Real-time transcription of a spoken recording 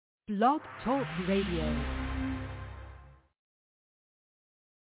Blog Talk Radio.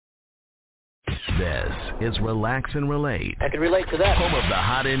 This is Relax and Relate. I can relate to that. Home of the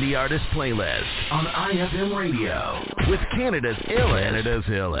Hot Indie Artist playlist on iFM Radio with Canada's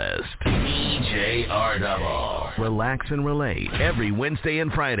illest, DJ R-Double. Relax and Relate every Wednesday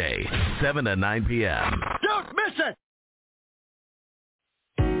and Friday, 7 to 9 p.m. Don't miss it!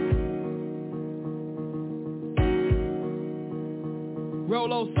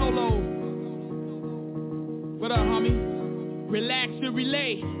 Rolo Solo. What up, homie? Relax and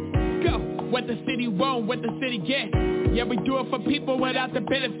relate. Go. What the city want, what the city get. Yeah, we do it for people without the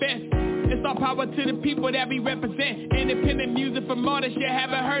benefits. It's all power to the people that we represent. Independent music from artists you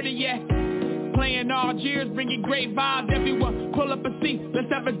haven't heard it yet. Playing all years, bringing great vibes. Everyone pull up a seat, let's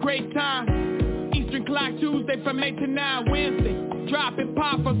have a great time. Eastern Clock Tuesday from 8 to 9. Wednesday, drop and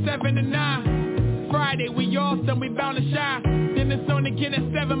pop from 7 to 9. Friday, we awesome, we bound to shine. Then it's on again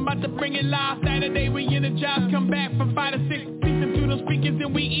at 7, about to bring it live. Saturday, we energize, come back from 5 to 6. Listen to those speakers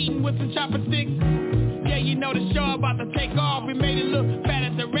and we eating with some chopper sticks. Yeah, you know the show about to take off. We made it look fat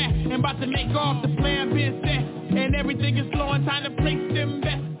as a rat and about to make off. The plan been set and everything is flowing. Time to place them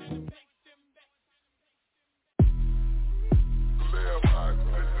bets.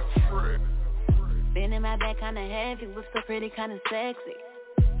 Been in my back kinda heavy, was so pretty kinda sexy.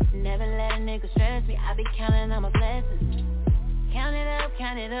 Never let a nigga stress me, I be counting on my blessings. Count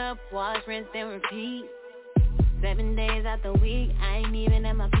it up, wash, rinse, and repeat. 7 days out the week, I ain't even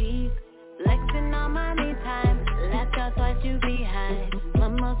at my peak. Flexing on my me time, left out twice you behind.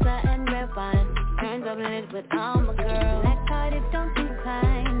 Mimosa and red wine, turns up lit with all my girls. Black card, it don't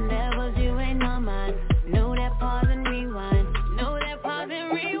decline, devils you ain't on mine. Know that pause and rewind, know that pause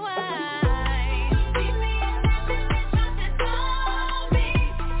and rewind.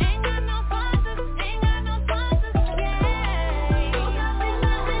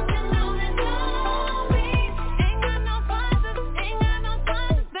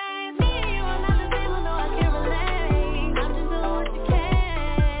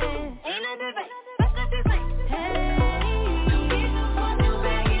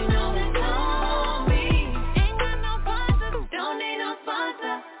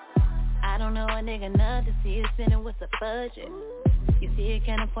 Nigga, nothing, see it spinning, what's the budget? You see you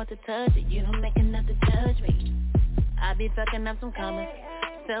can't afford to touch it, you don't make enough to judge me. I be fucking up some commas,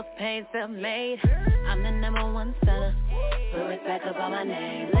 self-paid, self-made. I'm the #1 seller, put respect up on my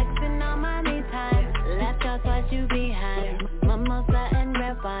name. Flexing on my me time, left out twice you behind. Mimosa and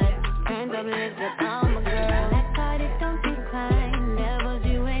red wine, turns up lit with all my girls. That card, it don't decline, devils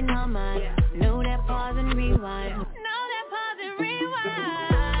you ain't on mine. Know that pause and rewind, know that pause and rewind.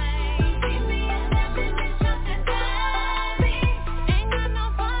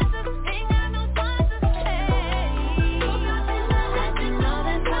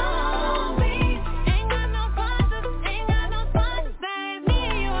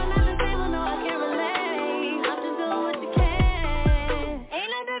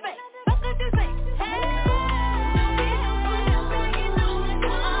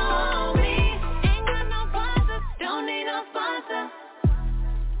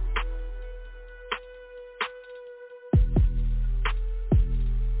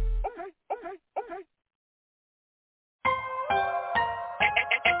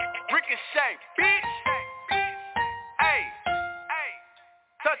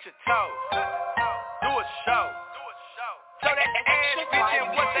 Touch your toes, do a show, show that ass bitch and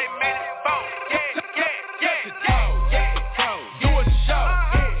what they made it for. Yeah. Do a show,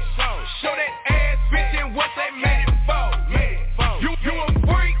 show that ass bitch and what they made it for. You a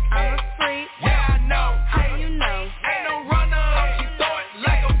freak, I'm a freak. Yeah, I know. How you know? Ain't no runner, she throw it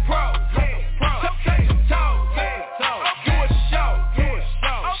like a pro. Touch your toes, do a show,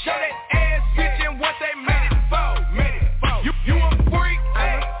 show that ass bitch and what they made it for. You a freak.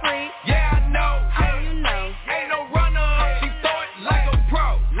 Yeah, I know. How you know? Ain't no runner, she throw it like a pro.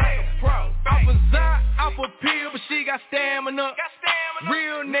 Off a Zot, off a pill, but she got stamina.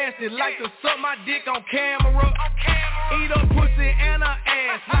 Real nasty, like to suck my dick on camera. Eat her pussy and her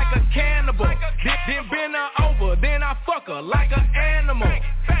ass like a cannibal. Then bend her over, then I fuck her like an animal.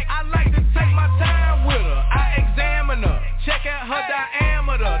 I like to take my time with her, I examine her, check out her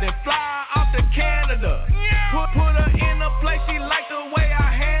diameter, then fly her off to Canada. Put her in a place she like the way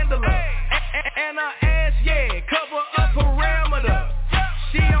I handle her. And her ass, yeah, cover up parameter.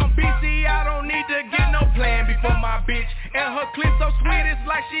 She on BC, I don't need to get no plan before my bitch. And her clip so sweet, it's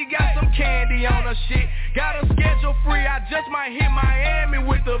like she got some candy on her shit. Got her schedule free, I just might hit Miami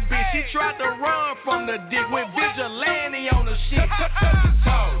with the bitch. She tried to run from the dick, went vigilante on the shit. Touch your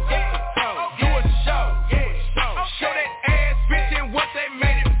toes, do a show, show that ass bitch and what they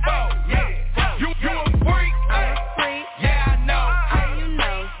made it for.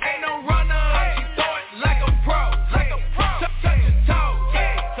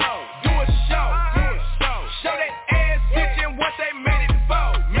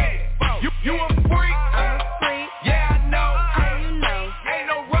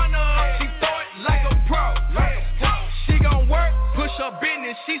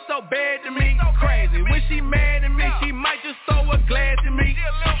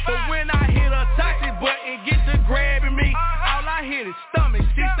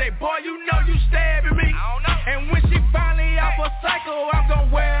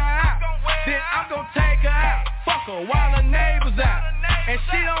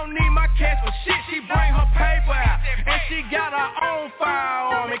 don't need my cash for shit, she bring her paper out. And she got her own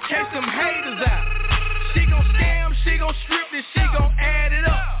firearm in case them haters out. She gon' scam, she gon' strip this, she gon' add it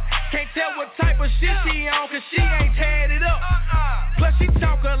up. Can't tell what type of shit she on, cause she ain't tied it up. Plus she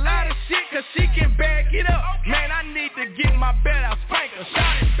talk a lot of shit, cause she can back it up. Man, I need to get my bed out, spank her,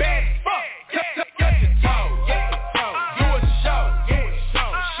 shot it bad as fuck. Touch your toe, do a show,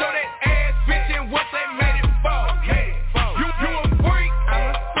 show that ass bitch and what they made it for. You a freak? I'm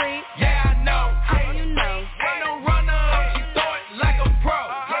a freak. Yeah, I know. How you know? Ain't no runner up, she throw it like a pro.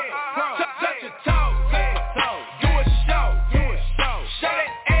 Touch your toe, do a show, show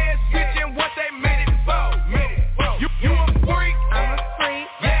that ass bitch and what they made it for. You a freak? I'm a freak.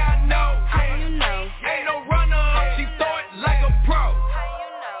 Yeah, I know. How you know? Ain't no runner up, she throw it like a pro.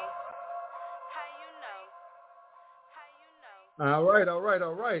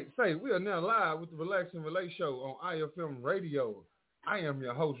 All right. Say, we are now live with the Relax and Relate show on iFM Radio. I am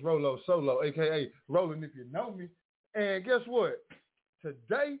your host, Rolo Solo, a.k.a. Rollin' if you know me. And guess what?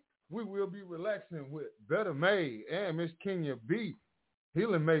 Today, we will be relaxing with Better Made and Miss Kenya B,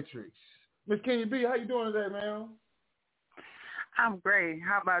 Healing Matrix. Miss Kenya B, how you doing today, man? I'm great.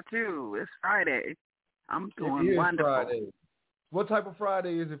 How about you? It's Friday. I'm doing wonderful. Friday. What type of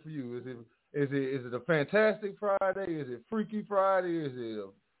Friday is it for you? Is it a fantastic Friday? Is it Freaky Friday? Is it a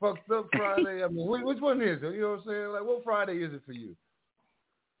fucked up Friday? I mean, which one is it? You know what I'm saying? Like, what Friday is it for you?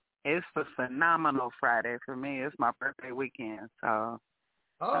 It's a phenomenal Friday for me. It's my birthday weekend, so.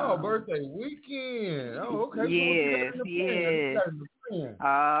 Birthday weekend. Oh, okay. Yes.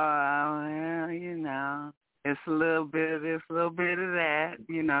 Well, you know, it's a little bit of this, a little bit of that.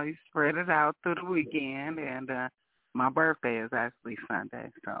 You know, you spread it out through the weekend, and my birthday is actually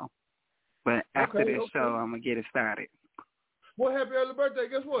Sunday, so. But after this show, I'm going to get it started. Well, happy early birthday.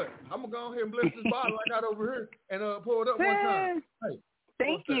 Guess what? I'm going to go ahead and bless this bottle I got over here and pour it up one time. Hey,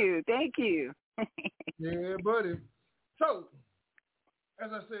 Thank you. Yeah, buddy. So,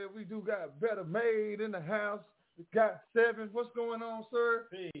 as I said, we do got Better Made in the house. We got 7. What's going on, sir?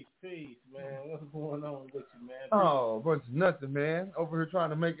 Peace, man. What's going on with you, man? Oh, a bunch of nothing, man. Over here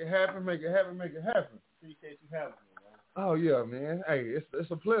trying to make it happen. Appreciate you having me. Oh yeah, man. Hey,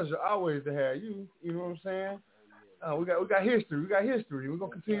 it's a pleasure always to have you. You know what I'm saying? We got history. We're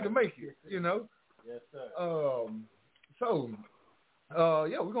gonna continue to make it. You know. Yes, sir.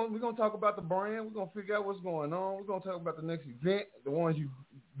 Yeah, we're gonna talk about the brand. We're gonna figure out what's going on. We're gonna talk about the next event, the ones you've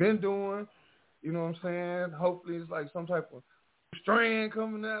been doing. You know what I'm saying? Hopefully, it's like some type of strand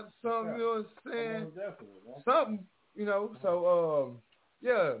coming out, something. You know what I'm saying? Definitely, man. Something. You know. So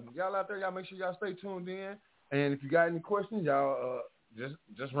yeah, y'all out there, y'all make sure y'all stay tuned in. And if you got any questions, y'all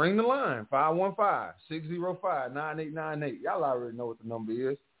just ring the line, 515-605-9898. Y'all already know what the number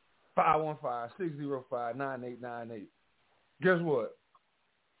is, 515-605-9898. Guess what?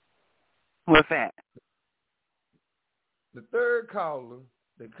 What's that? The third caller,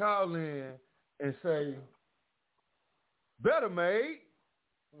 they call in and say, Better Made.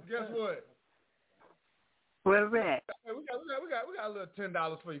 Guess what? What's that? Hey, we got a little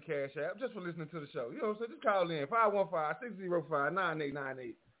 $10 for your cash app just for listening to the show. You know what I'm saying? Just call in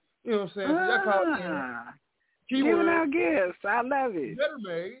 515-605-9898. You know what I'm saying? So y'all call in. Giving out gifts. I love it. Better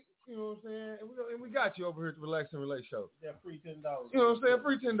Made. You know what I'm saying? And we got you over here at the Relax and Relate show. Yeah, free $10. You know what I'm saying?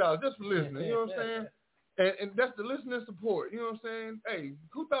 Free $10 just for listening. You know what I'm saying? And that's the listening support. You know what I'm saying? Hey,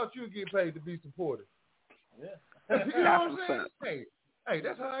 who thought you'd get paid to be supported? Yeah. You know what I'm saying? Hey,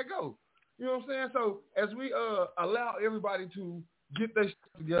 that's how I go. You know what I'm saying? So as we allow everybody to get their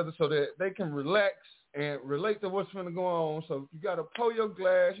stuff together so that they can relax and relate to what's going to go on. So you got to pour your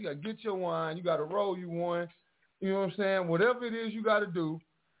glass, you got to get your wine, you got to roll you one. You know what I'm saying? Whatever it is you got to do,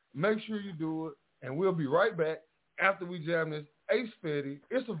 make sure you do it. And we'll be right back after we jam this Ace Fetty,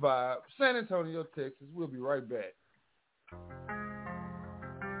 It's a Vibe, San Antonio, Texas. We'll be right back.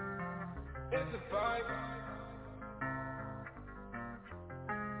 It's a vibe.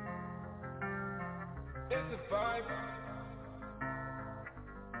 It's a vibe.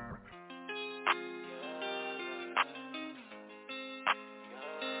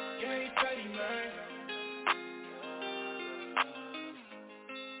 Gang Fetty, man.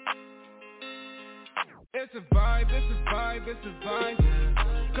 It's a vibe, it's a vibe, it's a vibe,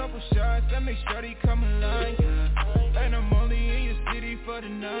 yeah. Couple shots, that make shorty come alive, yeah. And I'm only in your city for the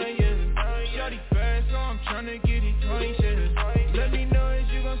night, yeah. Shorty fast, so I'm tryna get it twice, yeah. Let me know if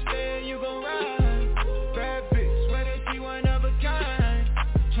you gon' stay and you gon' ride. Bad bitch, swear that she one of a kind.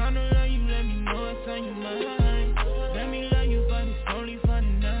 Tryna love you, let me know what's on your mind. Let me love you, but it's only for the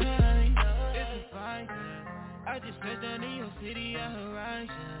night. It's a vibe, yeah. I just stepped down in your city, I arrived,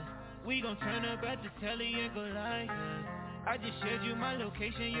 yeah. We gon' turn up at the telly and go live, yeah. I just shared you my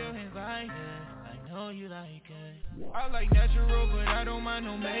location, you're invited. I know you like it. I like natural, but I don't mind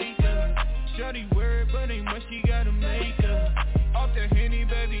no makeup. Shorty weird, but ain't much she gotta make up. Off the Henny,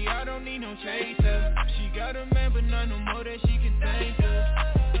 baby, I don't need no chaser. She got a man, but not no more that she can think of.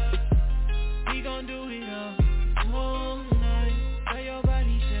 We gon' do it all tonight. Let your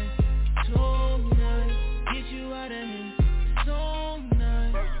body shake tonight. Get you out of here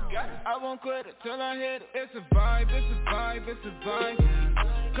tonight. I won't quit it till I hit it. It's a vibe, it's a vibe, it's a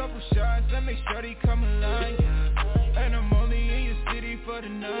vibe. Couple shots, let make sure they come alive. And I'm only in your city for the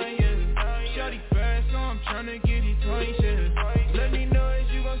night, yeah. Shorty fast, so I'm tryna get it twice, yeah. Let me know if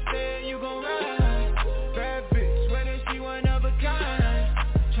you gon' stay or you gon' ride. Bad bitch, swear that she one of a kind.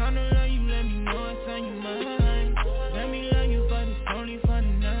 Tryna love you, let me know it's on your mind. Let me love you, but it's only for the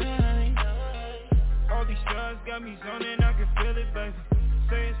night. All these shots got me zoning, I can feel it, baby.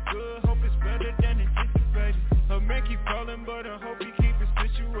 Say it's good, hope it's better than anticipated. Her man keep calling, but I hope he keep it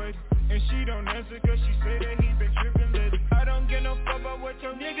situated. And she don't answer cause she say that he been tripping lately. I don't get no fuck about what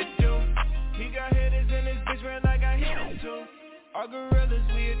your nigga do. He got hitters in his bitch ran like I hit him too. All gorillas,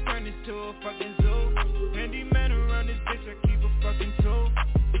 we had turned this to a fucking zoo. Handyman around this bitch, I keep a fucking tool.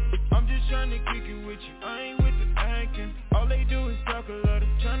 I'm just tryna kick it with you, I ain't with the acting. All they do is talk a lot,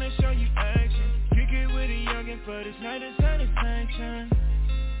 I'm tryna show you action. Kick it with a youngin' for this night of satisfaction.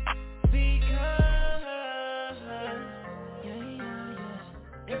 Because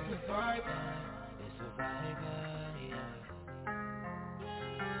it's a vibe, it's a vibe, yeah.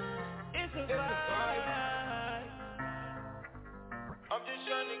 It's a vibe. I'm just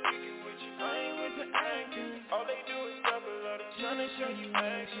tryna kick it with you, I ain't with the acting. All they do is talk a lot, I'm tryna show you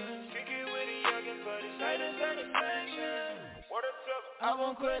action. Kick it with a youngin' for this night of satisfaction. What a tough, I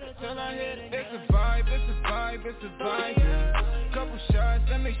won't quit it till I hit it. It's a vibe, it's a vibe, it's a vibe, yeah. Couple shots,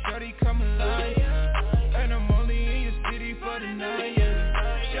 let make sure they come alive, yeah. And I'm only in your city for the night,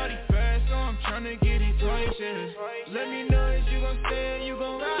 yeah. Shorty fast, so I'm tryna get it twice, yeah. Let me know if you gon' stay or you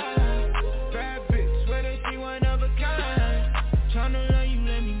gon' ride. Bad bitch, swear that she one of a kind. Tryna love you,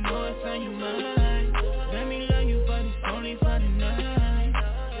 let me know it's on your mind. Let me love you, but it's only for the night.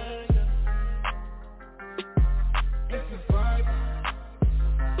 It's a vibe.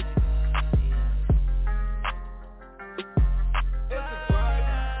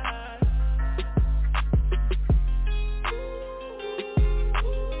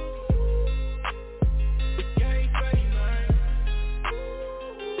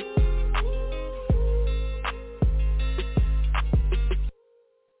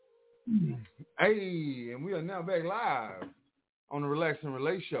 Hey, and we are now back live on the Relax and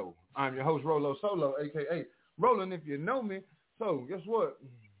Relate Show. I'm your host, Rolo Solo, a.k.a. Roland, if you know me. So, guess what?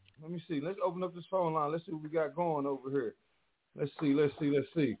 Let me see. Let's open up this phone line. Let's see what we got going over here. Let's see. You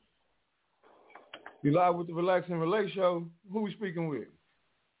live with the Relax and Relate Show. Who we speaking with?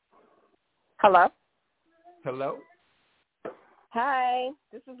 Hello. Hello? Hi,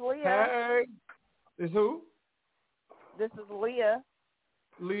 this is Leah. Hey. This who? This is Leah.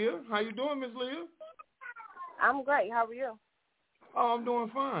 Leah, how you doing, Miss Leah? I'm great. How are you? Oh, I'm doing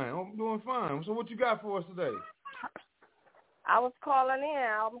fine. So what you got for us today? I was calling in.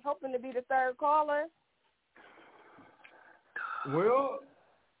 I'm hoping to be the third caller. Well,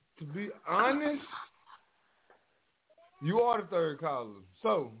 to be honest, you are the third caller.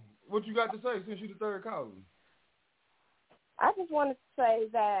 So what you got to say since you're the third caller? I just wanted to say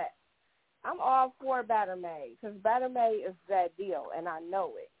that I'm all for Batter May because Batter May is that deal, and I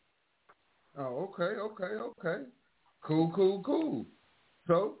know it. Oh, okay. Cool.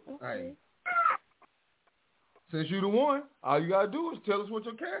 So, hey, since you the one, all you got to do is tell us what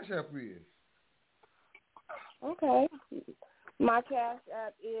your Cash App is. Okay. My Cash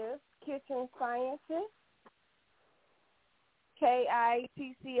App is Kitchen Scientist,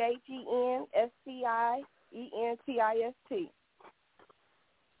 KITCHENSCIENTIENTIST.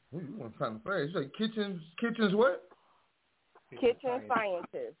 You want kind of fast. You say kitchens what? Kitchen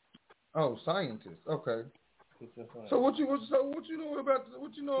Scientist. Oh, scientist. Okay. So what you know about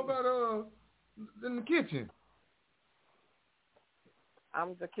in the kitchen?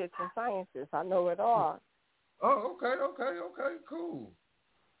 I'm the kitchen scientist. I know it all. Oh, okay, cool.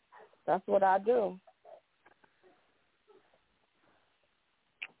 That's what I do.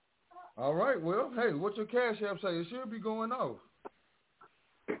 All right, well, hey, what's your Cash App say? It should be going off.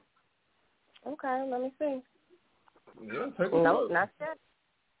 Okay, let me see. Yeah, take a look. Nope, not yet.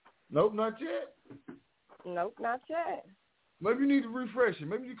 Nope, not yet. Nope, not yet. Maybe you need to refresh it.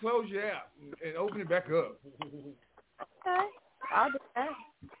 Maybe you close your app and open it back up. Okay, I'll do that.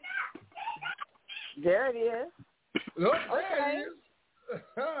 There it is. Oh, there it is.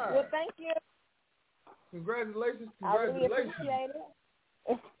 Well, thank you. Congratulations. I really appreciate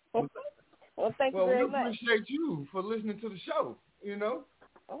it. Well, thank you very much. Well, we appreciate you for listening to the show, you know.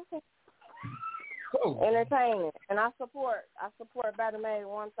 Okay. Cool. Entertainment. And I support Better Made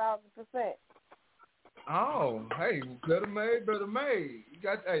 1,000%. Oh, hey, better made. You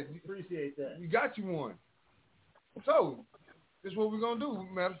got, appreciate that. You got you one. So, this is what we're going to do.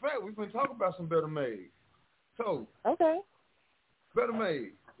 Matter of fact, we've been talking about some Better Made. So, okay. Better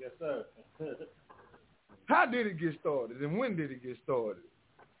Made. Yes, sir. How did it get started and when did it get started?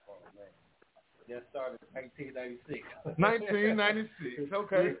 Oh, man. It started in 1996. 1996,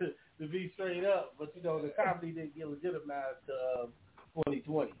 okay. To be straight up, but you know, the company didn't get legitimized to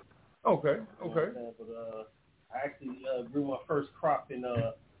 2020. Okay. But I actually grew my first crop in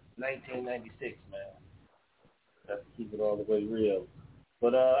 1996, man. That's to keep it all the way real.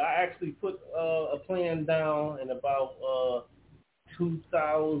 But I actually put a plan down in about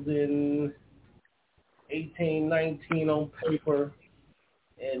 2018, 19 on paper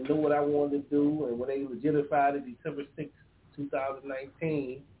and knew what I wanted to do. And when they legitified it December 6,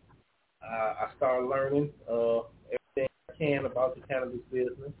 2019, I started learning everything I can about the cannabis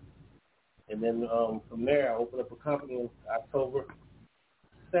business. And then from there, I opened up a company on October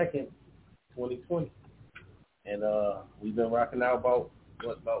 2nd, 2020. And we've been rocking out about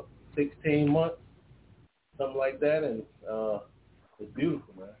 16 months, something like that. And it's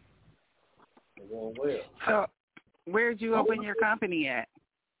beautiful, man. It's going well. So where'd you open your company at?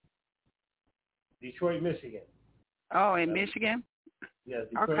 Detroit, Michigan. Oh, in Michigan? Yes,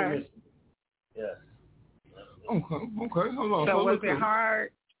 Detroit, Michigan. Yes. Okay. Hold on. So was it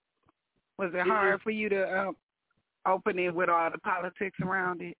hard? Was it hard for you to open it with all the politics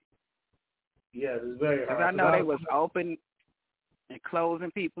around it? Yes, it's very hard. Because I know they was open and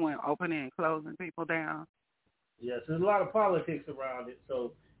closing people and opening and closing people down. Yes, there's a lot of politics around it,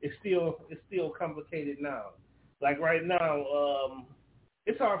 so it's still complicated now. Like right now,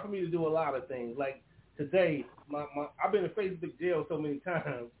 it's hard for me to do a lot of things. Like today, I've been in Facebook jail so many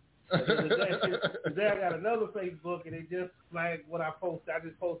times. Today I got another Facebook and it just flagged what I posted. I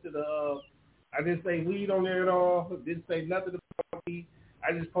just posted I didn't say weed on there at all. Didn't say nothing about weed.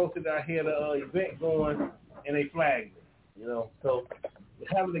 I just posted that I had an event going and they flagged me. You know, so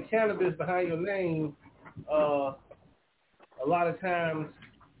having the cannabis behind your name, a lot of times,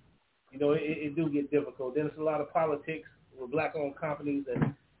 you know, it do get difficult. Then it's a lot of politics with black-owned companies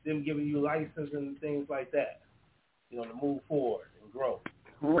and them giving you license and things like that, you know, to move forward and grow.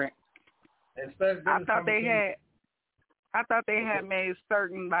 Right. And I thought they had made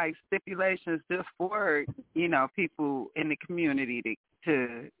certain like stipulations just for, you know, people in the community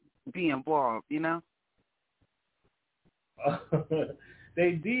to be involved, you know?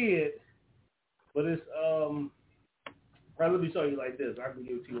 They did, but it's let me show you like this. I can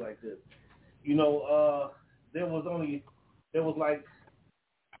give it to you like this. You know, there was like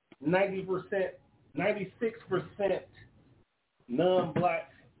 90%, 96%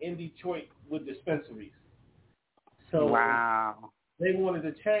 non-black in Detroit with dispensaries. So wow. They wanted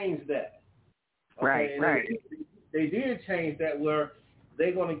to change that. Okay? Right. They did change that where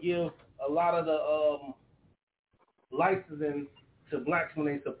they're going to give a lot of the licensing to blacks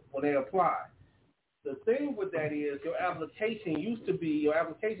when they apply. The thing with that is your application fee used to be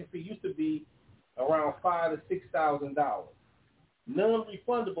around $5,000 to $6,000.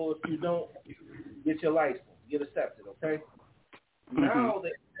 Non-refundable if you don't get your license, get accepted. Okay. Mm-hmm. Now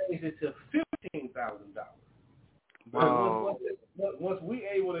they changed it to $15,000. Wow. Once we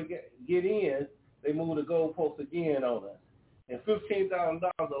able to get in, they move the goalpost again on us. And $15,000 is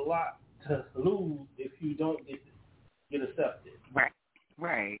a lot to lose if you don't get accepted.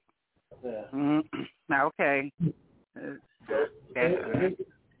 Right. Yeah. Mm-hmm. Okay.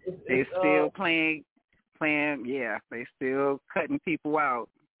 They still playing. Yeah, they still cutting people out.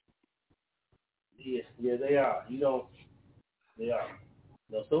 Yeah, they are. They are.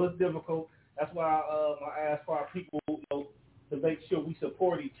 So it's difficult. That's why I ask for our people, to make sure we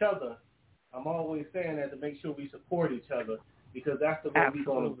support each other. I'm always saying that, to make sure we support each other, because that's the way we're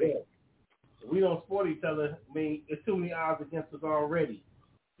going to go. If we don't support each other, I mean, there's too many odds against us already.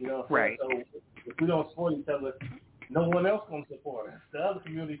 You know, right. So if we don't support each other, no one else going to support us. The other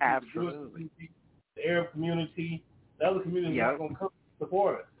community, the Jewish community, the Arab community, the other community is not going to come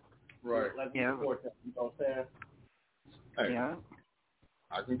support us. Right. Like we support them. You know what I'm saying? Hey, yeah.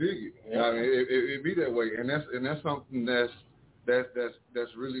 I can dig it. Yeah. I mean, it be that way, and that's something that's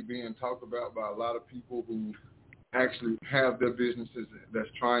really being talked about by a lot of people who actually have their businesses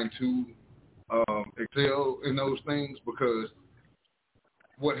that's trying to excel in those things, because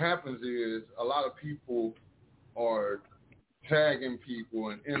what happens is a lot of people are tagging people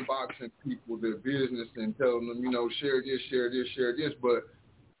and inboxing people their business and telling them, share this, share this, share this, but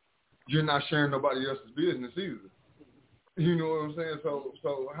you're not sharing nobody else's business either. You know what I'm saying?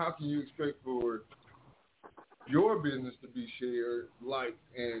 So how can you expect for your business to be shared, liked,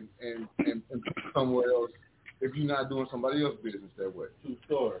 and somewhere else if you're not doing somebody else's business that way? True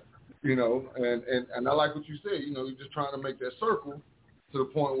story. And I like what you said. You're just trying to make that circle to the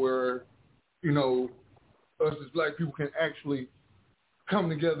point where, us as black people can actually come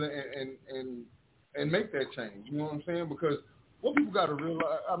together and make that change. You know what I'm saying? Because what people got to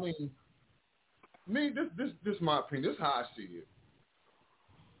realize, this is my opinion. This is how I see it.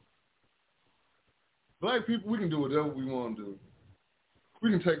 Black people, we can do whatever we want to do.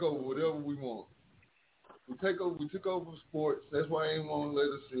 We can take over whatever we want. We took over sports. That's why I ain't want to let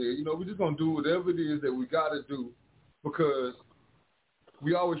us see it. We're just going to do whatever it is that we got to do because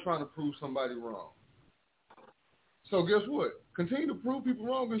we always trying to prove somebody wrong. So guess what? Continue to prove people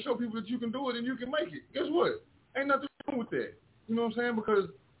wrong and show people that you can do it and you can make it. Guess what? Ain't nothing wrong with that. You know what I'm saying? Because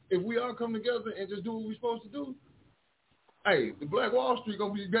if we all come together and just do what we're supposed to do, hey, the Black Wall Street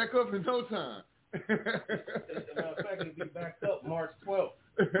going to be back up in no time. As a matter of fact, it'll be back up March 12th.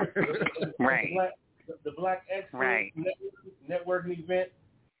 Right. The Black Excellence networking event.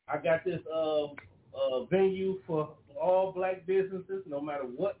 I got this venue for all black businesses, no matter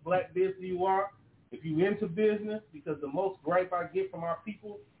what black business you are. If you into business, because the most gripe I get from our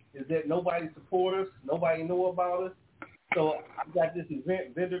people is that nobody support us, nobody know about us. So I got this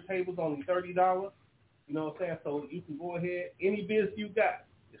event, vendor tables only $30. You know what I'm saying? So you can go ahead, any business you got,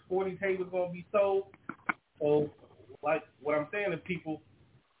 there's 40 tables going to be sold. So like what I'm saying to people,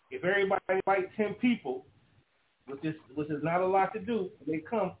 if everybody invite 10 people, which is not a lot to do, they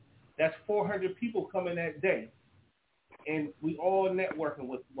come, that's 400 people coming that day. And we all networking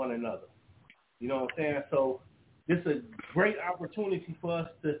with one another. You know what I'm saying? So this is a great opportunity for us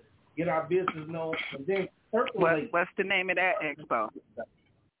to get our business known and then circulate. What's the name of that expo?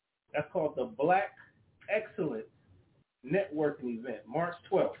 That's called the Black Excellence Networking Event, March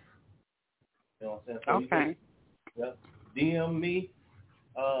 12th. You know what I'm saying? So okay. DM me,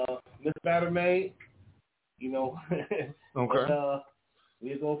 Miss Battermaid, Okay. And,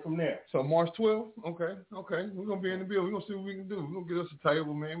 we'll go from there. So March 12th? Okay. We're going to be in the bill. We're going to see what we can do. We're going to get us a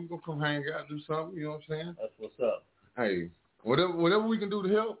table, man. We're going to come hang out, do something. You know what I'm saying? That's what's up. Hey, whatever we can do to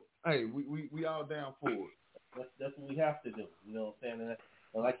help, hey, we all down for it. That's what we have to do. You know what I'm saying?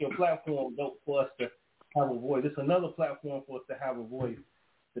 And like your platform, for us to have a voice. It's another platform for us to have a voice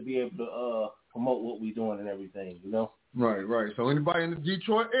to be able to promote what we're doing and everything, Right. So anybody in the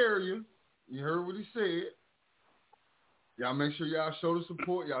Detroit area, you heard what he said. Y'all make sure y'all show the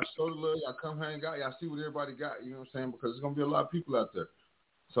support, y'all show the love, y'all come hang out, y'all see what everybody got, you know what I'm saying? Because there's going to be a lot of people out there.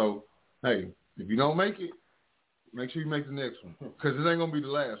 So, hey, if you don't make it, make sure you make the next one. Because it ain't going to be the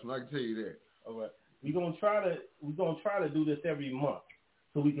last one, I can tell you that. All right. We're gonna try to do this every month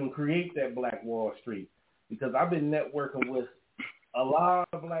so we can create that Black Wall Street. Because I've been networking with a lot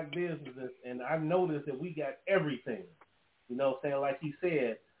of black businesses, and I've noticed that we got everything. You know what I'm saying? Like he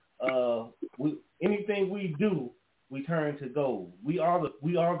said, anything we do, we turn to gold. We are the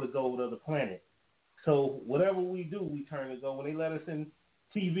gold of the planet. So whatever we do, we turn to gold. When they let us in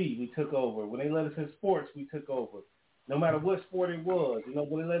TV, we took over. When they let us in sports, we took over. No matter what sport it was,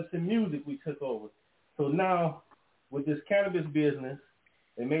 when they let us in music, we took over. So now, with this cannabis business,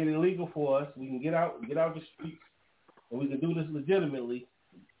 they made it legal for us. We can get out the streets, and we can do this legitimately.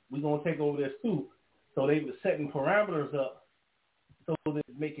 We're gonna take over this too. So they were setting parameters up so that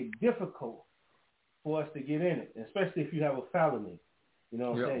make it difficult for us to get in it, especially if you have a felony. You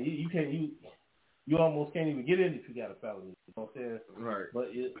know what I'm saying? You almost can't even get in if you got a felony. You know what I'm saying? Right. But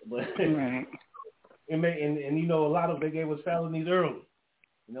Right. it may, and a lot of they gave us felonies early.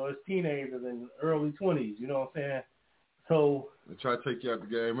 It's teenagers and early 20s. You know what I'm saying? So they try to take you out the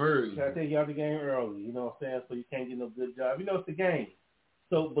game early. You know what I'm saying? So you can't get no good job. It's the game.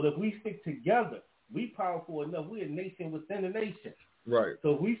 So, but if we stick together, we powerful enough. We're a nation within a nation. Right.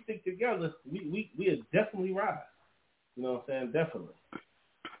 So if we stick together, we'll definitely rise. You know what I'm saying? Definitely.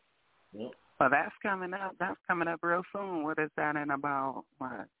 Yep. Well, that's coming up. That's coming up real soon. What is that in about,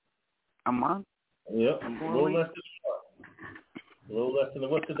 a month? Yep. A little less than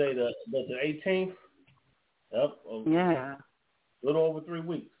what's the day? The 18th? Yep. Yeah. A little over 3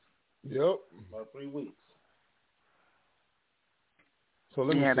 weeks. Yep. About 3 weeks. So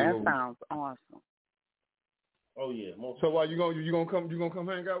let me see. That sounds awesome. Oh yeah. So why you gonna come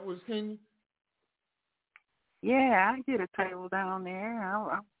hang out with us, Kenya? Yeah, I get a table down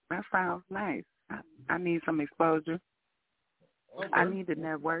there. That sounds nice. I need some exposure. Okay. I need to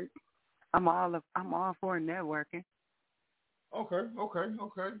network. I'm all for networking. Okay.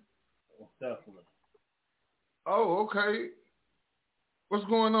 Definitely. Oh, okay. What's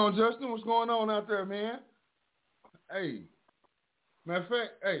going on, Justin? What's going on out there, man? Hey, matter of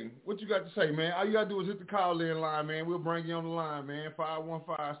fact, hey, what you got to say, man? All you got to do is hit the call-in line, man. We'll bring you on the line, man.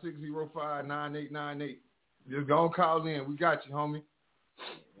 515-605-9898. Just go and call in. We got you, homie.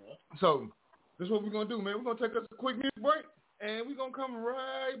 So, this is what we're going to do, man. We're going to take us a quick music break, and we're going to come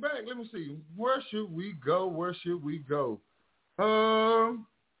right back. Let me see. Where should we go?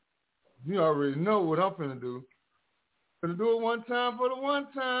 You already know what I'm finna do. Finna do it one time for the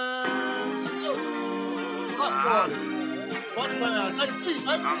one time.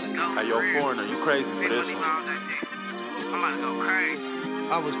 Hey, yo, foreigner, you crazy for this one. I'm about to go crazy.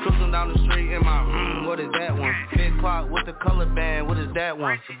 I was cruising down the street in my, what is that one? Big clock with the color band, what is that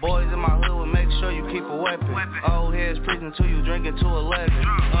one? The boys in my hood will make sure you keep a weapon. Old heads preaching to you, drinking to 11.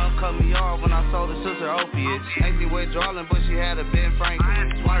 Cut me off when I sold the sister opiates. Ain't see withdrawing, but she had a Ben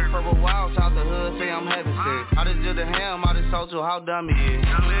Franklin. White purple wild, out the hood, say I'm heaven sick. I just did the ham, I just told you how dumb he is.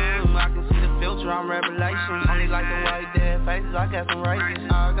 I can see the filter, I'm revelation. Only like the white dead faces, I got some races.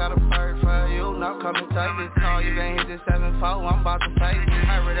 I got a perk for you, now come and take it. No, you ain't hit this 7-4, I'm about to face it.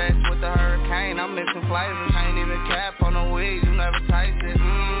 Hurricane with the hurricane, I'm mixing flavors. Ain't even cap on the weed, you never taste it.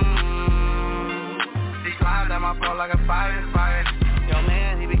 These slides at my phone like a fire. Yo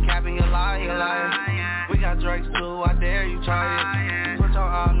man, he be capping your lie, We got Drakes too, I dare you try it. Put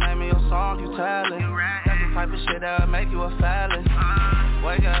your name in your song, you tell it. That's the type of shit that'll make you a felon.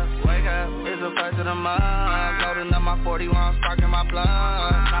 Wake up, it's the first of the month. Loading up my 41, sparking my blunt.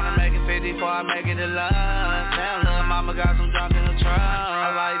 Tryna make it 50 before I make it to lunch. Damn, little mama got some junk in the trunk. I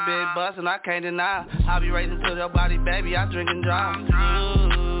like big butts and I can't deny. I be racing to your body, baby, I drink and drive.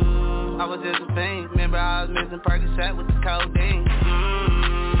 I was just a fiend. Remember I was missing Percocet with the codeine.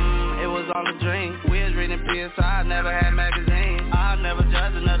 It was on a dream. We was reading PSI, never had magazines. I'll never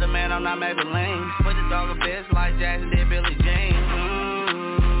judge another man, I'm not Maybelline. Put the dog a bitch like Jackson did Billie Jean.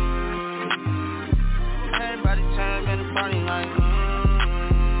 Everybody turn in the party like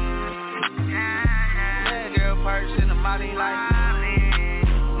yeah, girl purse in the body like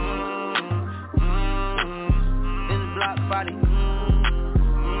in the block body.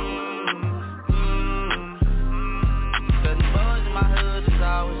 Cause the boys in my hood is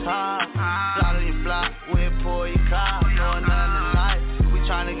always hard. Slide on your block, we'll pour your car. Knowing nothing in life, we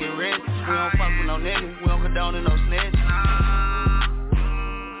tryna get rich. We don't fuck with no niggas, we don't condone no snitch.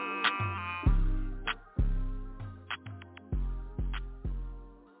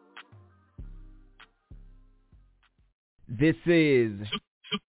 This is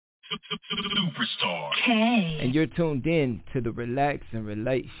Superstar K, and you're tuned in to the Relax and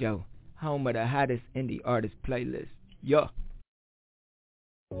Relate Show, home of the hottest indie artist playlist. Yo.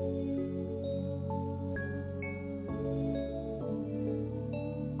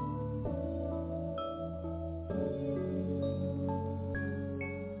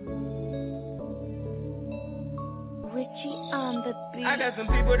 I got some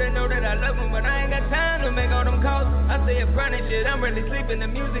people that know that I love them, but I ain't got time to make all them calls. I say a chronic shit, I'm really sleeping. The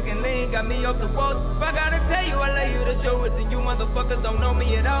music and lean got me off the walls. If I gotta tell you I love you to show it, then you motherfuckers don't know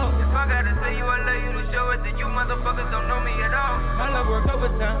me at all. If I gotta tell you I love you to show it, then you motherfuckers don't know me at all. My love work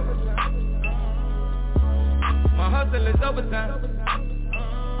overtime. My hustle is overtime.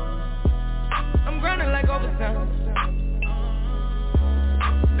 I'm grinding like overtime.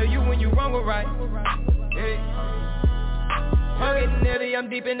 Know you when you wrong or right. Yeah. I'm getting heavy, I'm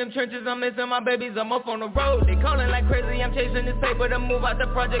deep in them trenches, I'm missing my babies, I'm up on the road. They calling like crazy, I'm chasing this paper to move out the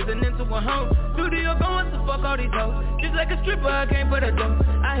projects and into a home. Studio going to fuck all these hoes. Just like a stripper, I came for the dough.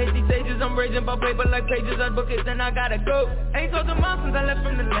 I hate these stages, I'm raging by paper like pages, I book it, then I gotta go. Ain't talked to mom since I left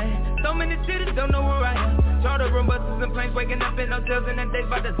from the land. So many cities, don't know where I am. Charter room buses and planes, waking up in hotels and then days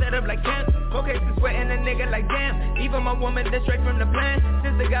about to set up like camp. Okay, so sweating a nigga like damn. Even my woman, that's straight from the plan.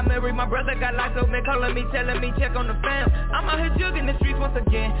 Since they got married, my brother got locked up, man, calling me, telling me, check on the fam. I'm out here jugging the streets once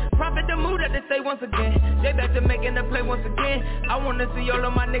again. Profit the mood that they say once again. They back to making the play once again. I wanna see all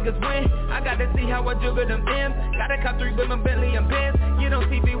of my niggas win. I gotta see how I juggle them M's. Gotta cop 3 with my Bentley and Benz. Get on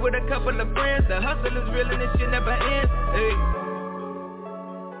TV with a couple of friends. The hustle is real and this shit never ends. Hey.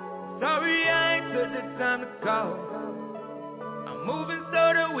 Sorry I ain't took the time to call. I'm moving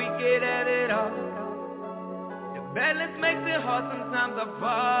so that we get at it all. The balance makes it hard, sometimes I fall.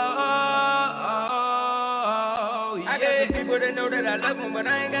 Yeah. I got some people that know that I love them, but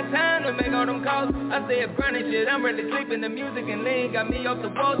I ain't got time to make all them calls. I say a chronic shit, I'm really sleeping. The music and lean got me off the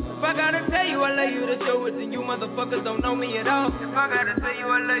walls. If I gotta tell you I love you to show it, then you motherfuckers don't know me at all. If I gotta tell you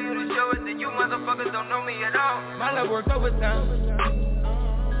I love you to show it, then you motherfuckers don't know me at all. My love work overtime.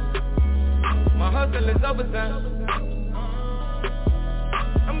 My hustle is overtime.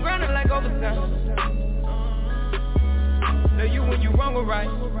 I'm grinding like overtime. Know you when you wrong or right.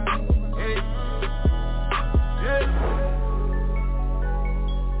 Hey. Yeah.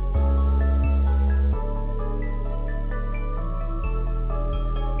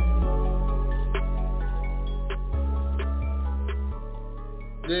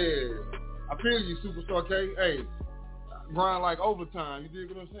 Yeah, I feel you, Superstar K. Hey, grind like overtime. You dig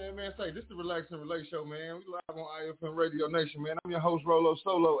what I'm saying, man? Say, this is the Relax and Relate Show, man. We live on iFM Radio Nation, man. I'm your host, Rolo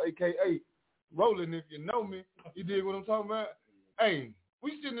Solo, a.k.a. Rolling, if you know me. You dig what I'm talking about? Hey,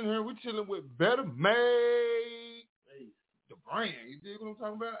 we sitting in here, we chilling with Better Made, the brand. You dig what I'm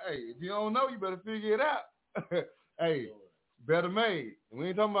talking about? Hey, if you don't know, you better figure it out. Hey, Better Made. We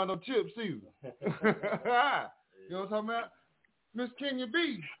ain't talking about no chips, either. You know what I'm talking about? Miss Kenya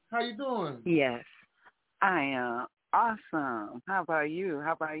B, how you doing? Yes, I am awesome. How about you?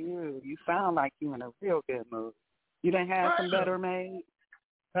 You sound like you in a real good mood. You done had some Better Made?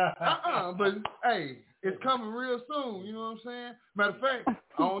 But hey, it's coming real soon, you know what I'm saying? Matter of fact,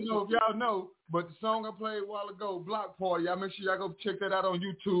 I don't know if y'all know, but the song I played a while ago, Block Party, y'all make sure y'all go check that out on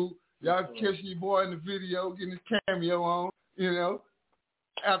YouTube. Y'all catching your boy in the video, getting his cameo on, you know,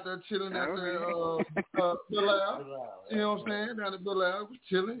 after chilling at the Bilal, you know what I'm saying? Down at Bilal, was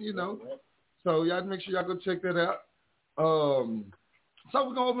chilling, you know. So y'all make sure y'all go check that out. So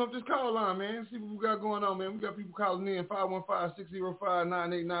we're going to open up this call line, man. See what we got going on, man. We got people calling in,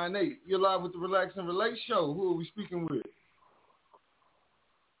 515-605-9898. You're live with the Relax and Relate Show. Who are we speaking with?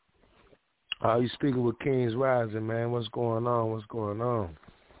 You speaking with King's Rising, man. What's going on?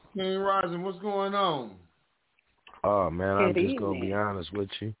 King Rising, what's going on? Oh, man, I'm just going to be honest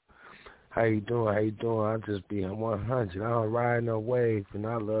with you. How you doing? I just be 100. I don't ride no wave, and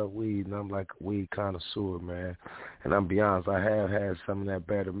I love weed, and I'm like a weed connoisseur, man. And I'm be honest, I have had some of that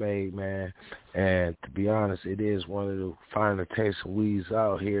Better Made, man. And to be honest, it is one of the finer tasting weeds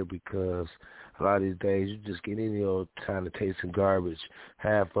out here because a lot of these days you just get any old kind of tasting garbage.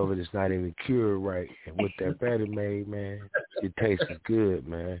 Half of it is not even cured right. And with that Better Made, man, it tastes good,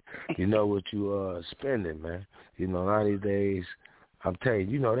 man. You know what you spending, man. You know, a lot of these days, I'm telling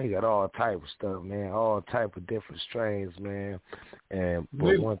you, you know, they got all type of stuff, man, all type of different strains, man.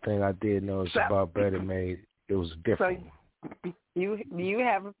 But one thing I did notice about Better Made, it was different. So you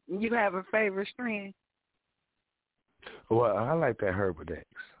have a favorite strain? Well, I like that Herbadex.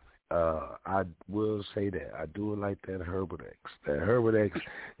 I will say that. I do like that Herbadex. That Herbadex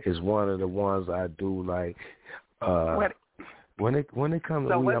is one of the ones I do like. When it comes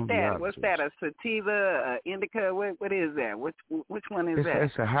to weed, I'm be honest. What's that? A sativa, indica? What is that? Which one is that?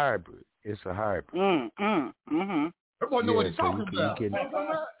 It's a hybrid. Everyone know what he's talking about.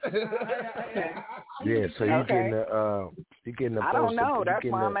 Yeah, so you're getting the. I don't know. That's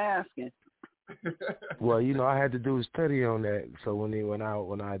why I'm asking. Well, you know, I had to do a study on that. So when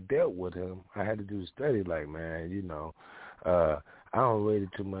I dealt with him, I had to do a study. Like, man, you know, I don't really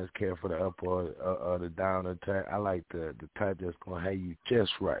too much care for the up or the down type. I like the type that's gonna have you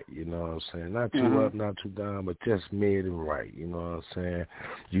just right. You know what I'm saying? Not too up, not too down, but just mid and right. You know what I'm saying?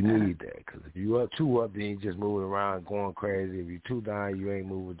 You need that because if you up too up, then you just moving around going crazy. If you too down, you ain't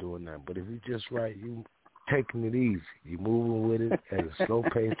moving doing nothing. But if you just right, you taking it easy. You moving with it at a slow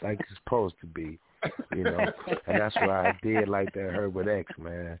pace like it's supposed to be. You know, and that's why I did like that Herbadex,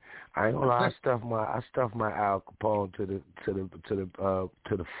 man. I ain't gonna lie, I stuffed my Al Capone to the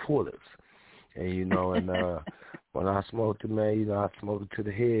fullest, and you know, and when I smoked it, man, you know, I smoked it to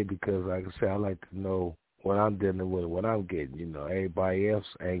the head because, like I said, I like to know what I'm dealing with, what I'm getting. You know, everybody else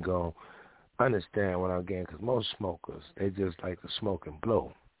ain't gonna understand what I'm getting because most smokers they just like to smoke and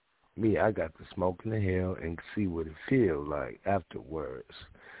blow. Me, I got to smoke in the hell and see what it feels like afterwards.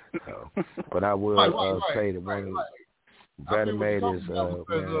 So, but I will say that one Better Made is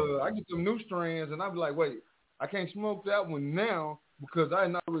I get some new strands and I be like, wait, I can't smoke that one now because I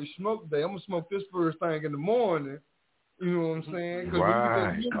not really smoked today. I'm gonna smoke this first thing in the morning. You know what I'm saying?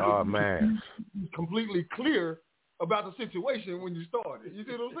 Right. Oh man. Completely clear about the situation when you started. You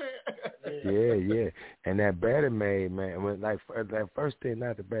see what I'm saying? Yeah. And that Better Made, man, when, like that first thing,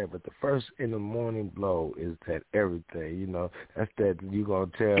 not the bad, but the first in the morning blow is that everything, you know. That's that you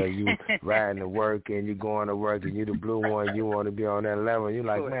gonna tell you riding to work and you going to work and you the blue one, you want to be on that level. You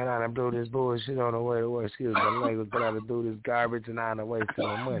like, man, I done do this bullshit on the way to work. Excuse my language, but I done do this garbage and I done wasting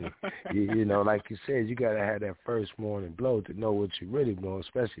my money. You know, like you said, you gotta have that first morning blow to know what you really doing,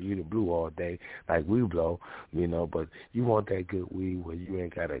 especially if you the blue all day, like we blow, you know. but you want that good weed where you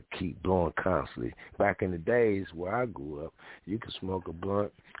ain't got to keep blowing constantly. Back in the days where I grew up, you could smoke a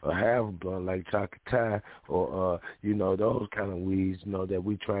blunt or have a blunt like chocolate tie or, those kind of weeds, that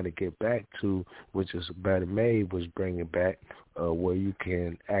we trying to get back to, which is Better Made was bringing back, where you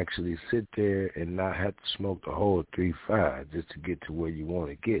can actually sit there and not have to smoke the whole 3-5 just to get to where you want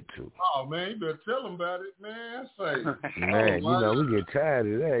to get to. Oh, man, you better tell them about it, man. Man, we get tired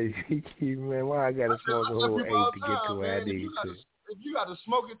of that. Man, why I got to smoke the whole 8 to get to where I need to? If you got to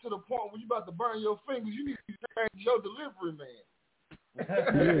smoke it to the point where you about to burn your fingers, you need to change your delivery, man.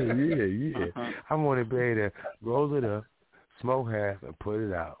 Yeah. I want to be able to roll it up, smoke half, and put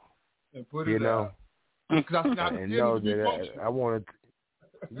it out. Out. And know that I want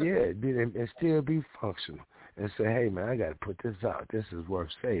to, and still be functional. And say, hey, man, I got to put this out. This is worth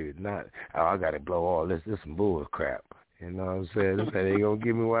saving. Not, I got to blow all this. This is some bull crap. You know what I'm saying? This ain't going to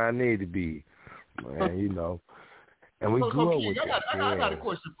get me where I need to be. Man, And we grew up King, with that. I got a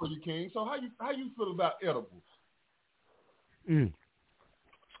question for you, King. So how you feel about edibles?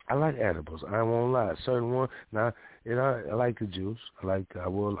 I like edibles. I won't lie. Certain one. Now, I like the juice. I like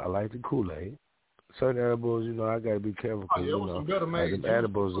the Kool-Aid. Certain edibles, I got to be careful because them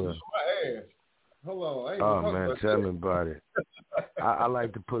edibles are. Hold on. Oh man, tell me about it. I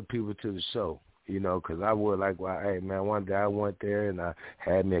like to put people to the show, because I would hey man, one day I went there and I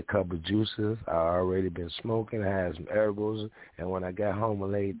had me a couple of juices. I already been smoking. I had some edibles, and when I got home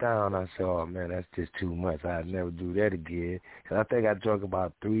and laid down, I said, oh man, that's just too much. I'd never do that again. And I think I drank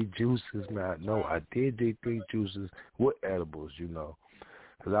about 3 juices. Man, no, I did 3 juices with edibles,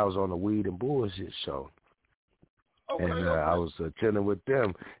 because I was on the Weed and Bullshit show. Okay, and I was chilling with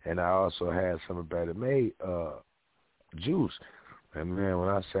them, and I also had some Better Made juice. And man, when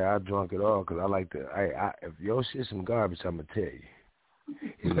I say I drunk it all, because I like to, if your shit's some garbage, I'm gonna tell you.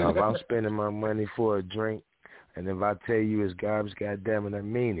 If I'm spending my money for a drink, and if I tell you it's garbage, goddamn it, I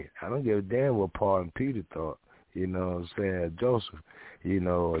mean it. I don't give a damn what Paul and Peter thought. You know what I'm saying? Joseph,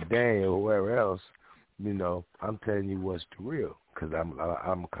 or Daniel, or whoever else. I'm telling you what's the real, because I'm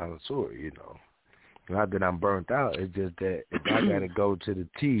a connoisseur. Not that I'm burnt out. It's just that if I got to go to the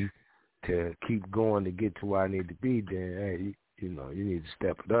T to keep going to get to where I need to be, then, hey, you need to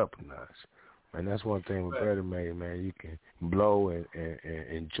step it up a notch. And that's one thing with Better Made, man. You can blow and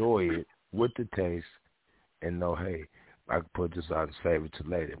enjoy it with the taste and know, hey, I can put this out and save it to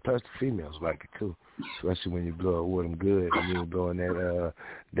later. And plus, the females like it, too, especially when you blow it with them good and you're blowing that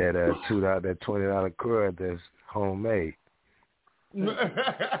 $20 crud that's homemade.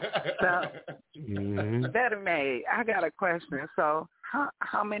 Better Made. I got a question. So,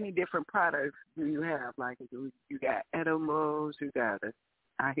 how many different products do you have? Like, you got edibles. You got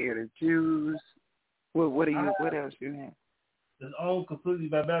I hear the juice. What else do you have? It's owned completely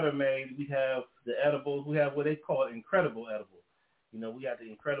by Better Made. We have the edibles. We have what they call incredible edibles. We got the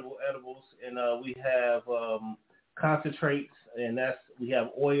incredible edibles, and we have concentrates, and we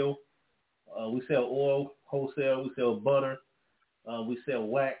have oil. We sell oil wholesale. We sell butter. We sell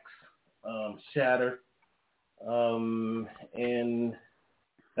wax, shatter, and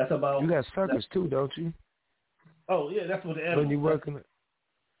that's about. You got suckers too, don't you? Oh yeah, that's what the edibles. When you working?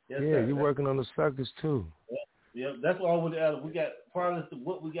 Yes, yeah, you're working on the suckers too. Yeah, that's all with the edibles. We got part of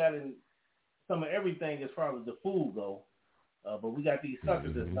what we got in some of everything as far as the food go, but we got these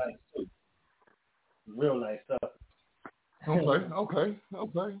suckers that's nice too. Real nice stuff. Okay.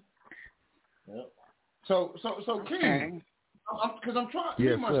 Yep. So King. Because I'm trying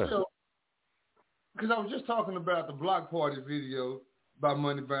to myself, because I was just talking about the block party video by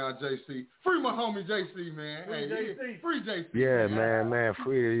Moneybound JC. Free my homie JC, man. Free JC. Yeah, man,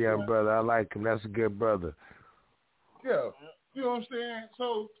 free the young brother. I like him. That's a good brother. Yeah, you know what I'm saying.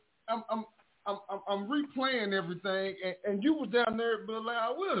 So I'm replaying everything, and you was down there at Bill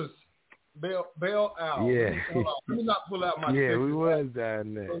Out with us. Bell out. Yeah. Let me not pull out my. Yeah, we was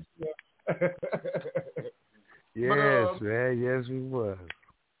down there. Yes, man. Yes, we was.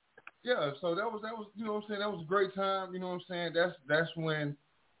 Yeah, so that was you know what I'm saying, that was a great time, you know what I'm saying? That's when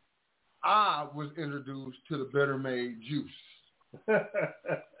I was introduced to the Better Made juice.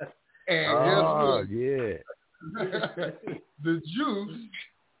 And yeah. The juice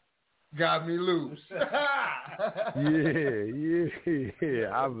got me loose. yeah.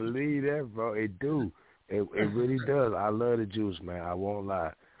 I believe that, bro. It do. It really does. I love the juice, man. I won't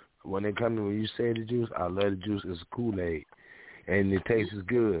lie. When you say the juice, I love the juice. It's Kool-Aid, and it tastes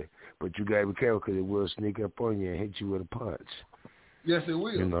good. But you gotta be careful because it will sneak up on you and hit you with a punch. Yes, it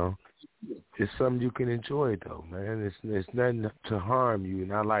will. It's something you can enjoy though, man. It's nothing to harm you,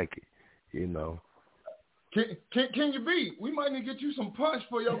 and I like it. Can you be? We might need to get you some punch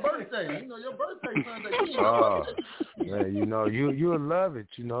for your birthday. You know, your birthday Sunday. Oh, man, you know, you'll love it.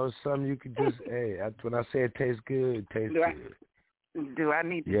 You know, it's something you can just, when I say it tastes good, it tastes good. Do I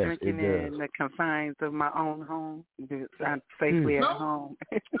need to drink it in the confines of my own home? I'm safely at home.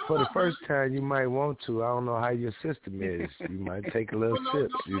 For the first time, you might want to. I don't know how your system is. You might take a little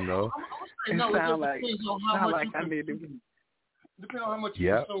sips, you know. It sounds like I need to. Depending on how much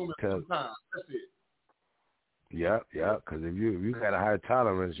you consume at some time. That's it. Yeah, because if you got a high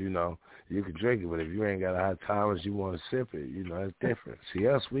tolerance, you know, you can drink it, but if you ain't got a high tolerance, you want to sip it, you know, it's different. See,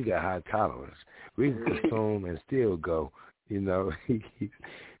 us, we got high tolerance. We can consume and still go, you know.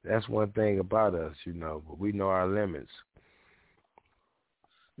 That's one thing about us, you know, but we know our limits.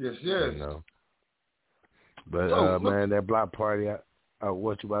 Yes. You know. But, man, that block party,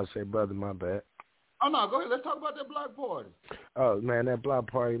 what you about to say, brother, my bad. Oh, no, go ahead. Let's talk about that block party. Oh, man, that block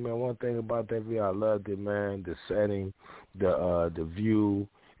party, man, one thing about that video, I loved it, man, the setting, the view.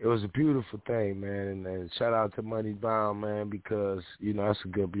 It was a beautiful thing, man, and shout out to Money Bound, man, because, you know, that's a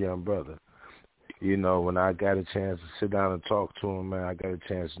good young brother. You know, when I got a chance to sit down and talk to him, man, I got a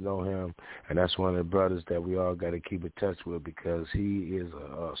chance to know him, and that's one of the brothers that we all got to keep in touch with because he is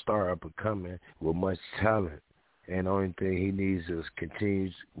a star up-and-coming with much talent, and the only thing he needs is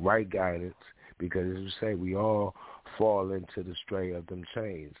continued right guidance. Because, as you say, we all fall into the stray of them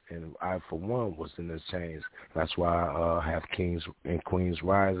chains. And I, for one, was in those chains. That's why I have Kings and Queens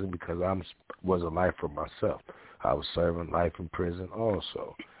Rising, because I was a lifer myself. I was serving life in prison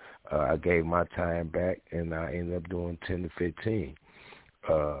also. I gave my time back, and I ended up doing 10 to 15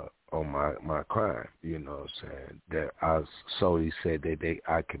 on my crime, you know what I'm saying, that I solely said that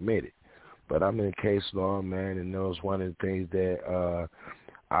I committed. But I'm in case law, man, and that was one of the things that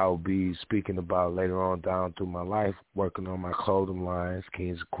I'll be speaking about later on down through my life, working on my clothing lines,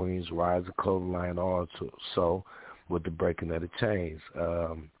 Kings and Queens Rising clothing line also, with the breaking of the chains.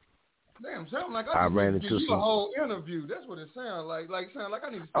 Damn, sound like I ran need to into give you a whole interview. That's what it sounds like. Sound like I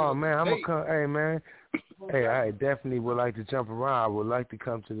need to. Oh man, hey man, hey, I definitely would like to jump around. I would like to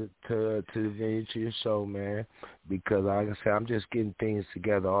come to the venue to your show, man, because like I said, I'm just getting things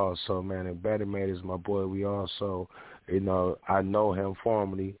together also, man. And Better Man is my boy. We also, you know, I know him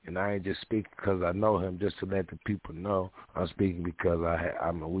formally, and I ain't just speaking because I know him just to let the people know. I'm speaking because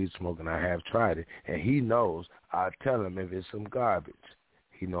I'm a weed smoker and I have tried it, and he knows. I tell him if it's some garbage.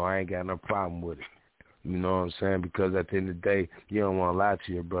 You know, I ain't got no problem with it. You know what I'm saying? Because at the end of the day, you don't want to lie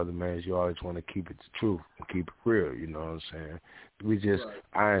to your brother, man. You always want to keep it the truth and keep it real. You know what I'm saying? We just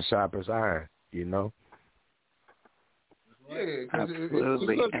iron sharpens iron, you know? Yeah, because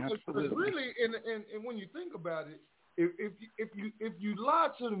really, and when you think about it, if you lie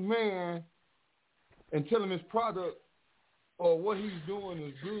to the man and tell him his product or what he's doing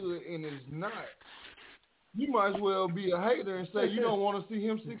is good and it's not, you might as well be a hater and say you don't want to see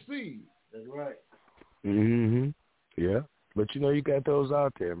him succeed. That's right. Yeah. But you know, you got those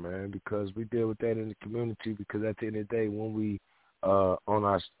out there, man, because we deal with that in the community. Because at the end of the day, when we on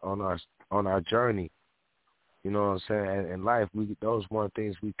our journey, you know what I'm saying, in life, those one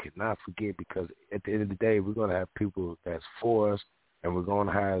things we could not forget. Because at the end of the day, we're gonna have people that's for us, and we're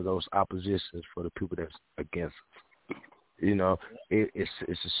gonna have those oppositions for the people that's against us. You know, it's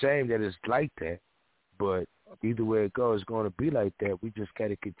a shame that it's like that. But either way it goes, it's going to be like that. We just got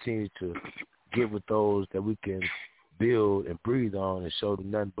to continue to get with those that we can build and breathe on and show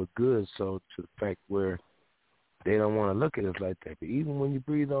them nothing but good. So to the fact where they don't want to look at us like that. But even when you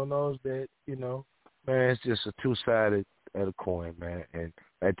breathe on those that, you know, man, it's just a two-sided of the coin, man. And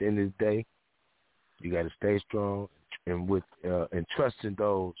at the end of the day, you got to stay strong and and trust in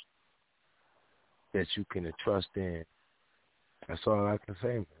those that you can trust in. That's all I can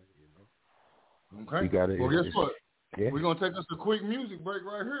say, man. Okay. Well, guess what? Yeah. We're going to take us a quick music break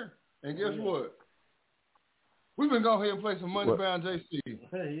right here. And guess what? We've been going ahead and play some Money Bound JC.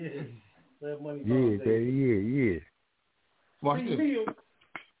 Yeah. Watch this.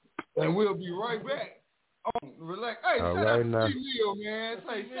 And we'll be right back. Relax. Hey, shout out to C-Mill, man.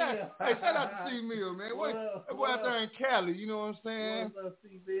 Shout out to C-Mill, man. That boy out there in Cali, you know what I'm saying?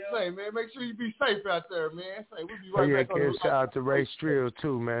 Say, man, make sure you be safe out there, man. Say, we'll be right back. Shout out to Ray Strill,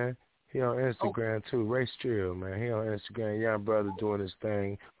 too, man. He on Instagram, too. Ray Strill, man. He on Instagram. Young brother doing his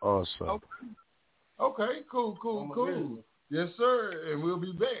thing also. Okay. Cool. Yes, sir. And we'll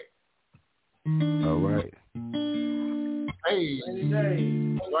be back. All right. Hey.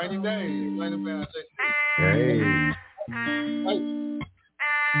 Rainy day. Hey.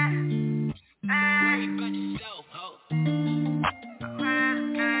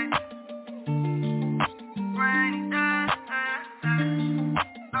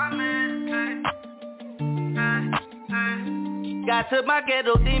 Got to my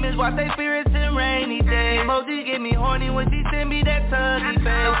ghetto demons, watch they spirits in rainy days. Emoji get me horny when she send me that tuggy face.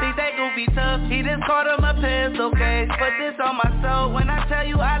 Don't think they gon' be tough, he just called him a pencil case. Put this on my soul when I tell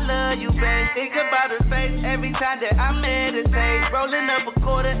you I love you, babe. Think about her face every time that I meditate. Rolling up a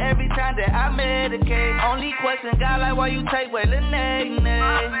quarter every time that I medicate. Only question, God, like why you take away the nay.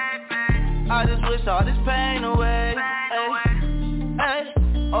 I just wish all this pain away. Ay,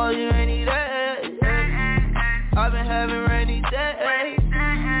 oh, you ain't need that. I've been having rainy days.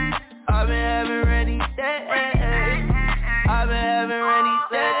 I've been having rainy days. I've been having rainy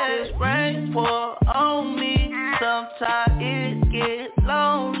days. This rain pour on me. Sometimes it gets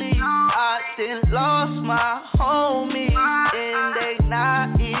lonely. I done lost my homie, and they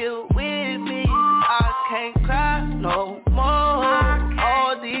not here with me. I can't cry no more.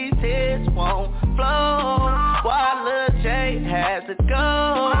 All these tears won't flow. Why Lil J has to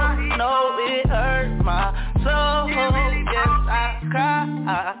go? No, it hurt my soul. Yes, I cry.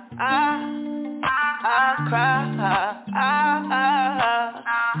 I cry.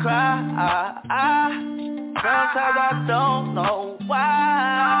 Sometimes I don't know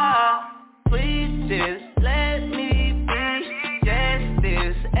why. Please just let me be. Just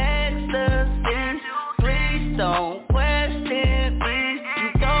this ecstasy. Please don't question me. You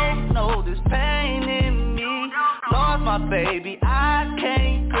don't know this pain in me. Lost my baby, I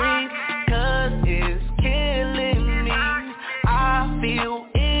can't breathe. 'Cause it's killing me. I feel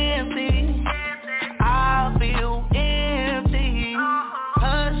empty. I feel empty.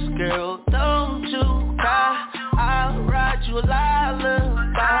 Hush, girl, don't you cry. I'll write you a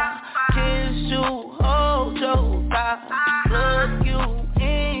lullaby. Kiss you, hold your thigh. Look you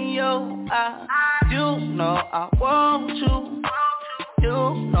in your eye. You know I want you.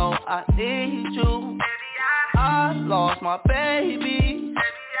 You know I need you. I lost my baby.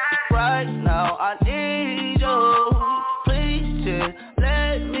 Right now I need you. Please just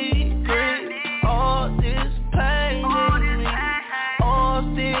let me breathe. All this pain in me, all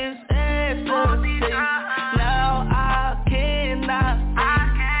this ecstasy. Now I cannot breathe.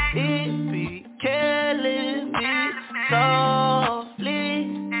 It be killing me softly,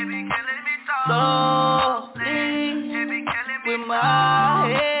 with my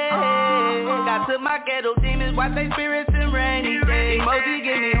head. Got to my ghetto demons, watch they spirits in rainy days. Emoji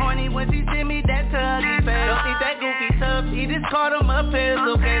get me horny when she send me that tuggy face. Don't think that goofy tough, he just called him a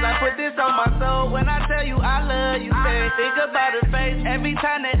pencil case. I put this on my soul when I tell you I love you, babe. Think about her face every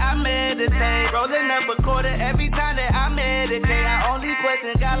time that I meditate. Rolling up a quarter every time that I meditate. I only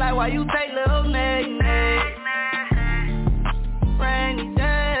question God, like why you take little nay. Rainy day.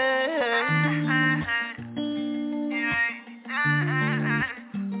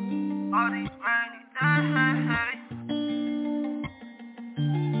 All these rainy days.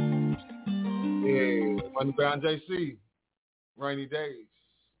 Yeah, Money Bound JC, Rainy Days.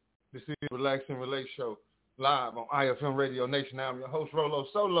 This is the Relax and Relate Show, live on iFM Radio Nation. I'm your host, Rolo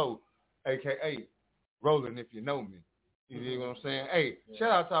Solo, a.k.a. Rollin' if you know me. You know what I'm saying? Hey,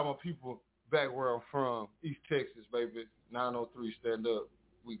 shout out to all my people back where I'm from, East Texas, baby. 903, stand up.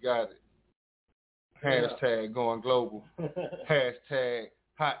 We got it. Hashtag going global. Hashtag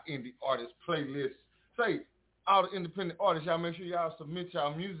hot indie artist playlist. Say, all the independent artists, y'all make sure y'all submit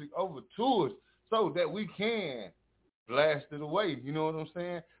y'all music over to us so that we can blast it away. You know what I'm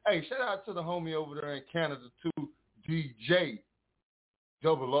saying? Hey, shout out to the homie over there in Canada too, DJ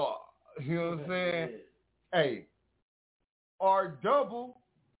Double R. You know what I'm saying? Hey, R Double,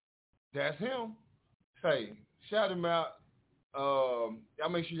 that's him. Say, shout him out. Y'all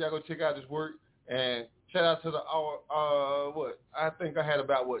make sure y'all go check out his work, and shout out to the I think I had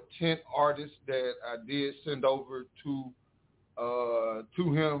about 10 artists that I did send over to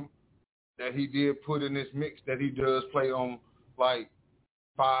him that he did put in this mix that he does play on like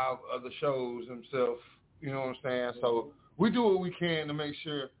 5 other shows himself. You know what I'm saying? So we do what we can to make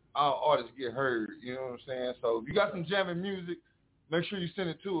sure our artists get heard. You know what I'm saying? So if you got some jamming music, make sure you send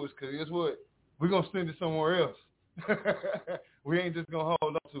it to us, because guess what? We're going to send it somewhere else. We ain't just going to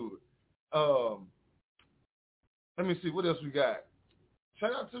hold on to it. Let me see, what else we got?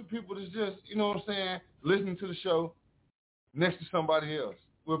 Shout out to the people that's just, you know what I'm saying, listening to the show next to somebody else.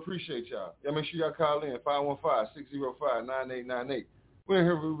 We appreciate y'all. Y'all make sure y'all call in, 515-605-9898. We're in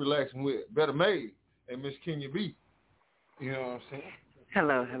here, we're relaxing with Better Made and Miss Kenya B. You know what I'm saying?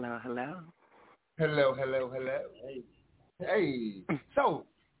 Hello. Hello. Hey. So,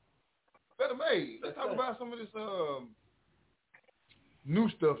 Better Made, let's talk about some of this new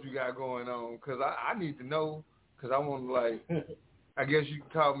stuff you got going on, because I need to know, because I want to, like, I guess you can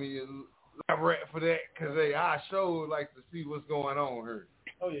call me a elaborate for that, because I sure like to see what's going on here.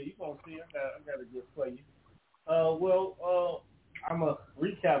 Oh, yeah, you going to see. I got a gift for you. Well, I'm going to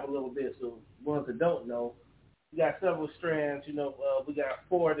recap a little bit so ones that don't know. We got several strands. We got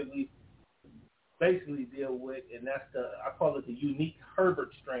 4 that we basically deal with, and that's I call it the unique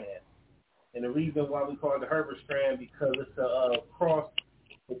Herbert strand. And the reason why we call it the Herbert strand because it's a cross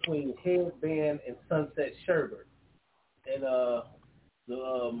between Headband and Sunset Sherbert. And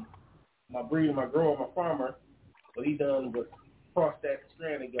my breeder, my grower, my farmer, what he done was cross that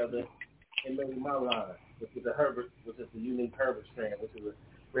strand together and made my line, which is the unique Herbert strand, which is a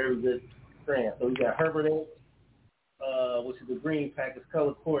very good strand. So we got Herbert X, which is the green pack, is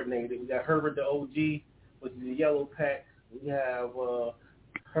color coordinated. We got Herbert the OG, which is the yellow pack. We have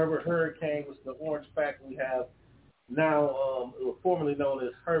Herbert Hurricane, which is the orange pack. We have now, it was formerly known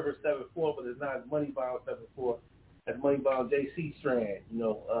as Herbert 7-4, but it's not Moneybound 7-4. That's Moneybound JC strand,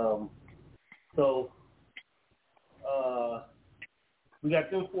 So we got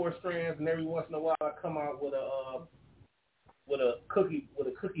them 4 strands, and every once in a while I come out with a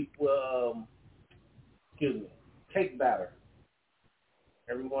cake batter.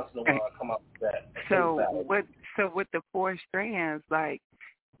 Every once in a while I come out with that. So with the 4 strands, like,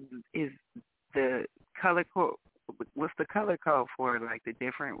 is the color code? What's the color code for, like, the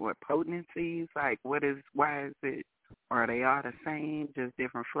different potencies? Like, why is it? Are they all the same, just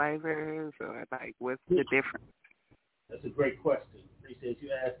different flavors, or like what's the difference? That's a great question. Appreciate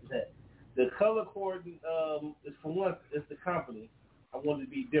you asking that. The color code is for one, it's the company. I wanted to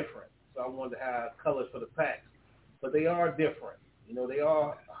be different, so I wanted to have colors for the packs, but they are different. They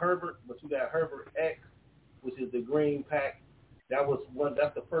are Herbert, but you got Herbert X, which is the green pack. That's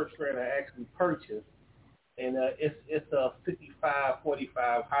the first strand I actually purchased, and it's a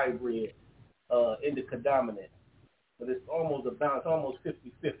 55-45 hybrid indica dominant. But it's almost a balance, almost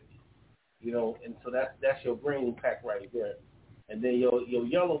 50-50, and so that's your green pack right there. And then your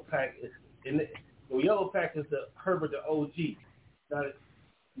yellow pack is the Herbert the OG. Now,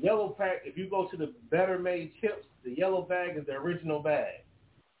 the yellow pack, if you go to the Better Made chips, the yellow bag is the original bag.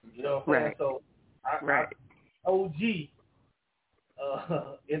 You know what I'm saying? So I OG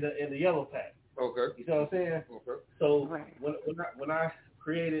in the yellow pack. Okay. You know what I'm saying? Okay. So when I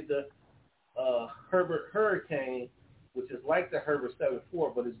created the Herbert Hurricane, which is like the Herbert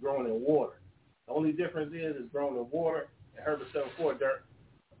 7-4, but it's grown in water. The only difference is it's grown in water, and Herbert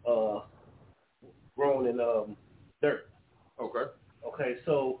 7-4 grown in dirt. Okay. Okay,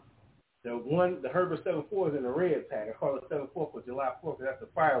 so the Herbert 7-4 is in the red pack. I call it 7-4 for July 4th because that's the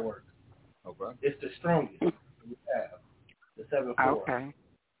fireworks. Okay. It's the strongest we have, the 7-4. Okay.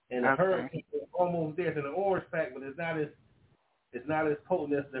 And the Hurricane is almost there. It's in the orange pack, but it's not as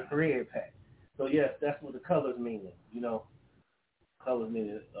potent as the red pack. So yes, that's what the colors mean. Colors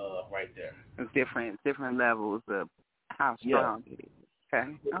mean right there. It's different levels of how strong it is.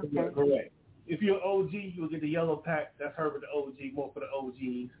 Okay. Correct. If you're an OG, you'll get the yellow pack. That's Herbert the OG, more for the OGs.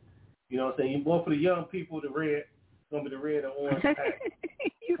 You know what I'm saying? More for the young people, the red. It's gonna be the red and orange pack.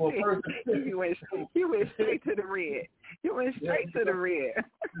 You went straight to the red. You went straight to the red.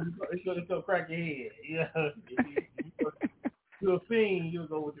 It's gonna crack your head. Yeah. You're a fiend, you'll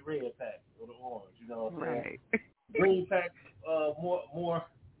go with the red pack or the orange. You know what I'm saying? Right. Green pack, more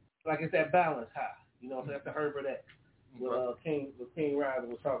like it's that balance high. You know what I'm saying? That's the Herbert X. What King Ryder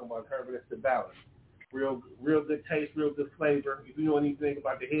was talking about, Herbert, it's the balance. Real good taste, real good flavor. If you know anything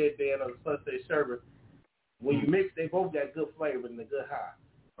about the Headband or the Sunset Sherbet, when you mix, they both got good flavor and a good high.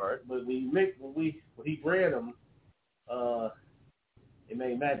 All right. But when you mix, when he bred them, it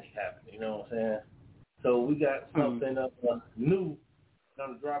made magic happen. You know what I'm saying? So we got something new.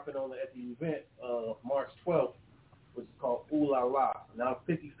 I'm dropping on at the event March 12th, which is called Ooh La La. Now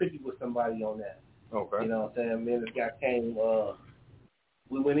I'm 50-50 with somebody on that. Okay. You know what I'm saying? Me and this guy came.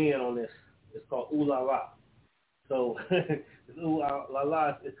 We went in on this. It's called Ooh La La. So Ooh La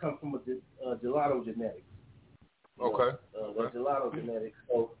La, it comes from a gelato genetics. Okay. The gelato genetics.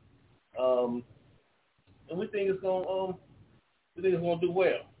 So, and we think it's gonna do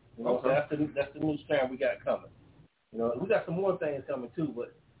well. You know, so that's the new strand we got coming. You know, we got some more things coming too,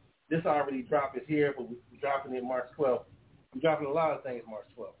 but this already dropped. It's here, but we're dropping it March 12th. We're dropping a lot of things March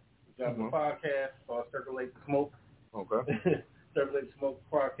 12th. We're dropping a podcast called Circulate the Smoke. Okay. Circulate the Smoke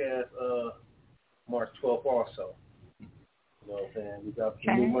podcast March 12th also. You know what I'm saying? We got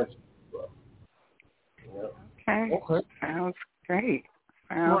some new merch. Okay. Sounds great.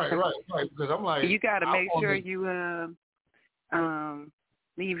 Right. Because I'm like, you got to make sure you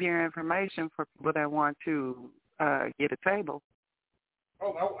leave your information for people that want to get a table.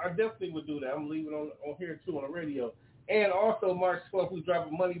 Oh, I definitely would do that. I'm leaving on here too on the radio. And also March 12th, we drop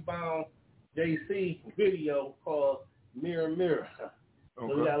a Moneybound JC video called Mirror Mirror. Okay. So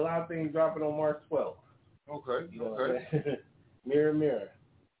we got a lot of things dropping on March 12th. Okay. You know, okay. Mirror, Mirror.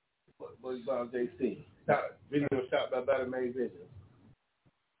 What you on JC? Video shot by Better Made Visions.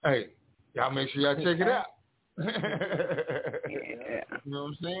 Hey, y'all make sure y'all check it out. Yeah. You know what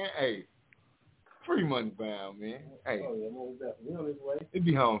I'm saying? Hey, free money bound, man. Hey. Oh, yeah, most definitely. We on his way. It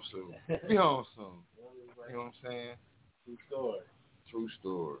be home soon. Be home soon. You know what I'm saying? True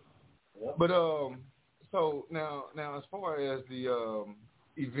story. Yep. But so now as far as the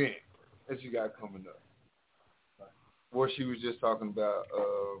event that you got coming up, what she was just talking about,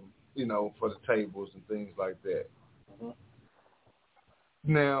 you know, for the tables and things like that. Mm-hmm.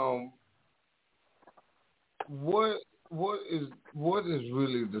 Now, what is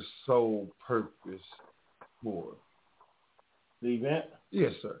really the sole purpose for the event?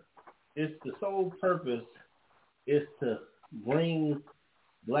 Yes, sir. It's the sole purpose is to bring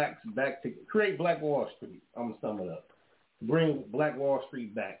blacks back to create Black Wall Street. I'm gonna sum it up. Bring Black Wall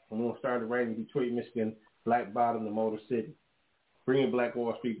Street back. I'm gonna start right in Detroit, Michigan, Black Bottom, the Motor City. Bringing Black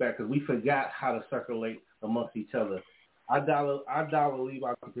Wall Street back because we forgot how to circulate amongst each other. Our dollar leave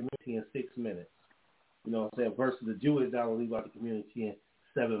out the community in 6 minutes. You know what I'm saying? Versus the Jewish dollar leave out the community in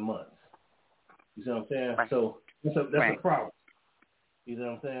 7 months. You know what I'm saying? Right. So that's a problem. You know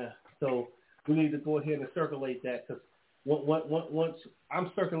what I'm saying? So we need to go ahead and circulate that because once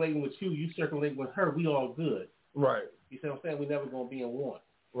I'm circulating with you, you circulate with her, we all good. Right. You see what I'm saying? We're never going to be in one.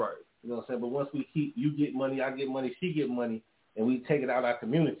 Right. You know what I'm saying? But once we keep, you get money, I get money, she get money, and we take it out of our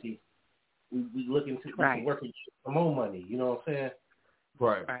community, we look into working for more money. You know what I'm saying?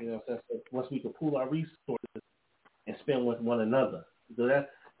 Right. You know what I'm saying? So once we can pool our resources and spend with one another. So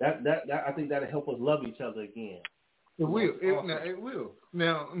that I think that'll help us love each other again. It will. It will.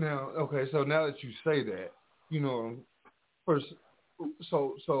 Now, okay. So now that you say that, you know, first,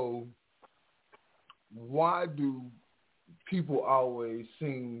 so why do people always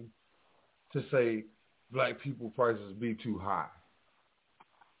seem to say black people prices be too high?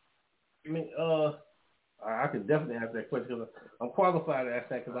 I mean, I could definitely ask that question because I'm qualified to ask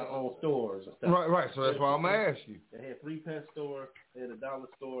that because I own stores and stuff. Right. So that's why I'm gonna ask you. They had 3-cent store, they had a dollar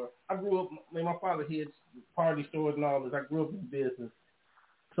store. I grew up. I mean, my father had party stores and all this. I grew up in business.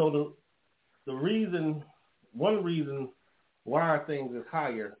 So one reason why our things is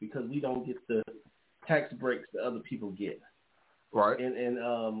higher because we don't get the tax breaks that other people get. Right.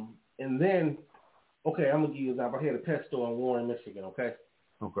 And then, okay, I'm gonna give you an example. I had a pet store in Warren, Michigan. Okay.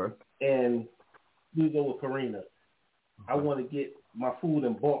 Okay. And we go with Purina. Okay. I want to get my food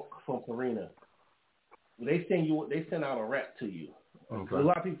in bulk from Purina. They send out a wrap to you. Okay. A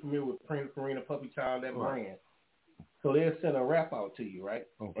lot of people familiar with Purina, Puppy Child, that brand. So they'll send a wrap out to you, right?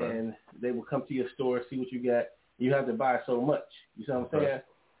 Okay. And they will come to your store, see what you got. You have to buy so much. You see what I'm saying?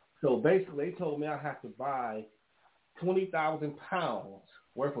 So basically, they told me I have to buy 20,000 pounds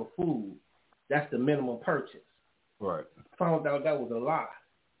worth of food. That's the minimum purchase. Right. Found out that was a lie.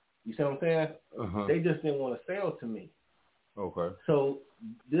 You see what I'm saying? Uh-huh. They just didn't want to sell to me. Okay. So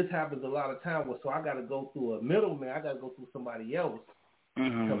this happens a lot of times. So I got to go through a middleman. I got to go through somebody else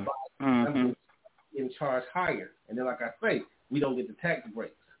to buy. I'm getting charged higher. And then, like I say, we don't get the tax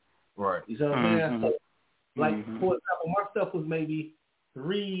breaks. Right. You see what I'm saying? So, like, for example, my stuff was maybe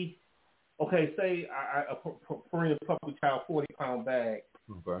say a Purina Puppy Child 40-pound bag.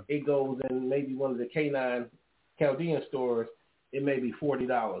 Okay. It goes in maybe one of the K9 Chaldean stores. It may be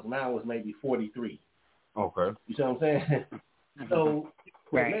 $40. Mine was maybe $43. Okay. You see what I'm saying? So,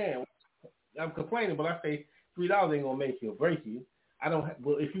 man, I'm complaining, but I say $3 ain't gonna make you or break you.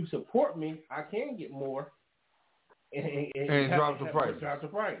 Well, if you support me, I can get more and drop the price. Drop the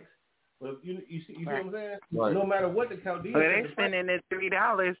price. But you see what I'm saying? Right. No matter what the Chaldean. But they're spending the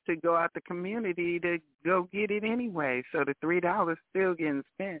 $3 to go out the community to go get it anyway. So the $3 still getting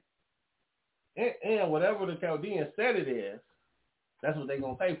spent. And whatever the Chaldean said it is, that's what they're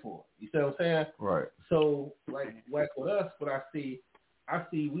going to pay for. You see what I'm saying? Right. So, like with us, what I see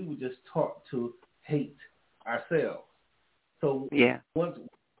we were just taught to hate ourselves. So, once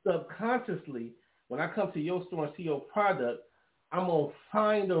subconsciously, when I come to your store and see your product, I'm going to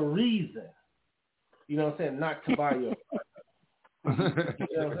find a reason, you know what I'm saying, not to buy your product.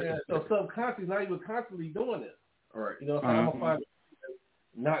 You know what I'm saying? So, subconsciously, now you're constantly doing this. All right. You know what I'm saying? I'm going to find a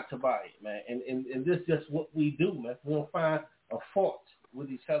reason not to buy it, man. And this is just what we do, man. We're going to find a fault with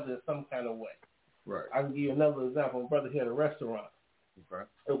each other in some kind of way. Right. I can give you another example. My brother had a restaurant. Okay.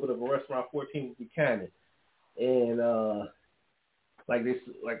 Opened up a restaurant 14th Buchanan. And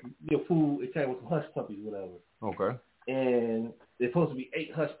your food, it came with some hush puppies, whatever. Okay. And there's supposed to be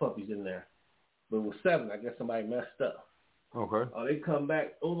 8 hush puppies in there. But it was 7. I guess somebody messed up. Okay. They come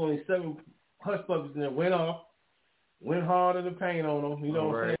back, there was only 7 hush puppies in there, went off, went hard in the paint on them, you know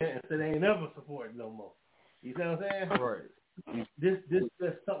what I'm saying? And said they ain't never supporting no more. You see what I'm saying? Right.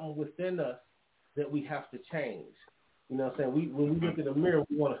 there's something within us that we have to change. You know what I'm saying? When we look in the mirror,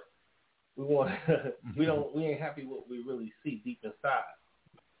 we ain't happy with what we really see deep inside.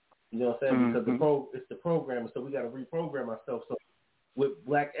 You know what I'm saying? Because it's the program, so we got to reprogram ourselves. So with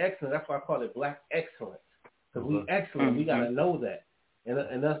Black excellence, that's why I call it Black excellence. Because we excellent, we got to know that. And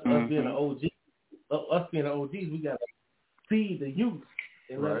us being an OG, we got to feed the youth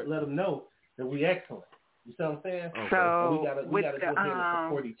and let them know that we excellent. You see what I'm saying? So we got to go ahead and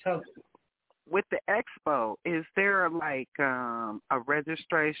support each other. With the expo, is there like a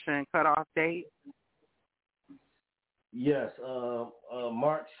registration cutoff date? Yes,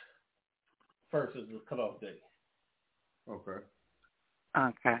 March 1st is the cutoff date.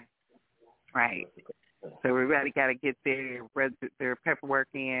 Okay. Right. So everybody got to get their paperwork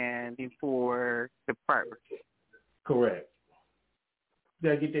in before the first. Correct. Got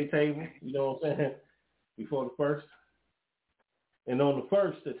to get their table, you know what I'm saying, before the first. And on the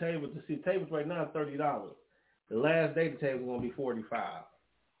first, the tables right now are $30. The last day the table's going to be $45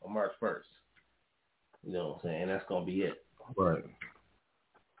 on March 1st. You know what I'm saying? That's going to be it. Right.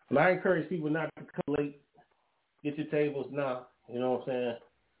 And I encourage people not to come late. Get your tables now. You know what I'm saying?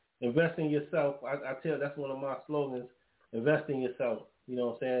 Invest in yourself. I tell you, that's one of my slogans. Invest in yourself. You know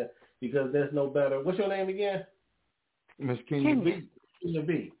what I'm saying? Because there's no better. What's your name again? Miss Kenya B. Kenya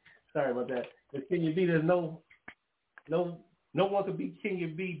B. Sorry about that. Miss Kenya B, there's no one could be Kenya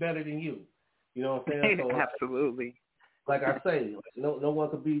B better than you. You know what I'm saying? So, absolutely. Like I say, no one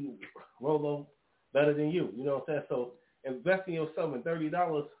could be Rolo better than you. You know what I'm saying? So invest in yourself, and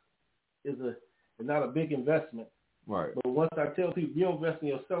 $30 is not a big investment. Right. But once I tell people, you don't invest in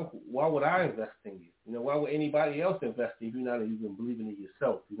yourself, why would I invest in you? You know, why would anybody else invest in you if you're not even believing in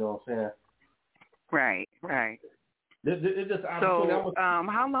yourself? You know what I'm saying? Right. It's just so,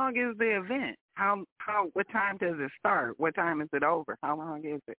 how long is the event? What time does it start? What time is it over? How long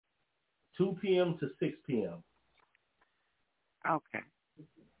is it? 2 p.m. to 6 p.m. Okay.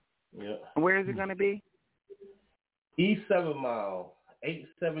 Yeah. Where is it going to be? East 7 Mile,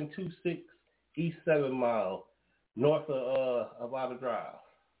 8726 East 7 Mile, north of Outer Drive.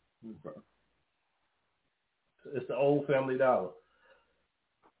 Okay. It's the old Family Dollar.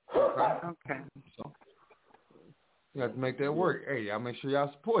 Okay. So, you have to make that work. Hey, y'all make sure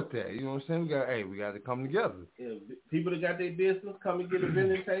y'all support that. You know what I'm saying? We got to come together. Yeah, people that got their business, come and get a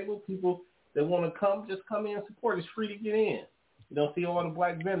vending table. People that want to come, just come in and support. It's free to get in. You know, see all the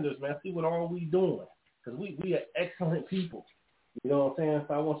black vendors, man. See what all we doing. Because we are excellent people. You know what I'm saying?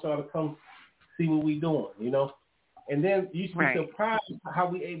 So I want y'all to come see what we doing, you know. And then you should be surprised how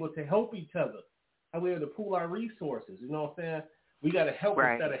we able to help each other, how we able to pool our resources. You know what I'm saying? We got to help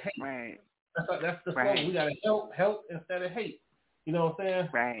instead of hate. Right. That's the slogan. We got to help instead of hate. You know what I'm saying?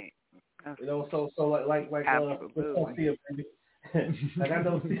 Right. You know, so like absolutely. Like I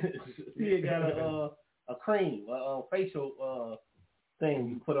know Sia got a cream, facial thing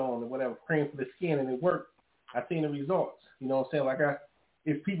you put on or whatever, cream for the skin, and it worked. I seen the results. You know what I'm saying? Like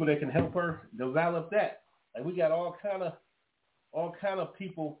it's people that can help her develop that. Like we got all kind of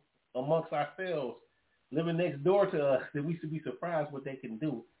people amongst ourselves living next door to us that we should be surprised what they can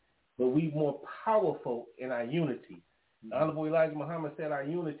do. But we more powerful in our unity. The Honorable Elijah Muhammad said our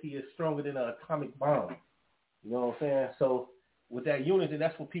unity is stronger than an atomic bomb. You know what I'm saying? So with that unity,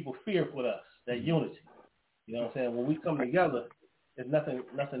 that's what people fear with us, that unity. You know what I'm saying? When we come together, there's nothing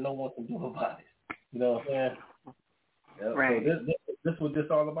no one can do about it. You know what I'm saying? Yeah, right. So this what this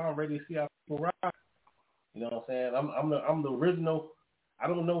all about. I'm ready to see how people ride. You know what I'm saying? I'm the original. I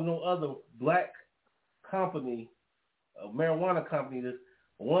don't know no other black company, marijuana company that's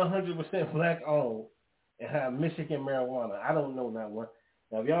 100% black owned and have Michigan marijuana. I don't know that one.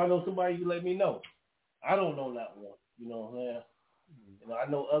 Now if y'all know somebody, you let me know. I don't know that one. You know what I'm saying? You know, I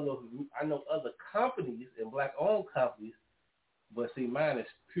know other companies and black owned companies, but see mine is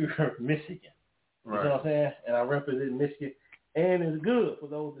pure Michigan. You know what I'm saying? And I represent Michigan, and it's good for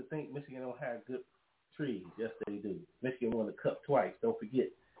those that think Michigan don't have good trees. Yes, they do. Michigan won the cup twice. Don't forget.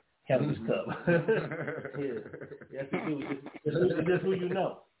 Cannabis cup. Yeah. Yes, they do. It's just who you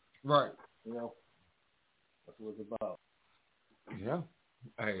know. Right. You know? That's what it's about. Yeah.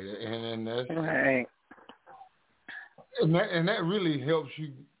 Hey, and that's right. And that really helps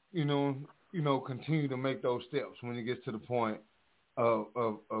you, you know, continue to make those steps when it gets to the point of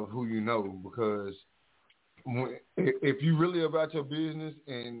who you know, because if you really about your business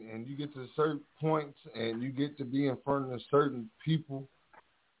and you get to certain points and you get to be in front of certain people,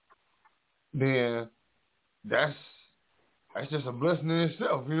 then that's just a blessing in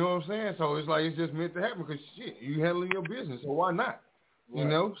itself. You know what I'm saying? So it's like it's just meant to happen because shit, you handling your business, so why not? Right. You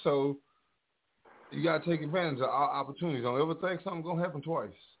know, so You gotta take advantage of all opportunities. Don't ever think something's gonna happen twice.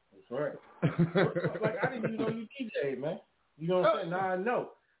 That's right. Like I didn't even know you DJ, man. You know what I'm saying? Now I know.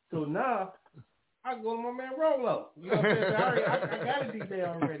 So now I can go to my man Rolo. You know what I'm saying? I got a DJ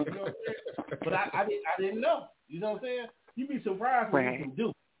already. You know what I'm saying? But I didn't know. You know what I'm saying? You'd be surprised what you can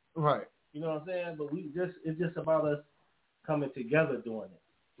do. Right. You know what I'm saying? But it's just about us coming together doing it.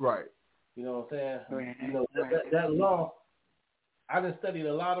 Right. You know what I'm saying? Right. You know, that law, I done studied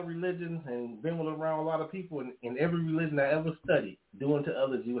a lot of religions and been around a lot of people, and in every religion I ever studied, doing to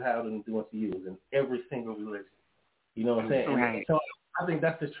others you have them doing to you is in every single religion. You know what I'm saying? Right. And so I think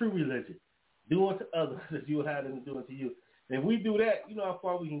that's the true religion. Doing to others as you would have them doing to you. And if we do that, you know how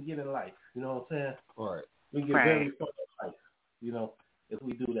far we can get in life. You know what I'm saying? Right. We can get very far in life, you know, if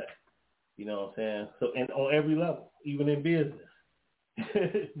we do that. You know what I'm saying? So, and on every level, even in business.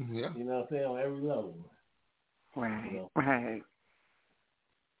 Yeah. You know what I'm saying? On every level. Right. You know? Right.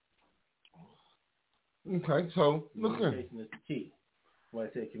 Okay, so look here. Communication is the key. When I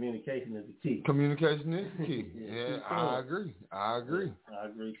say communication is the key. Communication is the key. Yeah, I agree. I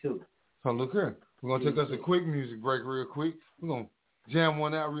agree too. So look here. We're gonna take us a quick music break real quick. We're gonna jam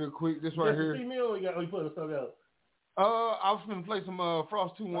one out real quick. This right here. Female or you put something else? I was gonna play some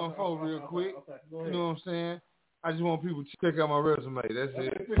Frost 214 real quick. Okay, go ahead. You know what I'm saying? I just want people to check out my resume. That's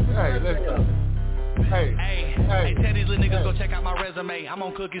it. Hey, let's go. Hey, tell these little niggas go check out my resume. I'm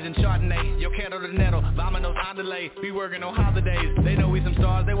on cookies and Chardonnay. Yo quiero dinero, vámonos on delay. We working on holidays. They know we some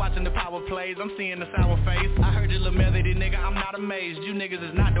stars, they watching the power plays. I'm seeing the sour face. I heard you little melody, nigga, I'm not amazed. You niggas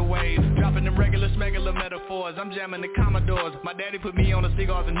is not the wave. Dropping them regular smegular metaphors. I'm jamming the Commodores. My daddy put me on the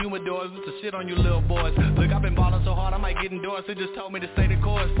cigars and humidors. With the shit on you little boys. Look, I've been balling so hard I might get endorsed. They just told me to stay the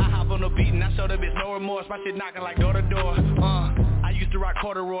course. I hop on the beat and I show the bitch no remorse. My shit knocking like door to door. I used to rock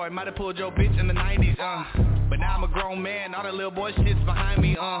corduroy. Might have pulled your bitch in the 90s. But now I'm a grown man, all that little boy shit's behind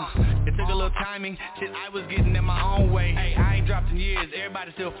me, It took a little timing, shit I was getting in my own way. Hey, I ain't dropped in years,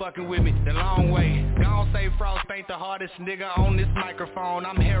 everybody still fucking with me, the long way. Gon' say Frost ain't the hardest nigga on this microphone.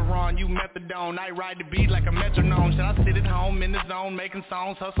 I'm heroin, you methadone, I ride the beat like a metronome. Should I sit at home in the zone, making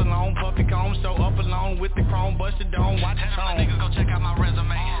songs, hustle on, puffy comb, show up alone with the chrome, bust the dome, watch the tone. Niggas go check out my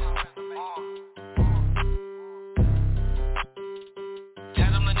resume.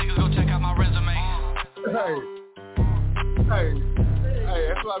 Tell them the niggas go check out my resume. Hey,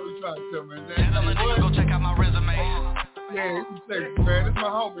 that's what I be trying to tell, man. Tell them the niggas go check out my resume. Yeah, you say, man, this my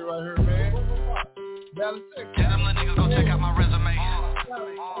homie right here, man. Dallas, Texas. Tell them the niggas go check out my resume.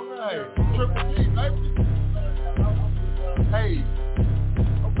 Hey, Triple D, baby. Hey,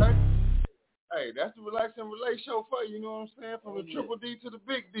 okay. Hey, that's the Relax and Relate show for you, you know what I'm saying? From the Triple D to the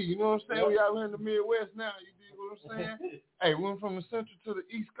Big D, you know what I'm saying? We out here in the Midwest now, you dig what I'm saying? Hey, we went from the Central to the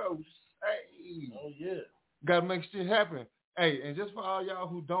East Coast. Hey. Oh, yeah. Gotta make shit happen. Hey, and just for all y'all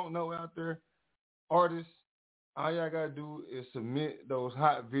who don't know out there, artists, all y'all gotta do is submit those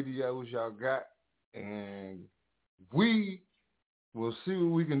hot videos y'all got, and we will see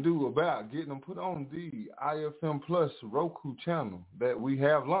what we can do about getting them put on the iFM Plus Roku channel that we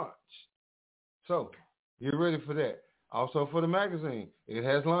have launched. So, get ready for that. Also for the magazine, it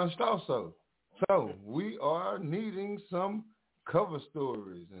has launched also. So, we are needing some cover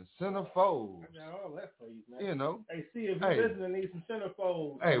stories and centerfolds. I got all that for you, man. You know. Hey, see if you're listening, need some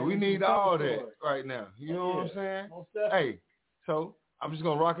centerfolds. Hey, we need all that stories right now. You know what I'm saying? Most definitely. Hey, so I'm just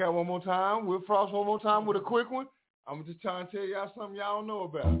gonna rock out one more time with Frost one more time with a quick one. I'm just trying to tell y'all something y'all don't know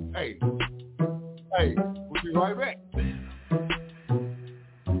about. Hey, we'll be right back.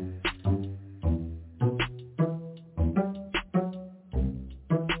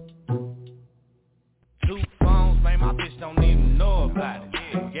 Don't even know about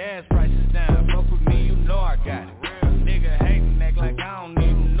it. Gas prices down, fuck with me, you know I got it. Nigga hating, act like I don't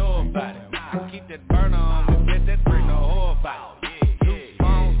even know about it. I keep that burner on me, bet that bring no whore about it. Two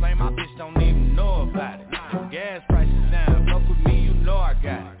phones, man, my bitch don't even know about it. Gas prices down, fuck with me, you know I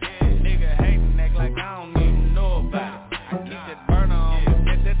got it. Nigga hating, act like I don't even know about it. I keep that burner on me,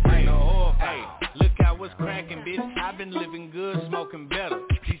 bet that bring no whore about it. Look out what's cracking, bitch. I've been living good, smoking better.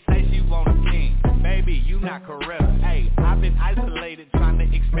 She say she want a king, baby, you not correct. Hey, I've been isolated, trying to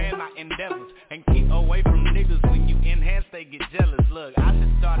expand my endeavors and keep away from niggas. When you enhance, they get jealous. Look, I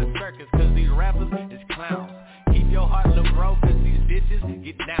should start a circus, cause these rappers is clowns. Keep your heart low, bro, cause these bitches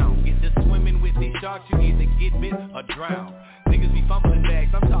get down. Get to swimming with these sharks, you either get bit or drown. Niggas be fumbling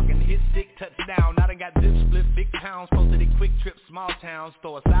bags, I'm talking hit, stick, touchdown. Now they got zip, split, big towns, posted a quick trip, small towns.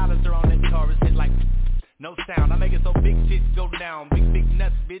 Throw a silencer on that Taurus, hit like no sound. I make it so big shit go down. Big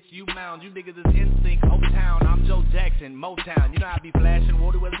nuts, bitch, you mound. You niggas is NSYNC, O-Town. I'm Joe Jackson, Motown. You know I be flashing,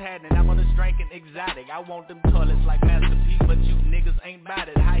 water was happening. I'm on the strength and exotic. I want them toilets like Master P, but you niggas ain't bout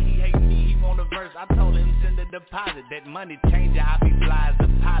it. How he hate me, he want a verse. I told him send a deposit. That money changer, I be fly as a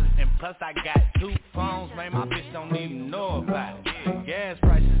pilot. And plus I got 2 phones, man, my bitch don't even know about it. Gas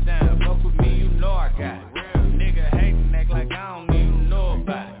prices down, fuck with me, you know I got it. Nigga hatin', act like I don't even know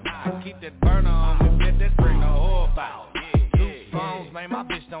about it. I keep that burner on me, bitch, that bring the whole about it. 2 phones, man, my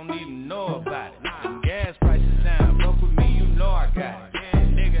bitch don't even know about it. Gas prices down, fuck with me, you know I got it.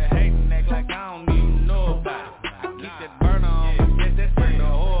 Nigga hatin', act like I don't even know about it. I keep that burner on me, bitch, that bring the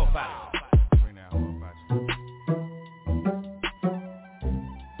whole about it.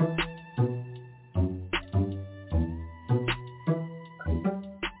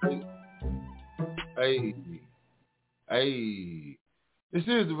 Hey, this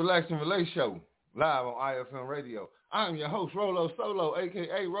is the Relax and Relate Show, live on iFM Radio. I'm your host, Rolo Solo,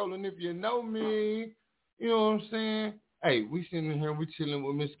 a.k.a. Rollin' if you know me. You know what I'm saying? Hey, we sitting in here, we chilling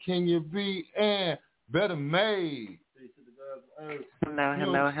with Miss Kenya B and Better Made.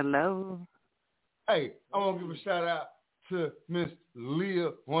 Hello. Hey, I want to give a shout out to Miss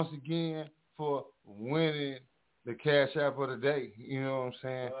Leah once again for winning the Cash App of the day. You know what I'm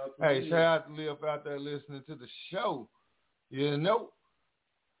saying? Hey, shout out to Leah out there listening to the show. You know?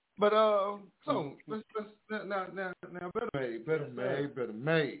 But so let's now better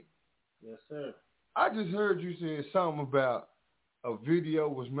made. Yes, sir. I just heard you say something about a video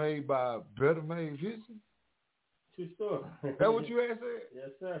was made by Better Made Vision. True story. That what you had said? Yes,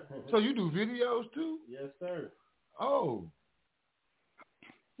 sir. So you do videos too? Yes, sir. Oh.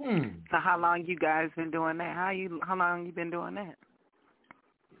 So how long you guys been doing that? How long you been doing that?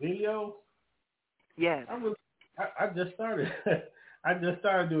 Videos? Yes. I just started. I just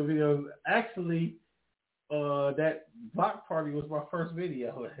started doing videos. Actually, that block party was my first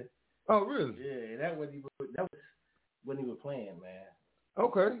video. Oh, really? Yeah, that was when he was playing, man.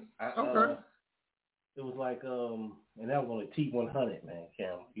 Okay. Okay. It was like, and that was on a T100, man,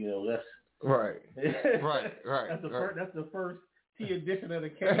 Cam. You know, that's right. That's the first T edition of the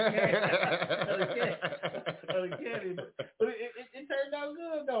cat. But it turned out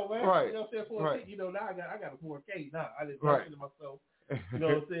good though, man. Right. You know what I'm saying? Right. You know, now I got a 4K now. I didn't talk to myself. You know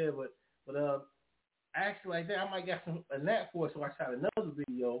what I'm saying? But actually like that, I might got a knack for it, so I shot another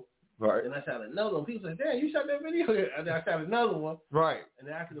video. Right. And I shot another one. People said, "Damn, you shot that video?" And then I shot another one. Right. And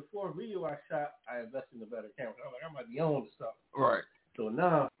then after the 4th video I shot, I invested in a better camera. I was like, I might be on to something. Right. So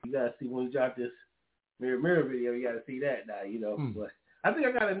now you gotta see when we drop this mirror video, you gotta see that now, you know. But I think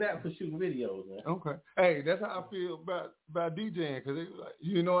I got a knack for shooting videos, man. Okay. Hey, that's how I feel about DJing, because like,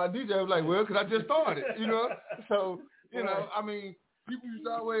 you know, I DJ. I was like, well, because I just started, you know. So you know, I mean, people used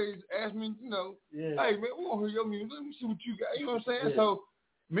to always ask me, you know, hey man, we want to hear your music. Let me see what you got. You know what I'm saying? Yeah. So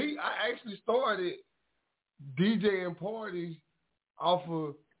me, I actually started DJing parties off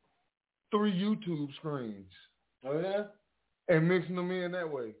of 3 YouTube screens. Oh yeah. And mixing them in that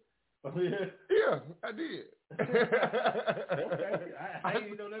way. Oh yeah. Yeah, I did. Okay. I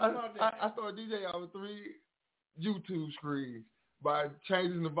didn't know nothing about that. I started DJing off of 3 YouTube screens by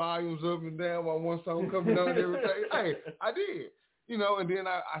changing the volumes up and down while one song coming on and everything. Hey, I did. You know, and then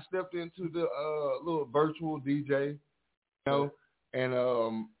I stepped into the little virtual DJ, you know, and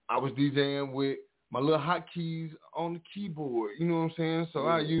I was DJing with my little hotkeys on the keyboard. You know what I'm saying? So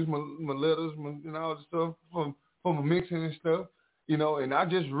I use my letters and all the stuff from my mixing and stuff. You know, and I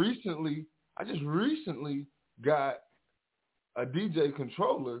just recently got a DJ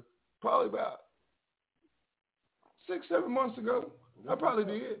controller, probably about 6-7 months ago. I probably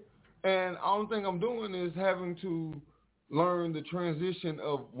did. And the only thing I'm doing is having to learn the transition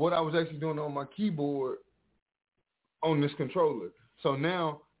of what I was actually doing on my keyboard on this controller. So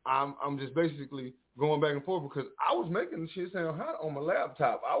now I'm just basically going back and forth because I was making the shit sound hot on my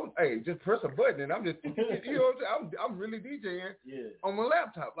laptop. Just press a button and I'm just, you know what I'm saying? I'm really DJing on my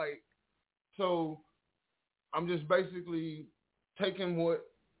laptop. Like, so I'm just basically taking what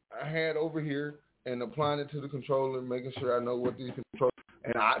I had over here and applying it to the controller and making sure I know what these controllers,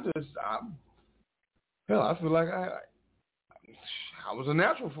 and I feel like I was a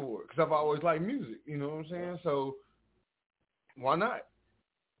natural for it because I've always liked music, you know what I'm saying? So why not?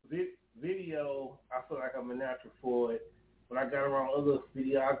 Video, I feel like I'm a natural for it. When I got around other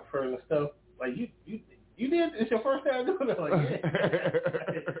videographers and stuff, like you did, it's your first time doing it. Like,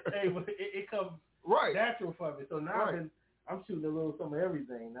 hey, but it comes natural for me. So now I'm shooting a little some of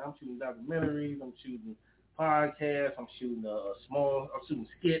everything. Now I'm shooting documentaries, I'm shooting podcasts, I'm shooting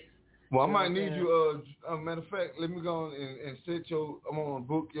skits. Well, I might need you. Matter of fact, let me go on and set I'm gonna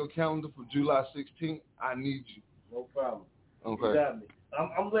book your calendar for July 16th. I need you. No problem. Okay. You got me.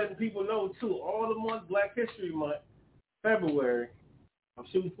 I'm letting people know too. All the month, Black History Month, February, I'm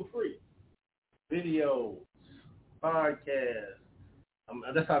shooting for free. Videos, podcasts. I'm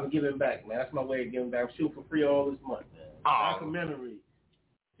That's how I'm giving back, man. That's my way of giving back. I'm shooting for free all this month, man. Documentary.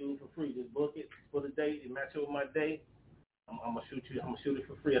 Shooting for free. Just book it for the date and match it with my date. I'm gonna shoot it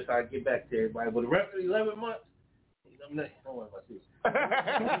for free. That's how I get back to everybody. But the rest of the 11 months, don't worry about you.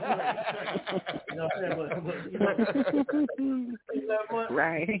 You know what I'm saying? But 11 months.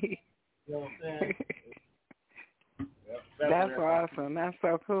 Right. You know what I'm saying? That's awesome. That's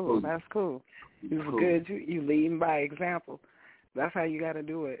so cool. That's cool. It's good. You leading by example. That's how you got to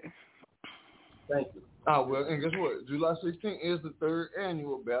do it. Thank you. Oh, well, and guess what? July 16th is the 3rd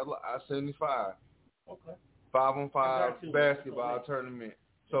annual Battle of I-75. Okay. 5-on-5 basketball tournament.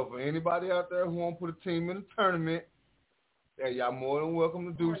 So for anybody out there who want to put a team in the tournament, y'all more than welcome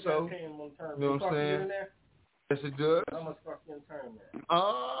to do so. You know what I'm saying? Yes, it does. How much cost in the tournament?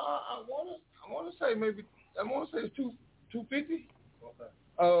 I want to say it's 250. Okay.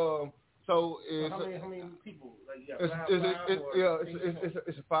 So it's how many people? Like you got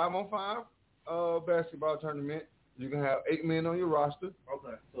it's a 5-on-5 basketball tournament. You can have 8 men on your roster.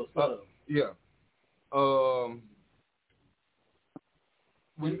 Okay. So it's yeah.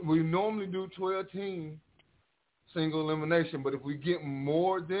 We normally do 12-team single elimination, but if we get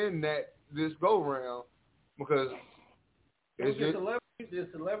more than that this go round, because is it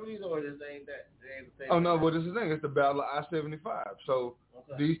celebrities or is they that? Oh no, but this is the thing. It's the Battle of I-75. So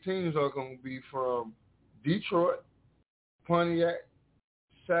these teams are going to be from Detroit, Pontiac,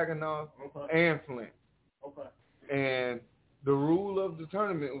 Saginaw, and Flint. Okay. And the rule of the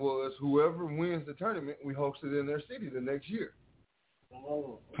tournament was whoever wins the tournament, we host it in their city the next year.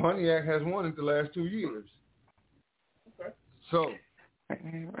 Oh. Pontiac has won it the last 2 years. Okay. So,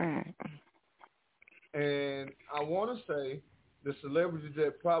 and I want to say the celebrities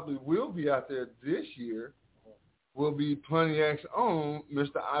that probably will be out there this year will be Pontiac's own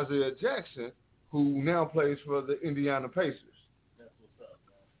Mr. Isaiah Jackson, who now plays for the Indiana Pacers. That's what's up,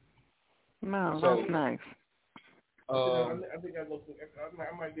 man. No, that's nice. I think I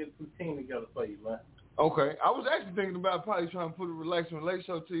might get a good team together for you, man. Okay. I was actually thinking about probably trying to put a Relax and Relate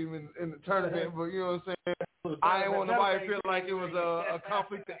Show team in the tournament, but you know what I'm saying? I didn't want nobody to feel like it was a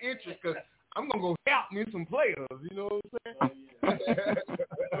conflict of interest because I'm going to go help me some players, you know what I'm saying? I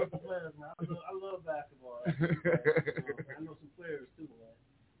love basketball. I know some players too, man.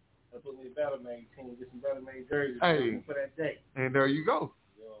 I put me a Battle Made team, get some Battle Made jerseys for that day. And there you go.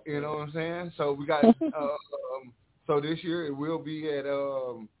 You know what I'm saying? So we got so this year it will be at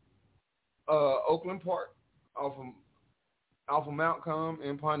Oakland Park off of Mount Com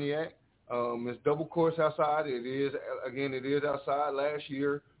in Pontiac. It's double course outside. It is outside. Last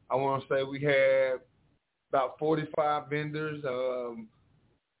year, I want to say we had about 45 vendors,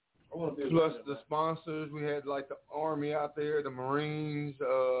 plus the sponsors. We had like the Army out there, the Marines.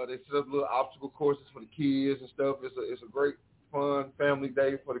 They set up little obstacle courses for the kids and stuff. It's a great, fun family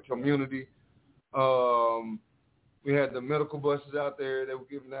day for the community. We had the medical buses out there. They were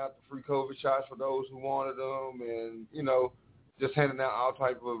giving out the free COVID shots for those who wanted them, and just handing out all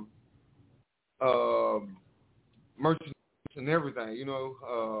type of merchandise and everything.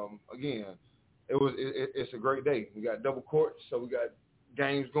 Again, it's a great day. We got double courts, so we got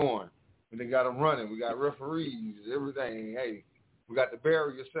games going, and they got them running. We got referees, everything. Hey, we got the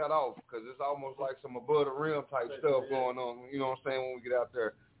barrier set off because it's almost like some above the rim type stuff going on. You know what I'm saying? When we get out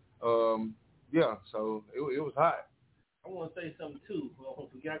there, so it was hot. I want to say something too.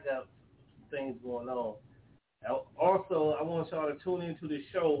 Y'all got some things going on. Also, I want y'all to tune into the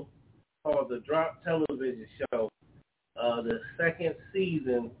show called the Drop Television Show. The second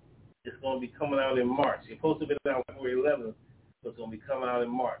season is going to be coming out in March. It's supposed to be out February 11th, but it's going to be coming out in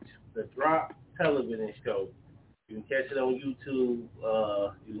March. The Drop Television Show. You can catch it on YouTube.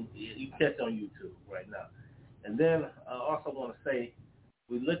 You can catch it on YouTube right now. And then I also want to say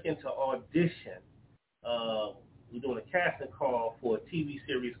we're looking to audition. We're doing a casting call for a TV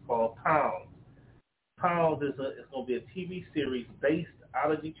series called Pounds. Pounds is going to be a TV series based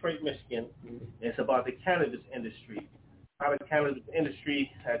out of Detroit, Michigan. And it's about the cannabis industry. How the cannabis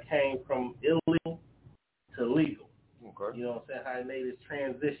industry came from illegal to legal. Okay. You know what I'm saying? How it made its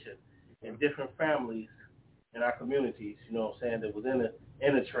transition in different families in our communities, you know what I'm saying, that was in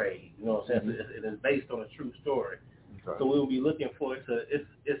the trade. You know what I'm saying? So it is based on a true story. Okay. So we'll be looking for it to,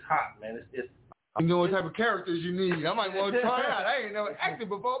 it's hot, man. It's you know what type of characters you need. I might want to try out. I ain't never acted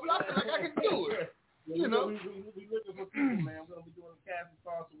before, but I feel like I can do it. We looking for people, man. We're going to be doing a casting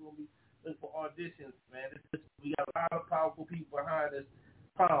call, so we'll be looking for auditions, man. We got a lot of powerful people behind this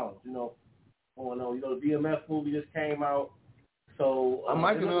Pounds, going on. The BMF movie just came out. So I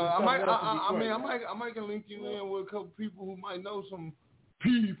might can link you in with a couple people who might know some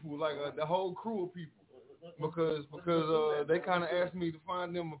people, like the whole crew of people. because they kind of asked me to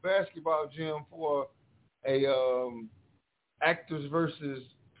find them a basketball gym for a actors versus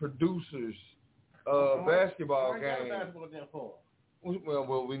producers basketball game. Basketball gym for?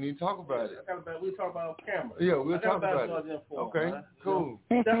 Well, we need to talk about it. We talk about camera. Yeah, we'll talk about it. Okay, cool.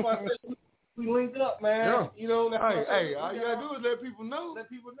 That's why I said we linked up, man. Yeah. You know, hey, all you gotta do is let people know. Let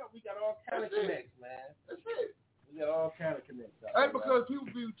people know we got all kind of connects, man. That's it. We got all kind of connects. Hey, because people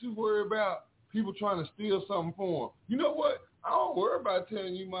be too worried about people trying to steal something for them. You know what? I don't worry about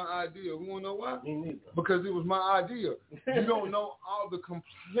telling you my idea. You want to know why? Me neither. Because it was my idea. You don't know all the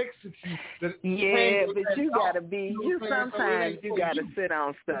complexity that. Yeah, but you gotta be. Sometimes you gotta sit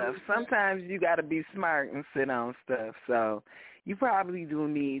on stuff. Sometimes you gotta be smart and sit on stuff. So you probably do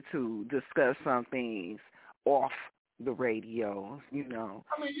need to discuss some things off the radio. You know,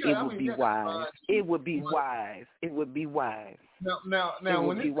 it would be wise. It would be wise. It would be wise. Now,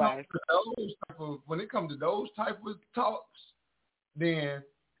 when it comes to those type of talks, then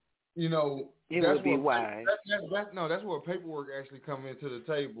you know it would be wise. That's where paperwork actually come into the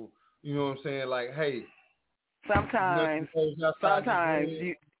table. You know what I'm saying? Like, hey, sometimes you know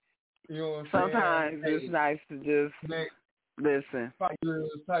what I'm sometimes it's nice to just listen.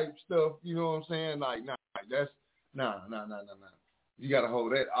 Type stuff. You know what I'm saying? Like, that's nah. You got to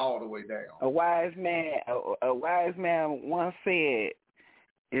hold that all the way down. A wise man once said,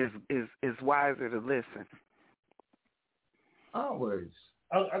 "Is wiser to listen." Always.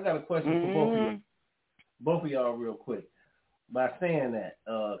 I got a question for both of y'all, real quick. By saying that,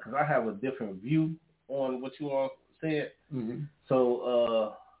 because I have a different view on what you all said. Mm-hmm.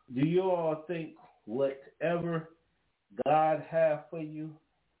 So, do you all think whatever God has for you,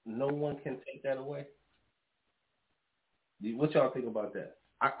 no one can take that away? What y'all think about that?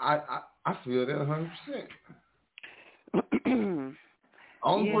 I feel that 100%.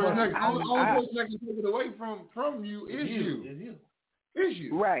 Only person that can take it away from you is you. Is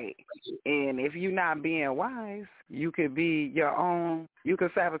you. Right. And if you're not being wise, you could be your own. You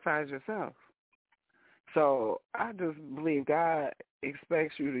could sabotage yourself. So I just believe God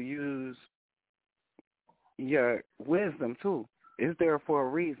expects you to use your wisdom too. It's there for a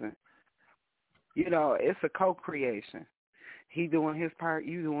reason. You know, it's a co-creation. He doing his part,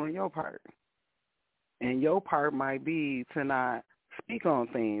 you doing your part. And your part might be to not speak on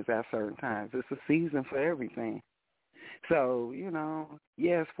things at certain times. It's a season for everything. So, you know,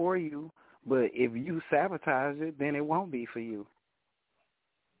 yes, for you, but if you sabotage it, then it won't be for you.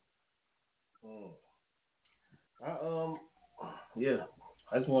 Yeah,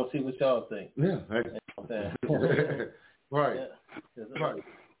 I just want to see what y'all think. Yeah, right. Right.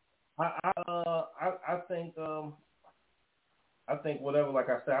 I think whatever, like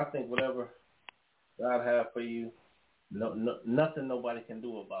I said, I think whatever God has for you, nothing nobody can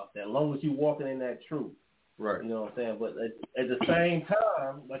do about that. As long as you walking in that truth. Right. You know what I'm saying? But at the same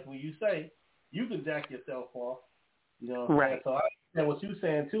time, like when you say, you can jack yourself off. You know what I'm saying? So I understand what you're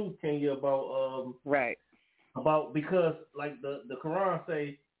saying too, Kenya, about right. About because like the Quran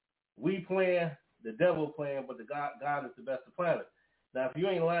say, we playing, the devil playing, but God is the best of planners. Now if you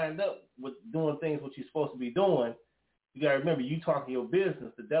ain't lined up with doing things what you're supposed to be doing, you gotta remember you talking your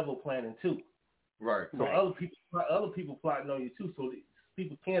business, the devil planning too. Right. So other people plotting on you too. So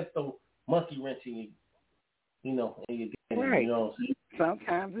people can't throw monkey wrench in you. You know, and you get it, right. You know what I'm saying?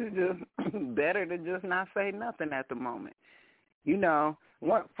 Sometimes it's just better to just not say nothing at the moment. You know,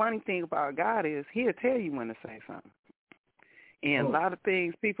 one funny thing about God is he'll tell you when to say something. And a lot of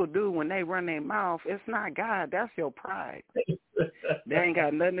things people do when they run their mouth, it's not God. That's your pride. That ain't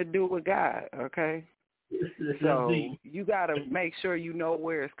got nothing to do with God, okay? So you got to make sure you know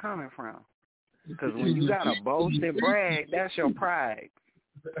where it's coming from. Because when you got to boast and brag, that's your pride.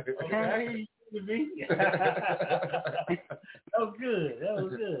 Okay. That was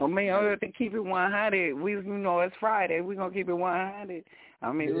good. I mean, I have to keep it 100. You know, it's Friday. We're going to keep it 100.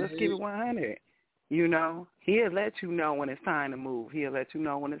 I mean, let's keep it 100. You know, he'll let you know when it's time to move. He'll let you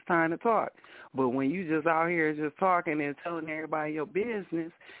know when it's time to talk. But when you just out here just talking and telling everybody your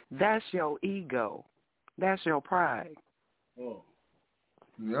business, that's your ego. That's your pride. Oh.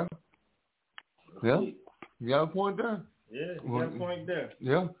 Yeah. Yeah. You got a point there? Yeah, you got a point there.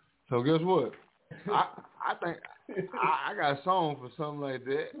 Yeah. So guess what? I think I got a song for something like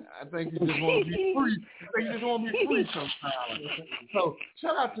that. I think you just want to be free. I think you just want to be free sometimes. So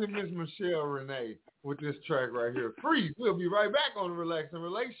shout out to Miss Michelle Renee with this track right here. Free. We'll be right back on the Relax and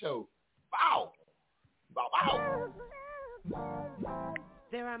Relate show. Wow. Wow.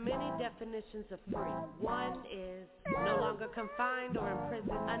 There are many definitions of free. One is no longer confined or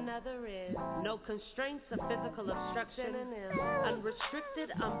imprisoned. Another is no constraints of physical obstruction.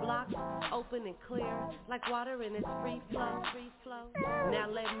 Unrestricted, unblocked, open and clear, like water in its free flow. Now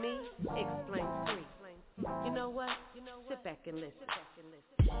let me explain free. You know what? Sit back and listen.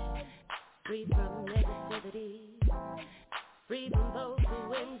 Free from negativity. Free from those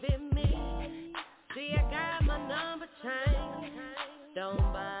who envy me. See, I got my number changed. Don't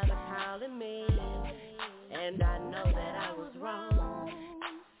bother calling me. And I know that I was wrong.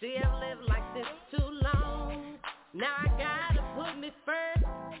 See, I've lived like this too long. Now I gotta put me first.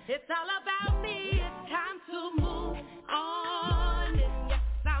 It's all about me. It's time to move on. And yes,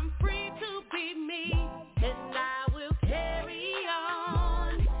 I'm free to be me. And I will carry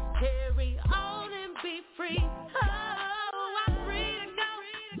on and be free. Oh, I'm free to go,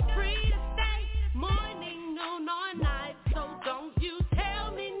 free to stay. Morning, noon, or night. So don't you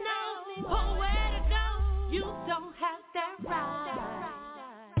tell me no, or where to go. You don't have that right.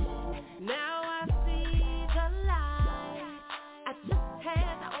 Now I see the light. I just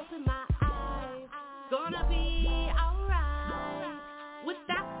had to open my eyes. Gonna be alright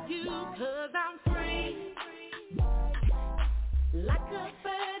without you, 'cause I'm free. Like a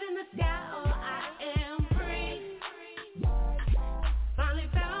bird in the sky, oh, I am free. Finally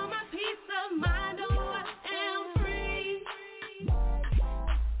found my peace of mind, oh, I am free.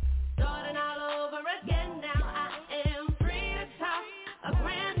 Starting all over again, now I am free to talk. A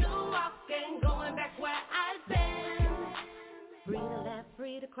brand new walk and going back where I've been. Free to laugh,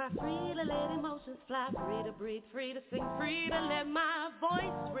 free to cry, free to let emotions fly. Free to breathe, free to sing, free to let my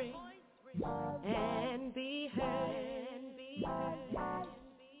voice ring and be heard.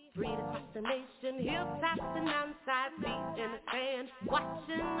 Free to cross the nation, hilltops and mountainsides, feet in the sand,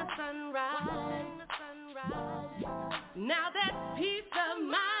 watching the sunrise. Now that's peace of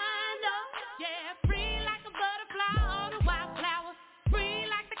mind, oh yeah. Free like a butterfly on a wildflower. Free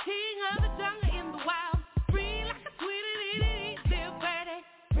like the king of the jungle in the wild. Free like the tweety little birdie.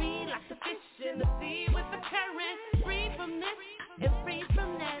 Free like the fish in the sea with the current. Free from this and free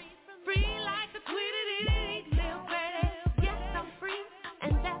from that. Free like the tweety little birdie. Yes, I'm free,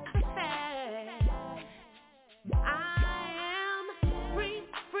 and that's a fact. I am free,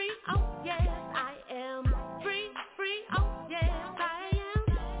 free, oh yes, I am free, free, oh yes, I am.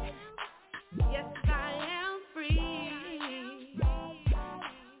 Yes, I am free.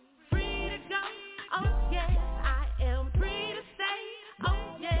 Free to go, oh yes, I am free to stay, oh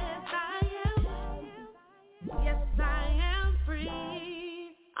yes, I am. Yes, I am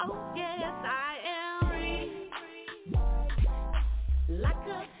free, oh yes, I am free. Like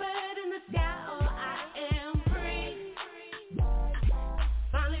a bird in the sky, oh I am free.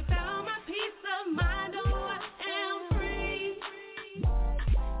 Finally found my peace of mind, oh I am free.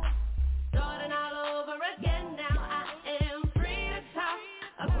 Starting all over again, now I am free to talk.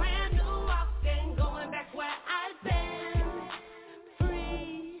 A brand new walk and going back where I've been.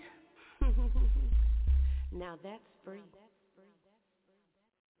 Free. Now that's free.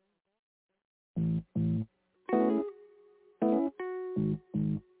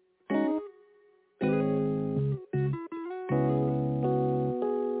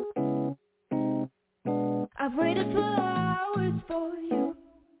 I've waited for hours for you.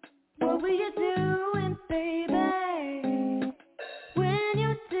 What were you doing, baby? When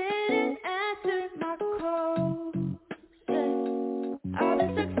you didn't answer my call, yeah. I've been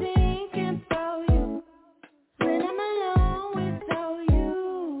stuck thinking about you. When I'm alone without you,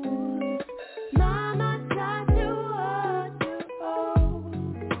 my mind tries to hold you all,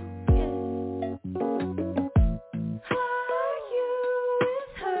 yeah. Are you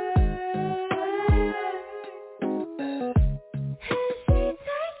with her?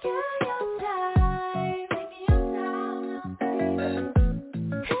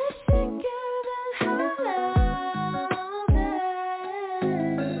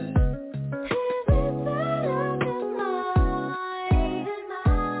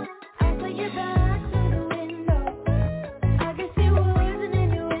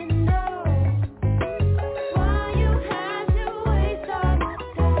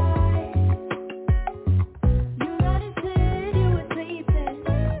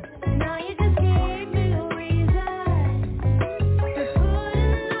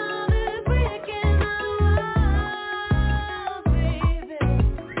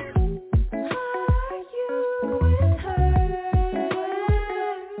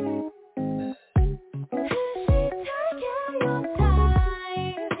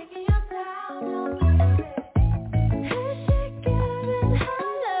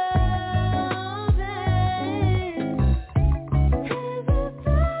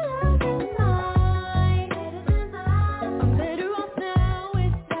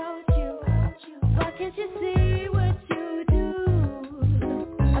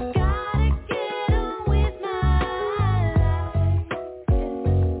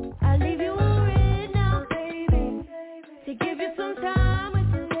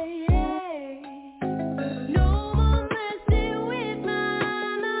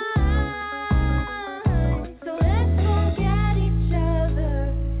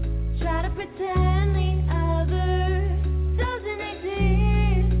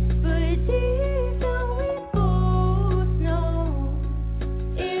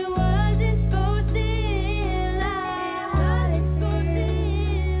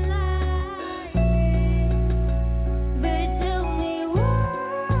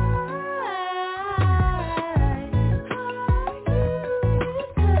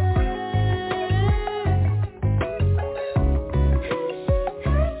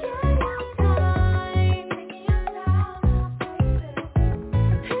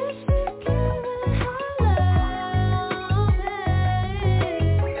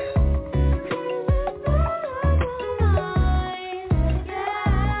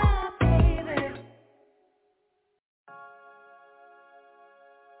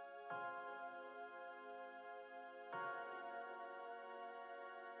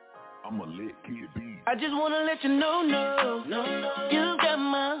 I'm a lit kid beat. I just wanna let you know, no, you got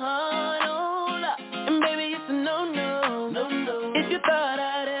my heart on lock, and baby it's a no. If you thought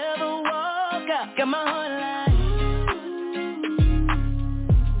I'd ever walk out, got my heart like,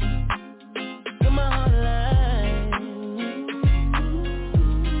 got my heart like.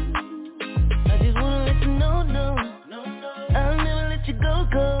 I just wanna let you know, no, I'll never let you go.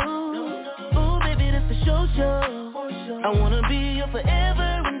 Ooh, baby, that's a show. I wanna be your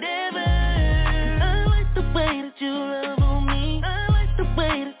forever and ever. I like the way that you love on me. I like the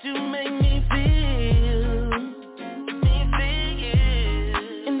way that you make me feel.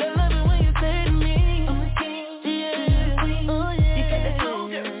 And I love it when you say to me, I'm the king, yeah, oh yeah. You got that cool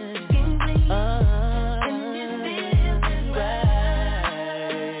girl, king, and you feel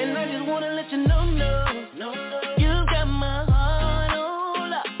right. And I just wanna let you know, you got my heart on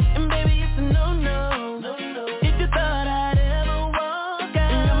lock, and baby it's a no. If you thought I'd ever walk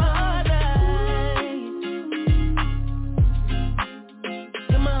out, got my heart like,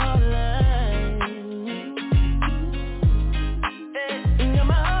 got my heart like, got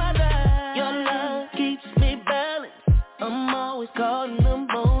my heart like. Your love keeps me balanced. I'm always caught in the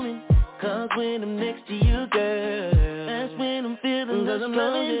moment, 'cause when I'm next to you, girl, that's when I'm feeling the I'm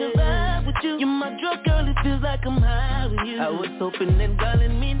loving the vibe with you. You're my drug, girl, it feels like I'm high with you. I was hoping that God let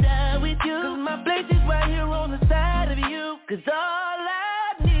me die with you, 'cause my place is right here on the side of you. 'Cause all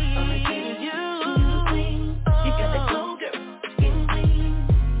I need is you. You got that glow, girl, skin clean,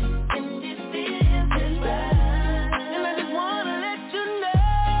 and it feels just right. And I just wanna let you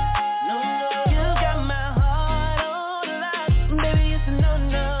know, you got my heart on lock, baby it's a no.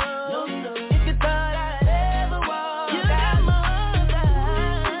 If you thought I'd ever walk, you got my heart right.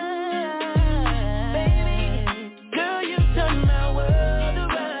 Baby, girl, you turn my world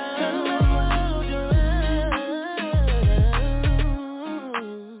around.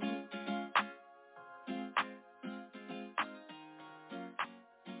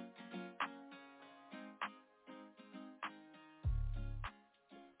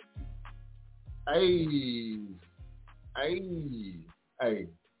 Hey.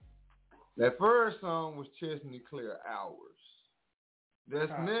 That first song was Chestnut Clear Hours.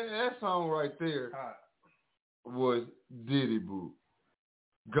 That song right there was Diddy Boo.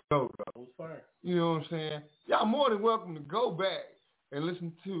 Go. You know what I'm saying? Y'all more than welcome to go back and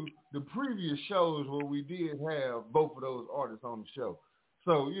listen to the previous shows where we did have both of those artists on the show.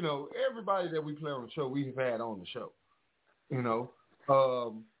 So, you know, everybody that we play on the show, we've had on the show. You know,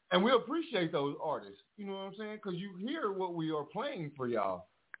 and we appreciate those artists. You know what I'm saying? Because you hear what we are playing for y'all.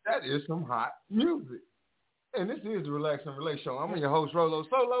 That is some hot music. And this is the Relax and Relate Show. I'm your host, Rolo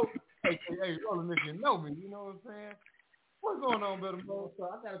Solo, a.k.a. Rollin' if you know me. You know what I'm saying? What's going on, Better Mo? So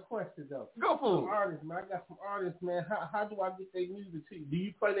I got a question, though. Go for it. Artists, man. I got some artists, man. How do I get their music to you? Do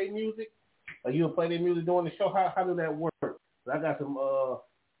you play their music? Or you play their music during the show? How does that work? I got some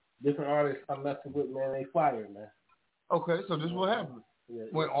different artists I'm messing with, man. They fire, man. Okay, so this is what happens.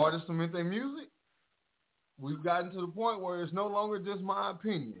 When artists submit their music, we've gotten to the point where it's no longer just my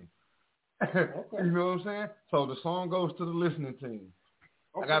opinion. You know what I'm saying? So the song goes to the listening team.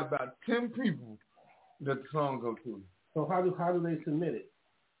 I got about 10 people that the song goes to. So how do they submit it?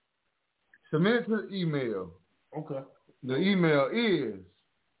 Submit it to the email. Okay. The email is,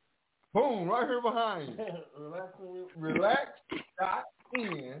 boom, right here behind you.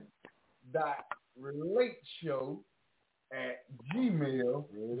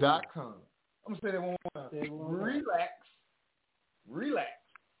 relax.in.relateshow@gmail.com. I'm going to say that one more time.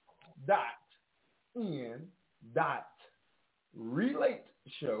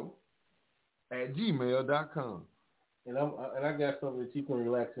 relax.in.relateshow@gmail.com. And I got something that you can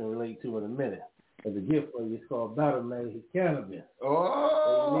relax and relate to in a minute. As a gift for you, it's called Battle Made Cannabis.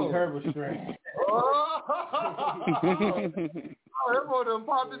 Oh! You need herbal strain. Oh, that boy done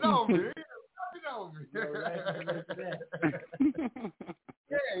popped it on me.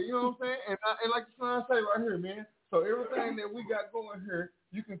 Yeah, you know what I'm saying? And like the son say right here, man. So everything that we got going here,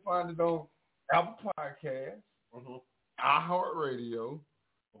 you can find it on Apple Podcasts, iHeartRadio,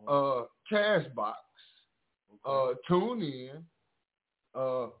 Cashbox, TuneIn,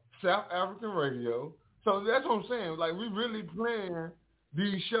 South African Radio. So that's what I'm saying. Like, we really playing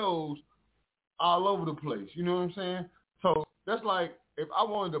these shows all over the place. You know what I'm saying? So that's like if I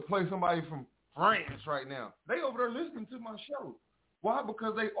wanted to play somebody from France right now, they over there listening to my show. Why?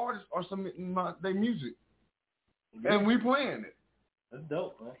 Because they artists are submitting their music. Yeah. And we playing it. That's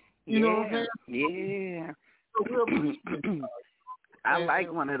dope, man. You know what I'm saying? Yeah. So I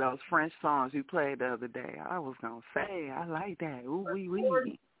like one of those French songs you played the other day. I was going to say, I like that. Ooh, wee,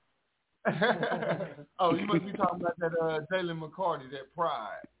 wee. Oh, you must be talking about that Jalen McCarty, that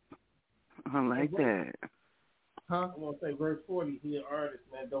Pride. I like that. Huh? I'm going to say verse 40, he an artist,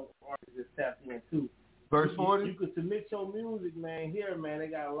 man. Don't artists just tap in too. Verse 40? You could submit your music, man, here, man. They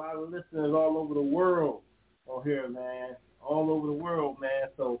got a lot of listeners all over the world on here, man. All over the world, man.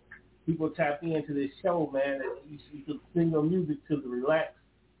 So people tap into this show, man. You can send your music to the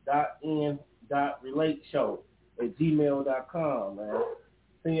relax.n.relate@gmail.com, man.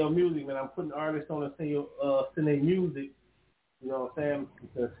 Send your music, man. I'm putting artists on to send their music, you know what I'm saying,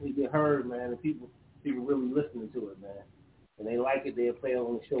 because it get heard, man, and people really listening to it, man. And they like it, they'll play it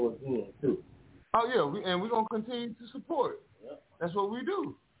on the show again, too. Oh, yeah, we're going to continue to support it. Yep. That's what we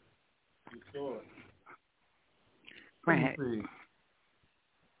do. For sure. Right.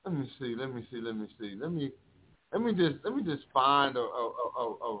 Let me see. Let me just find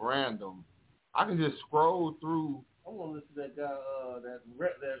a random. I can just scroll through. I'm gonna listen to that guy. That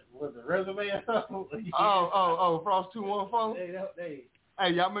was the resume or something. Oh, Frost 214.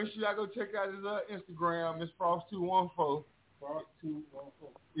 Hey, y'all make sure y'all go check out his Instagram. It's Frost 214. Frost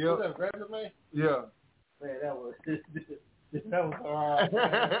 214. Yep. Was that resume? Yeah. Man, that was hard. Oh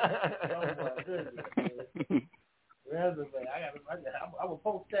my goodness. Man. Resume. I will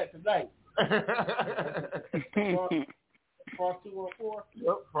post that tonight. Frost 214?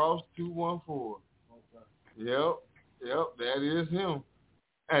 Yep, Frost 214. Okay. Yep, that is him.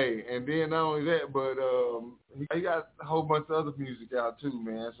 Hey, and then not only that, but he got a whole bunch of other music out too,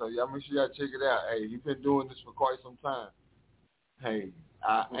 man. So y'all make sure y'all check it out. Hey, he's been doing this for quite some time. Hey,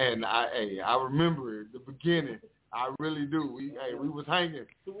 I remember the beginning. I really do. We was hanging.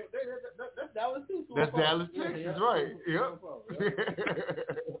 That's Dallas too. That's Dallas, Texas, right? Yep.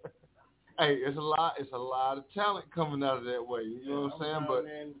 Hey, it's a lot of talent coming out of that way. You know what I'm saying? But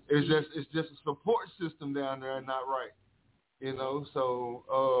it's just a support system down there, and not right. You know, so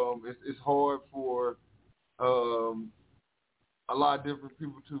it's hard for a lot of different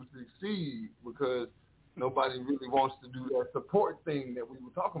people to succeed because nobody really wants to do that support thing that we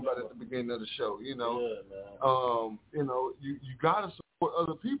were talking about at the beginning of the show. You know, you gotta support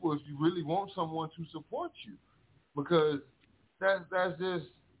other people if you really want someone to support you, because that's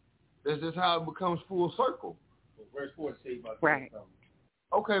just how it becomes full circle. Verse 40 say about right.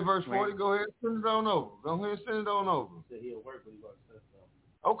 Okay, verse 40. Go ahead, send it on over. He said he'll work, but he about to say something.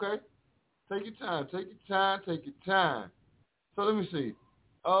 Okay, take your time. So let me see.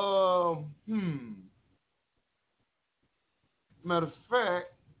 Matter of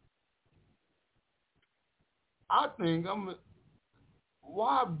fact, I think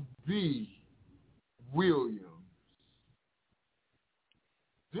YB Williams.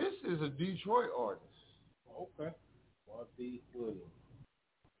 This is a Detroit artist. Okay. YB Williams.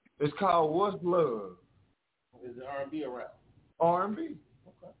 It's called What's Love. Is it R&B or rap? R&B.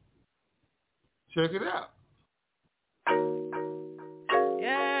 Okay. Check it out.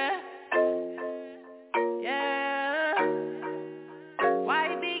 Yeah.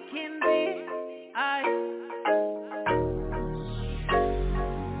 YB Kimby.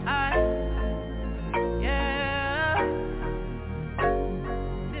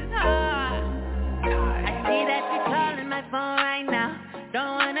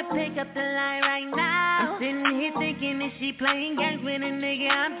 Pick up the line right now. I'm sitting here thinking, is she playing games with a nigga?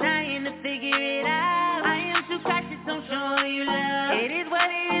 I'm trying to figure it out. I am too cautious on showing you love. It is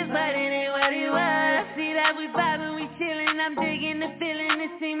what it is, but it ain't what it was. I see that we vibing, we chillin'. I'm digging the feeling.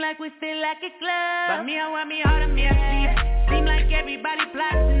 It seem like we feel like a club. But me, I want me hard and me a sleep. Seem like everybody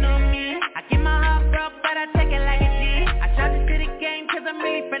plotting on me. I get my heart broke, but I take it like a G. I try to see the game, cause I'm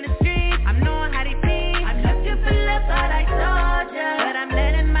really from the street. I'm knowing how they be. I'm looking for love, but I told ya. But I'm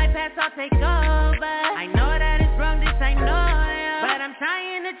letting my past all take over. I know that it's wrong, this I know, yeah. But I'm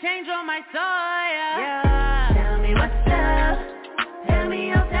trying to change all my soul, yeah. Tell me what's up. Tell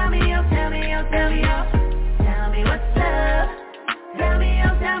me, oh, tell me, oh, tell me, oh, tell me, oh. Tell me what's up. Tell me,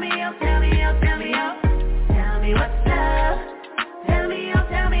 oh, tell me, oh, tell me, oh, tell me, oh. Tell me what's up. Tell me, oh,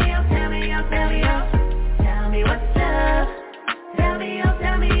 tell me, oh, tell me, oh, tell me, oh. Tell me what's up. Tell me, oh,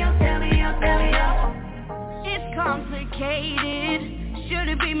 tell me, oh, tell me, oh, tell me, oh. It's complicated.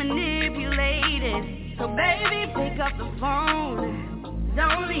 Shouldn't be manipulated. So baby, pick up the phone.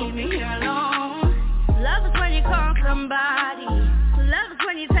 Don't leave me here alone. Love is when you call somebody. Love is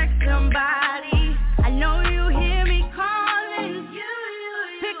when you text somebody. I know you hear me calling.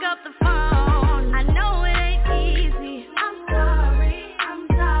 Pick up the phone. I know it ain't easy. I'm sorry.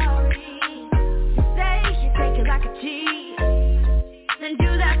 You say you take it like a cheat. Then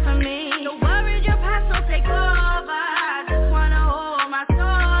do that for me. Don't worry, your past will take over. I just wanna hold my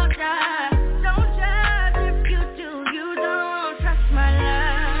soldier. Don't judge if you do. You don't trust my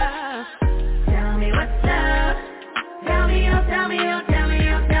love. Tell me what's up. Tell me, oh, tell me, oh, tell me,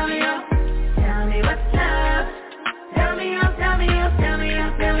 oh, tell me, oh.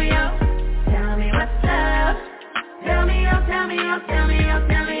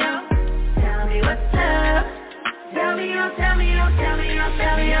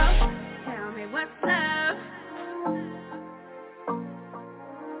 me up. Tell me what's love.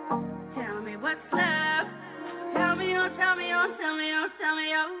 Tell me what's love. Tell me oh, tell me oh, tell me oh, tell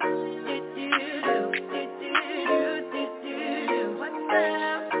me oh. What's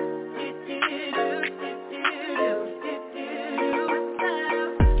love?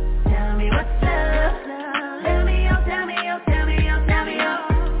 Tell me what's love. Tell me oh, tell me oh, tell me oh, tell me oh.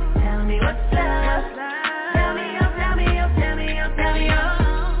 Tell me what's love. Tell me oh, tell me oh, tell me oh, tell me oh.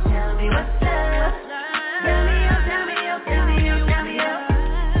 Tell me what's love. Tell me oh, tell me oh, tell me oh, tell me oh.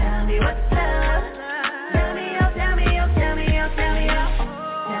 Tell me what's love. Tell me oh, tell me oh, tell me oh, tell me oh.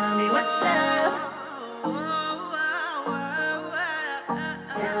 Tell me what's love.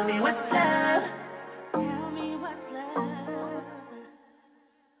 Tell me what's love. Tell me what's love.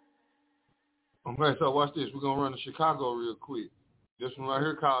 Okay, so watch this. We're gonna run to Chicago real quick. This one right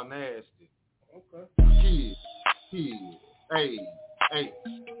here called Nasty. Okay. Kid. Hey.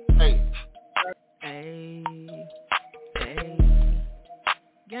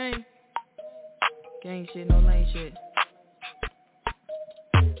 Gang shit, no lane shit.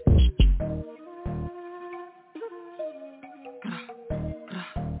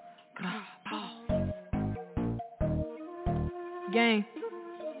 Gang.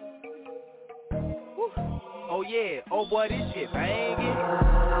 Oh yeah, oh boy, this shit bangin'.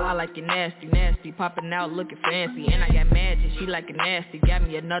 I like it nasty, popping out looking fancy. And I got magic, she like it nasty. Got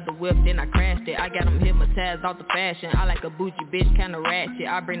me another whip, then I crashed it. I got them hypnotized off the fashion. I like a bougie bitch, kinda ratchet.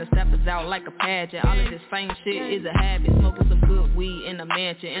 I bring the steppers out like a pageant. All of this fame shit is a habit. Smoking some good weed in the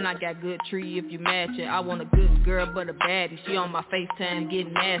mansion. And I got good tree if you match it. I want a good girl but a baddie. She on my FaceTime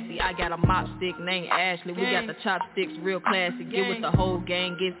getting nasty. I got a mop stick named Ashley. We got the chopsticks real classy. Get with the whole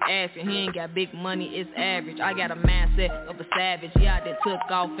gang, gets ashy. He ain't got big money, it's average. I got a mindset of a savage. Yeah, I done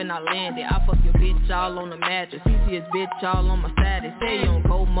took off and I landed. I fuck your bitch all on the mattress. He see his bitch all on my status. Say he on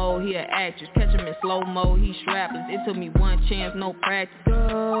cold mode, he an actress. Catch him in slow mo, he strapless. It took me one chance, no practice.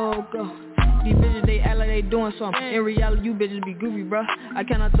 Go. These bitches, they act like they doing something. In reality, you bitches be goofy, bruh. I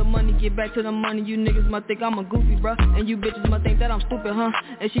count out the money, get back to the money. You niggas must think I'm a goofy, bruh. And you bitches must think that I'm stupid, huh?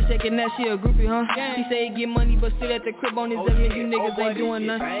 And she shaking that, she a groupie, huh? She say he get money, but sit at the crib on his limit. You niggas ain't doing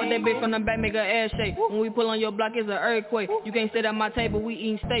nothing. But that bitch from the back make her ass shake. When we pull on your block, it's an earthquake. You can't sit at my table, we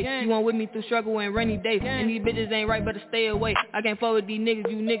eating steak. You want with me through struggle and rainy days. And these bitches ain't right, better stay away. I can't fuck with these niggas,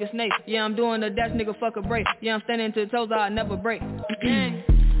 you niggas snake. Yeah, I'm doing the dash, nigga, fuck a break. Yeah, I'm standing to toes, I'll never break.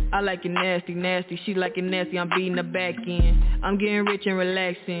 I like it nasty, she like it nasty, I'm beating the back end. I'm getting rich and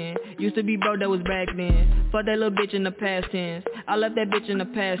relaxing. Used to be broke, that was back then. Fuck that little bitch in the past tense. I left that bitch in the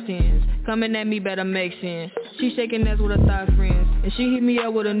past tense. Coming at me better make sense. She shaking ass with her thigh friends. And she hit me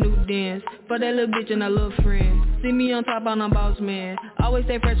up with a new dance. Fuck that little bitch and her little friend. See me on top, I'm a boss man. Always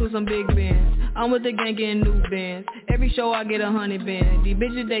stay fresh with some big bands. I'm with the gang getting new bands. Every show I get 100 bands. These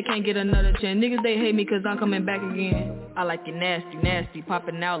bitches, they can't get another chance. Niggas, they hate me cause I'm coming back again. I like it nasty,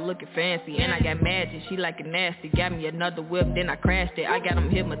 popping out looking fancy. And I got magic, she like it nasty. Got me another whip, then I crashed it. I got them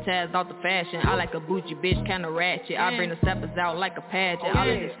hypnotized off the fashion. I like a bougie bitch, kinda ratchet. I bring the steppers out like a pageant. All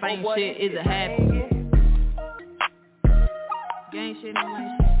of this fame shit is a habit. Gang shit, no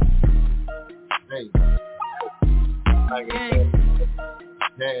lame shit. Hey.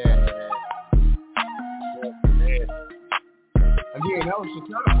 Yeah. Again, that was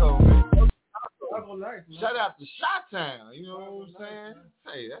Chicago, man. Shout out to Chi-Town, you know what I'm saying?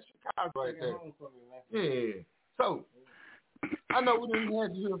 Hey, that's Chicago right there. Yeah. So, I know we didn't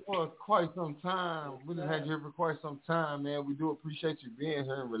have you here for quite some time. We didn't have you here for quite some time, man. We do appreciate you being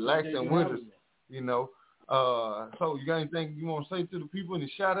here and relaxing with us, you know. So you got anything you want to say to the people, any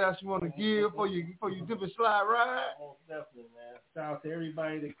shout outs you want to give for your dip and slide ride? Most definitely, man. Shout out to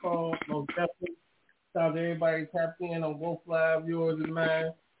everybody that called. Most definitely. Shout out to everybody that tapped in on both live, yours and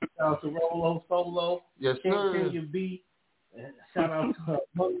mine. Shout out to Rolo Solo. Yes, sir. Continue B. Shout out to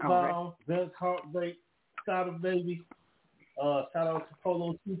Mudbound, Vince Heartbreak, Scotty Baby. Shout out to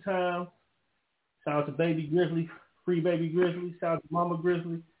Polo 2 Times. Shout out to Baby Grizzly, Free Baby Grizzly. Shout out to Mama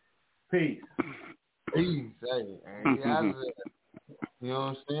Grizzly. Peace. Peace. Hey, you know what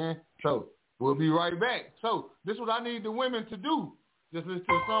I'm saying? So, we'll be right back. So, this is what I need the women to do. Just listen to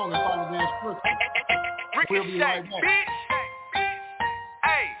the song and follow the instructions. We'll be right back.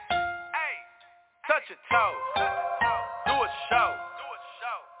 Hey, touch your toes. Do a show.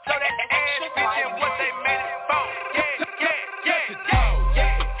 Show that ass bitch and what they made it for. Yeah. Touch your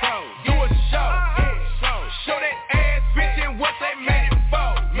toes. Do a show. Show that ass bitch and what they made it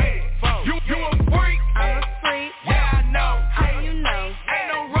for. You a freak? I'm a freak. Yeah, I know. How you know? Ain't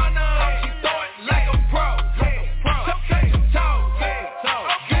no runner. She throw it like a pro. Touch your toes.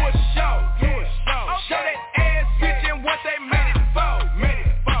 Do a show. Show that ass bitch and what they made it for.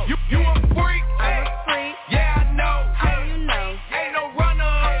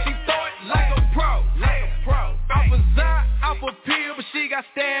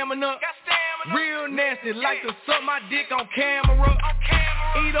 nasty, like to suck my dick on camera.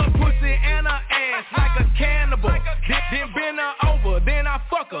 Eat her pussy and her ass like a cannibal. Then bend her over, then I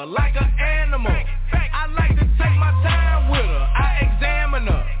fuck her like an animal. I like to take my time with her, I examine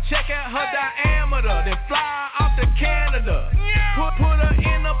her, check out her diameter, then fly her off to Canada. Put her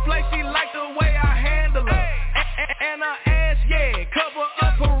in a place she like the way I handle her. And her ass, yeah, cover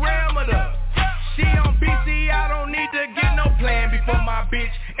up parameter. She on BC, I don't need to get no plan before my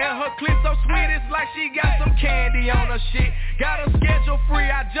bitch. And her clit so sweet, it's like she got some candy on her shit. Got her schedule free,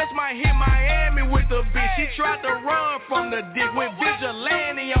 I just might hit Miami with the bitch. She tried to run from the dick, went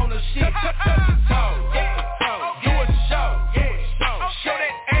vigilante on the shit. Do a show, show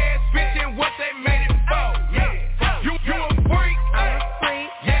that ass bitch and what they made it for. You a freak,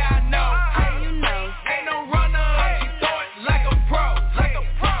 yeah I know. Ain't no runner, she throw it like a pro.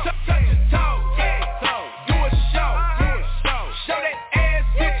 Touch your toes, do a show, show that ass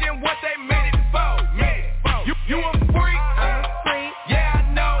bitch and what they made it for. You a freak, yeah I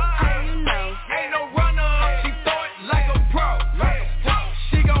know. Ain't no runner, she throw it like a pro.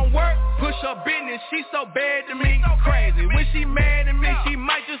 She gon' work, push her business, she so bad to me, crazy. When she mad at me, she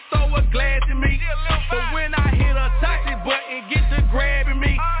might just throw a glass at me. But when I hit her toxic button, get to grabbing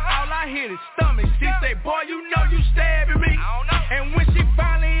me, all I hit is stomach. She say, boy, you know you stabbing me. And when she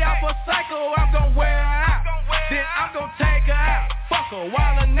finally off a cycle, I'm gon' wear her out. Then I'm gon' take her out, fuck her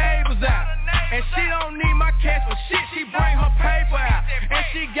while her neighbors out. And she don't need my cash for shit, she bring her paper out. And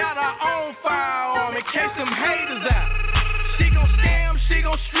she got her own firearm in case them haters out. She gon' scam, she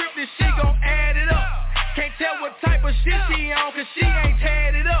gon' strip this, she gon' add it up. Can't tell what type of shit she on, cause she ain't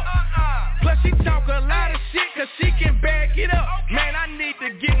tatted it up. Plus she talk a lot of shit, cause she can back it up. Man, I need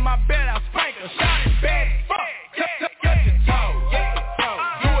to get my bed out, spank her, shot it bad as fuck. Touch your toes,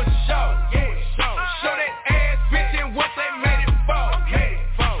 do a show, show that ass bitch and what they made it for.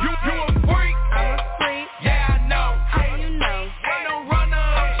 You a freak, yeah I know. Ain't no runner,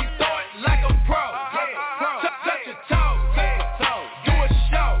 she throw it like a pro. Touch your toes, do a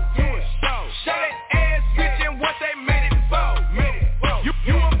show, show that ass bitch and what they made it for.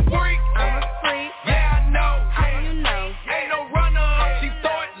 You a freak, yeah I know. Ain't no runner, she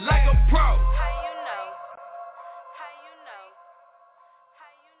throw it like a pro.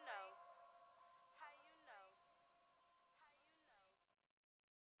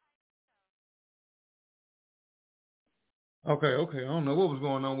 Okay. I don't know what was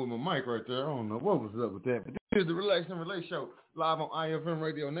going on with my mic right there. I don't know what was up with that. But this is the Relax and Relate Show, live on iFM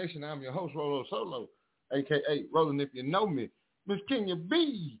Radio Nation. I'm your host, Rolo Solo, a.k.a. Rollin' If You Know Me. Miss Kenya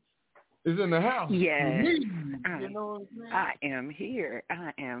B is in the house. Yes. You know what I'm saying? I am here.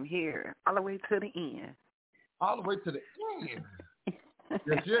 All the way to the end. All the way to the end.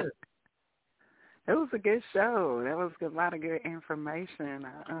 Yes. It was a good show. That was a lot of good information.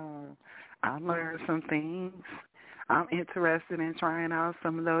 I learned some things. I'm interested in trying out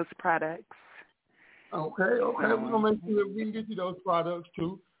some of those products. Okay. We're going to make sure we can get you those products,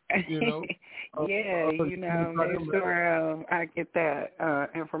 too. You know? Make sure I get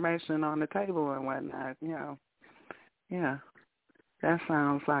that information on the table and whatnot, Yeah. That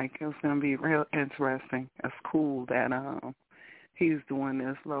sounds like it's going to be real interesting. It's cool that he's doing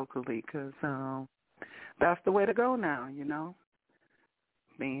this locally because that's the way to go now,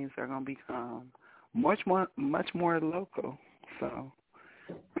 Things are going to become much more local. So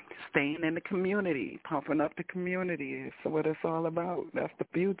staying in the community, pumping up the community is what it's all about. That's the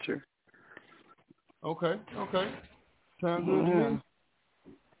future. Okay. Sounds good to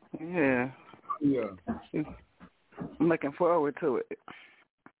me. Yeah. I'm looking forward to it.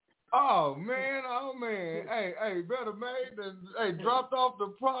 Oh man. Hey, better made than dropped off the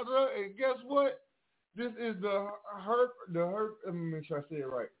product, and guess what? This is the herb. Let me make sure I say it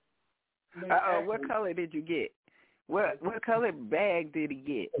right. What color did you get? What color bag did he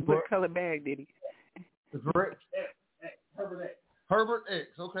get? What color bag did he get? Herbert X.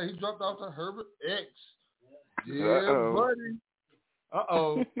 Okay, he dropped off to Herbert X. Yeah, buddy.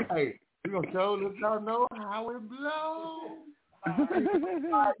 Hey, we're going to show let y'all know how it blows.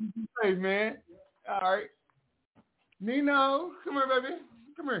 Hey, man. All right. Nino, come here, baby.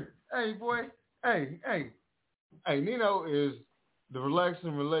 Come here. Hey, boy. Hey. Nino is the Relax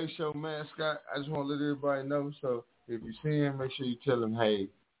and Relate Show mascot. I just want to let everybody know. So if you see him, make sure you tell him, hey,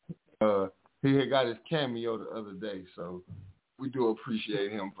 he had got his cameo the other day. So we do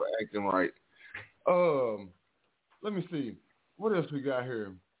appreciate him for acting right. Let me see. What else we got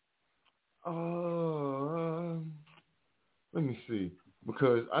here? Let me see.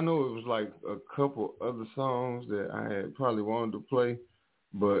 Because I know it was like a couple other songs that I had probably wanted to play,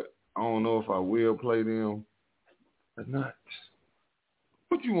 but I don't know if I will play them or not.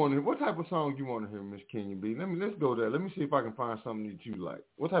 What you want to hear? What type of song you want to hear, Miss Kenya B? Let's go there. Let me see if I can find something that you like.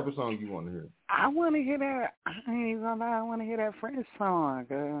 What type of song you want to hear? I want to hear that. I ain't even gonna lie. I want to hear that French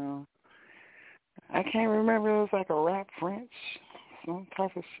song. I can't remember. It was like a rap French, some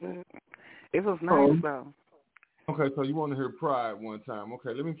type of shit. It was nice though. Okay, so you want to hear Pride one time?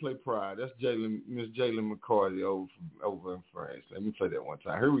 Okay, let me play Pride. That's Miss Jalen McCarthy over in France. Let me play that one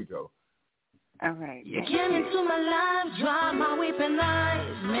time. Here we go. All right. You came into my life, dried my weeping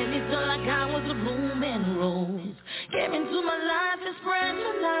eyes, made me feel like I was a blooming rose. Came into my life and spread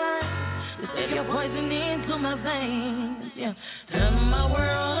your light. You said your poison into my veins. Yeah, turn my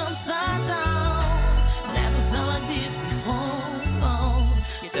world upside down. Never felt like this before.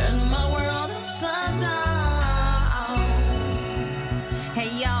 You turn my world upside down.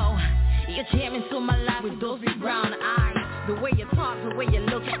 Hey yo, you came into my life with those big brown eyes. The way you talk, the way you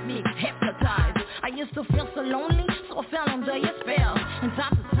look at me, hypnotized. I used to feel so lonely, so I fell under your spell. And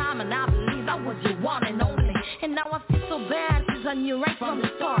time to time, and I believe I was your one and only. And now I feel so bad, cause I knew right from the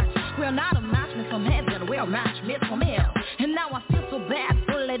start. We're not a match made from heaven, we're a match made from hell. And now I feel so bad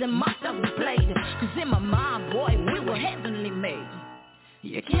for letting myself be played. Cause in my mind, boy, we were heavenly made.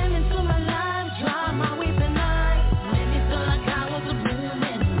 You came into my life, dried my weeping eyes, made me feel like I was a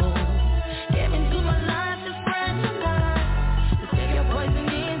blooming rose. Came into my life to spread your light. You said your poison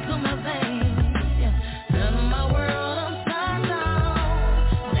into my veins. Yeah. Turn my world upside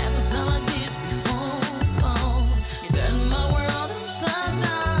down. Never felt like this before. You turn my world upside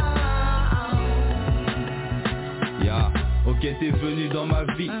down. Yeah. Ok, t'es venu dans ma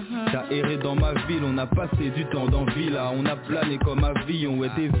vie, t'as erré dans ma ville, on a passé du temps dans Villa, on a plané comme avion, ouais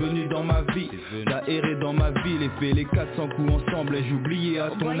t'es venu dans ma vie, t'as erré dans ma ville et fait les 400 coups ensemble, et j'oubliais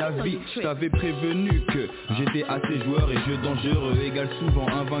à ton avis, je t'avais prévenu que j'étais assez joueur et jeu dangereux, égale souvent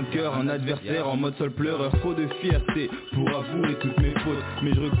un vainqueur, un adversaire en mode seul pleureur, trop de fierté pour avouer toutes mes fautes,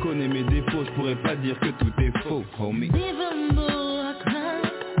 mais je reconnais mes défauts, je pourrais pas dire que tout est faux, homie.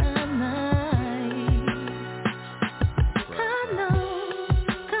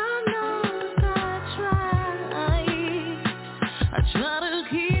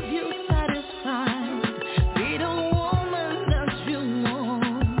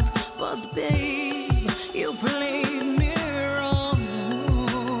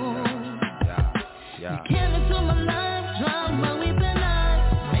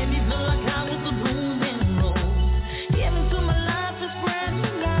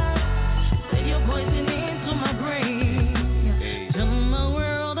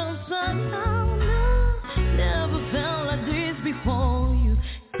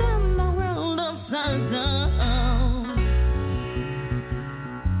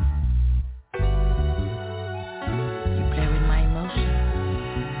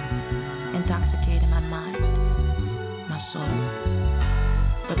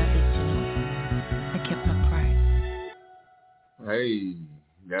 Hey,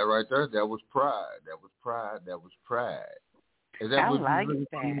 that right there, that was Pride. That was Pride. That was Pride. Is that I what like you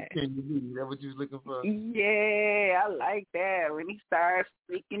that. Is that what you was looking for? Yeah, I like that. When he starts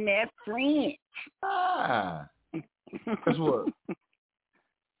speaking that French. Ah. Guess what?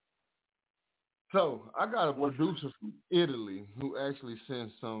 So, I got a producer from Italy who actually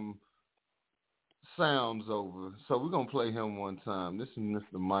sent some sounds over. So, we're going to play him one time. This is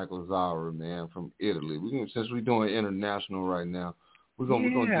Mr. Michael Zara, man, from Italy. Since we're doing international right now, we're gonna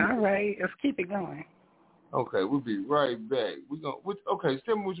all right. Let's keep it going. Okay, we'll be right back. Okay,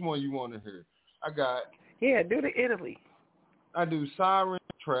 tell me which one you want to hear. Do the Italy. I do Siren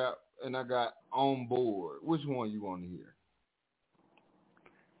Trap, and I got On Board. Which one you want to hear?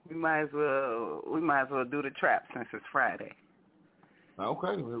 We might as well do the trap since it's Friday.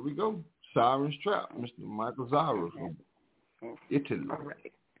 Okay, here we go. Siren's Trap, Mr. Michael Zara from Italy. All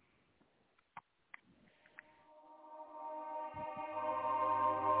right.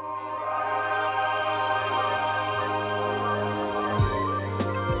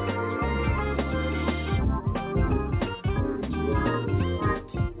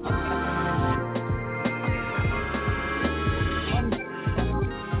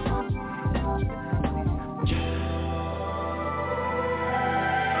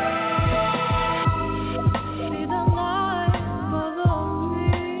 See the light follow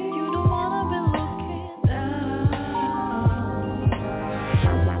me.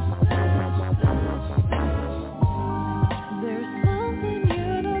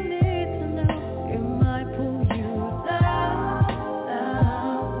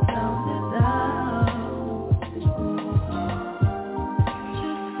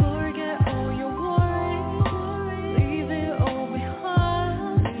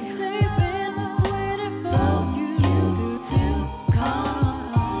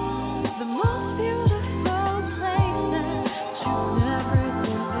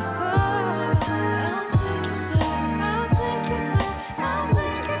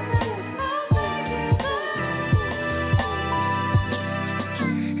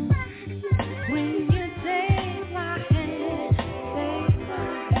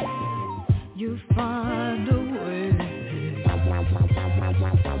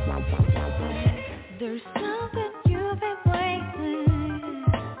 There's something you've been waiting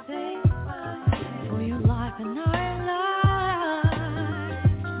to say for your life and our life.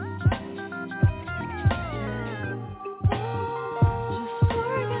 Just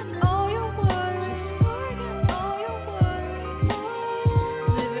forget all your worries,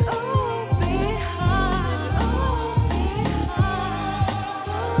 leave it all behind, and just follow me, follow me.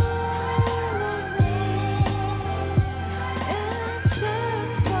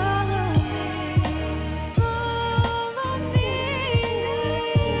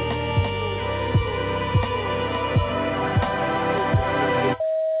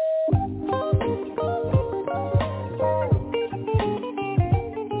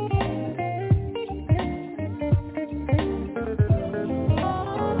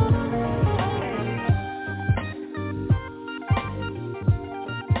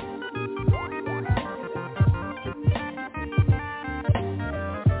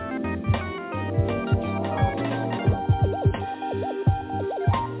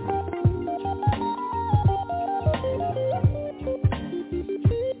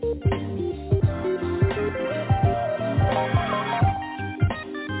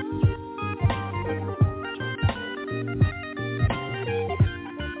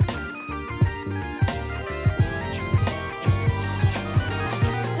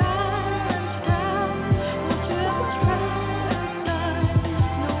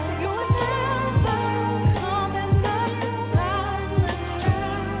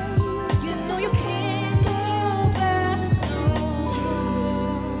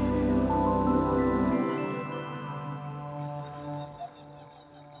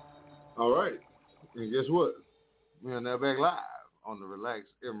 All right. And guess what? We are now back live on the Relax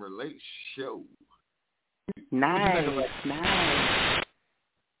and Relate show. Nice.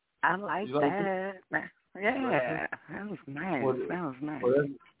 I like You like that. Yeah, that was nice. Well, that was nice. Well,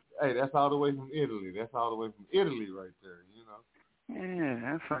 that's all the way from Italy. That's all the way from Italy right there, you know. Yeah,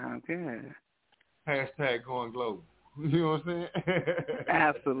 that sounds good. Hashtag going global. You know what I'm saying?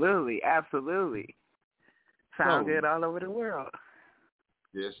 Absolutely. Sound good all over the world.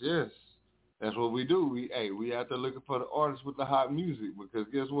 Yes. That's what we do. We out there looking for the artists with the hot music, because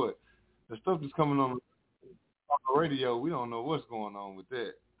guess what? The stuff that's coming on the radio, we don't know what's going on with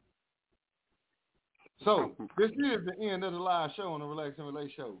that. So, this is the end of the live show on the Relax and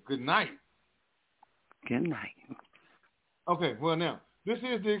Relate show. Good night. Good night. Okay, well now, this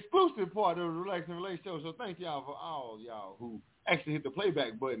is the exclusive part of the Relax and Relate show, so thank y'all for all y'all who actually hit the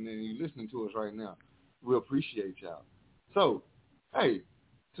playback button and you listening to us right now. We appreciate y'all. So, hey,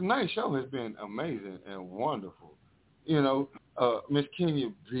 tonight's show has been amazing and wonderful. You know, Miss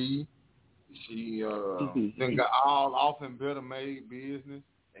Kenya B, she then got all off in Better Made business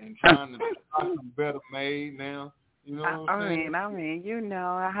and trying to try some Better Made now. You know what I'm saying? I mean, you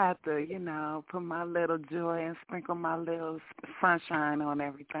know, I had to, put my little joy and sprinkle my little sunshine on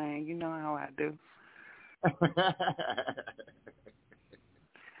everything. You know how I do.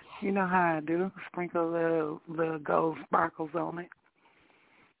 You know how I do. Sprinkle little gold sparkles on it.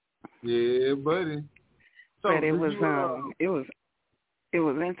 Yeah, buddy. So but it was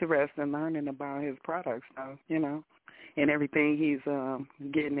interesting learning about his products, though, and everything he's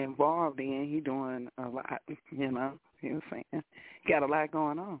getting involved in. He's doing a lot, He was saying he got a lot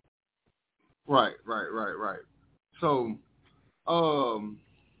going on. Right. So,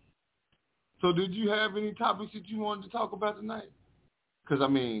 so did you have any topics that you wanted to talk about tonight? Because, I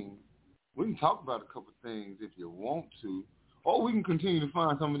mean, we can talk about a couple things if you want to, or we can continue to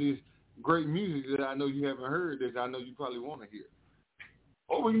find some of this great music that I know you haven't heard that I know you probably want to hear.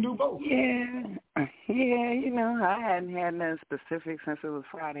 Or we can do both. Yeah, I hadn't had nothing specific since it was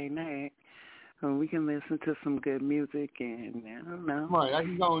Friday night. So we can listen to some good music and, I don't know. Right, I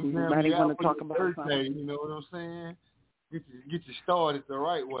can go and anybody want to talk about Thursday, you know what I'm saying? Get you started the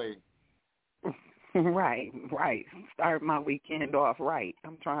right way. Right. Start my weekend off right.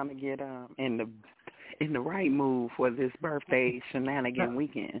 I'm trying to get in the right mood for this birthday shenanigan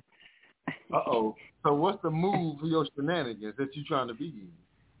weekend. Uh-oh. So what's the move for your shenanigans that you're trying to be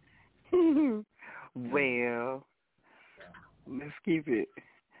in? Well, let's keep it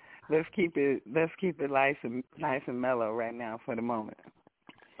nice and mellow right now for the moment.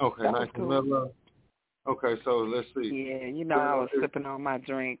 Okay, nice and mellow. Okay, so let's see. Yeah, I was sipping on my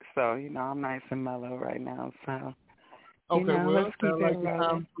drink, so I'm nice and mellow right now. So okay, well, let's keep like it the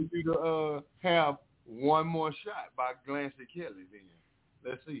time for you to have one more shot by Glancy Kelly. Then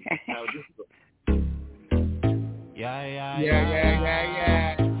let's see how this goes. Yeah.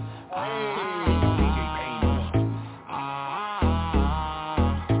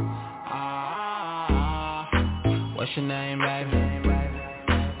 What's your name, baby?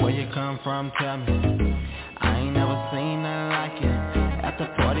 Where you come from, tell me. I ain't never seen nothing like it. At the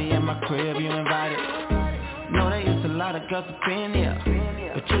party at my crib, you invited. Know there is a lot of girls up in here,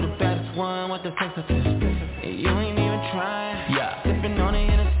 but you the baddest one with the sensitive. And you ain't even trying. Yeah. Sipping on it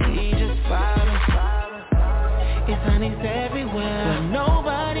in a sea, just vibing. It's honeys everywhere, but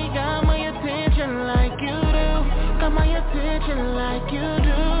nobody got my attention like you do. Got my attention like you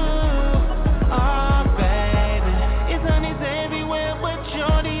do. Oh baby, it's honeys everywhere, but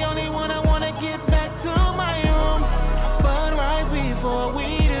you're the only one I wanna get back to my room. But right before we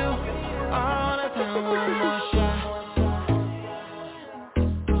do, all the time one more shot.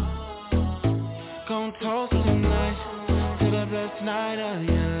 Gon' toast tonight to the best night of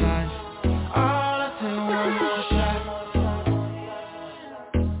your life. All the time one more shot.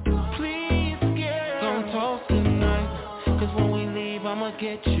 Please, girl, gon' toast tonight, 'cause when we leave I'ma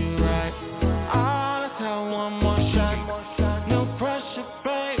get you right. All the time one more shot. No pressure,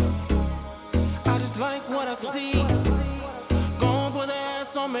 babe, I just like what I see. Gon' put the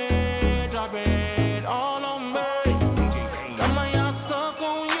ass on me, drop it all on me. Got my eyes stuck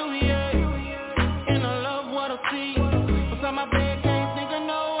on you, yeah, and I love what I see. Beside my bed, can't think of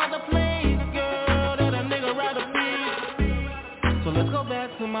no other place, girl, that a nigga rather be. So let's go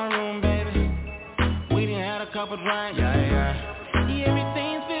back to my room, baby. We done had a couple drinks, yeah.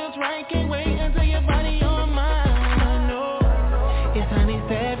 Everything feels right, can't wait until your body on mine. I know it's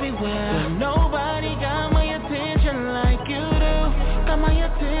honeys everywhere, but nobody got my attention like you do. Got my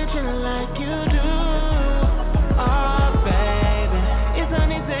attention like you do. Oh baby, it's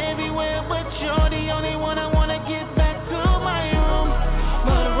honeys everywhere, but you're the only one I wanna get back to my room.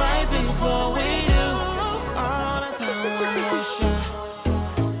 But right before we do, all the time one more shot.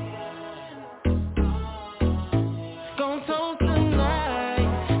 Gon' toast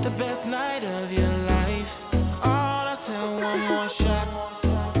tonight, the best night of your life. All the time one more shot.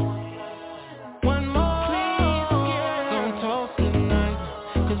 One more, please, girl. Gon' toast tonight,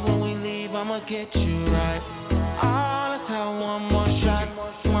 'cause when we leave I'ma get you right. All the time one more shot.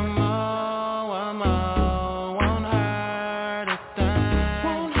 One more, won't hurt a thing.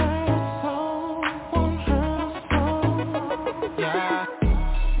 Won't hurt a soul, won't hurt a soul. Yeah.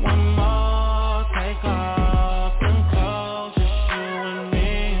 One more, take off them clothes, just you and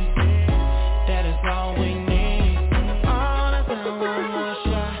me. That is all we need. All the time one more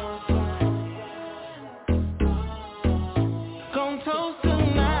shot. Gon' toast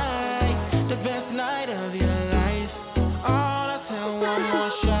tonight, the best night of your life. All the time one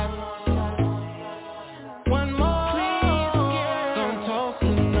more shot. One more, please, girl. Gon' toast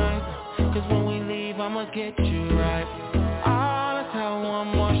tonight, 'cause when we leave I'ma get you right. All the time one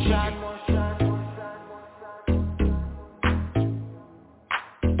more shot.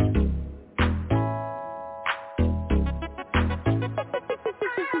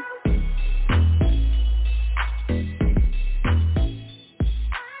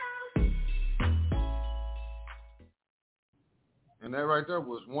 And that right there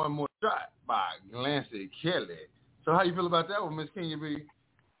was One More Shot by Glancy Kelly. So how you feel about that one, Miss Kenya B?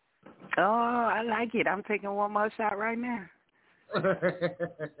 Oh, I like it. I'm taking one more shot right now.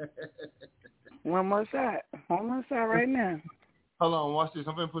 One more shot. One more shot right now. Hold on, watch this.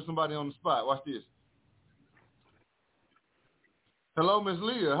 I'm going to put somebody on the spot. Watch this. Hello, Miss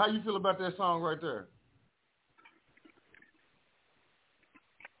Leah. How you feel about that song right there?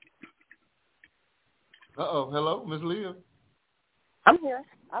 Uh-oh. Hello, Miss Leah. I'm here.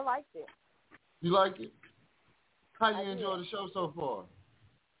 I liked it. You like it? How you I enjoy did. the show so far?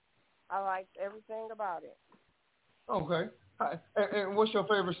 I liked everything about it. Okay. And what's your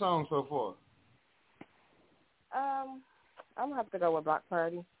favorite song so far? I'm gonna have to go with Block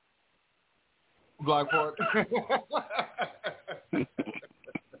Party. Block Party.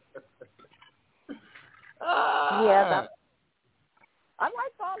 Yeah, I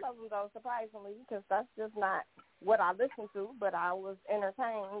liked all of them though, surprisingly, because that's just not what I listen to. But I was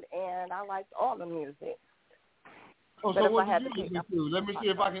entertained and I liked all the music. Oh, but so if what I did had you to listen to? Let me see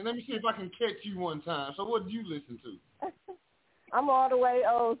if I can catch you one time. So what did you listen to? I'm all the way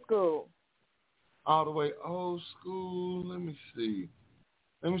old school. All the way old school. Let me see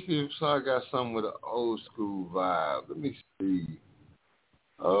if I got something with an old school vibe. Let me see.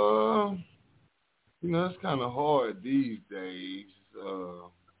 It's kind of hard these days.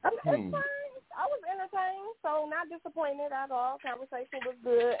 It's fine. I was entertained, so not disappointed at all. Conversation was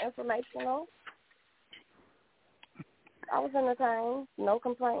good, informational. I was entertained. No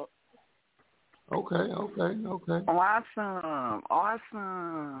complaints. Okay. Awesome.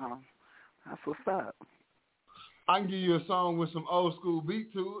 That's what's up. I can give you a song with some old school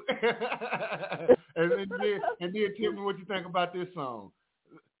beat to it. and then tell me what you think about this song.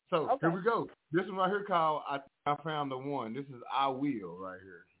 So here we go. This one right here called I Found the One. This is I Will right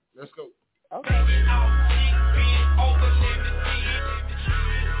here. Let's go. Okay.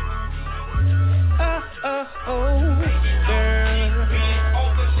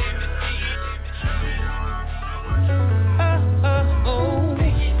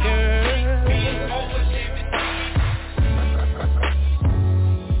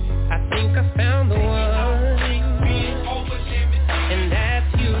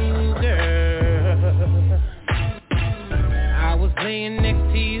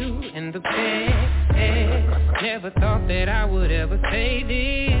 Never thought that I would ever say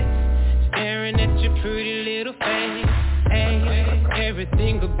this. Staring at your pretty little face. Hey,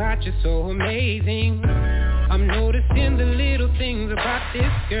 everything about you so amazing. I'm noticing the little things about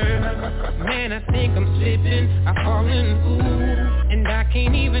this girl. Man, I think I'm slipping, I'm falling, ooh. And I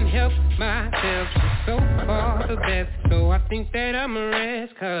can't even help myself. She's so far the best, so I think that I'm a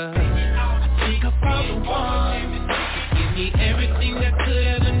rest. Cause I think I found the one. Give me everything that could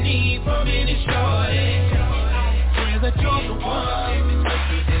ever need from any shorty. That you're the one.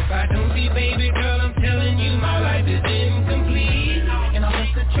 If I don't see baby girl, I'm telling you my life is incomplete. And I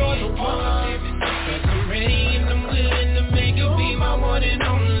hope that you're the one. Cause I'm ready and I'm willing to make you be my one and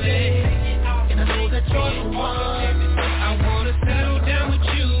only. And I know that you're the one. I wanna settle down with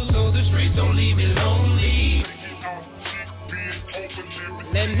you so the streets don't leave me lonely.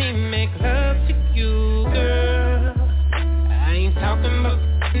 Let me make love to you, girl. I ain't talking about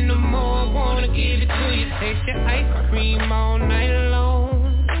no more, wanna give it to you. Taste your ice cream all night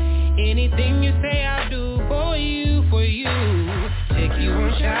long. Anything you say I'll do for you, for you. Take you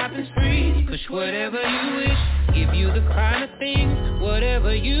on shopping sprees, push whatever you wish. Give you the kind of things,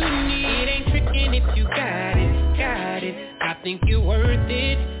 whatever you need. It ain't tricking if you got it, got it. I think you're worth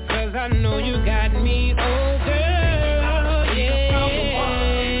it, cause I know you got me, oh girl, yeah.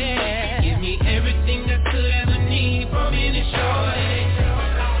 Give me everything that could ever need from any shorty.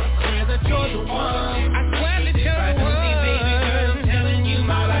 You're the one. I swear that you're the one. See, baby girl, I'm telling you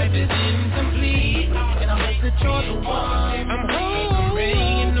my life is incomplete. And I hope that you're the one. I'm ready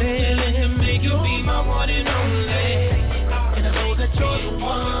and I'm willing to make you be my one and only. And I know that you're the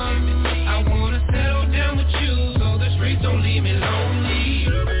one. I wanna settle down with you so the streets don't leave me lonely.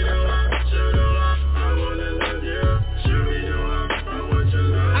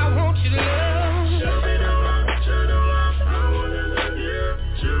 I want your love.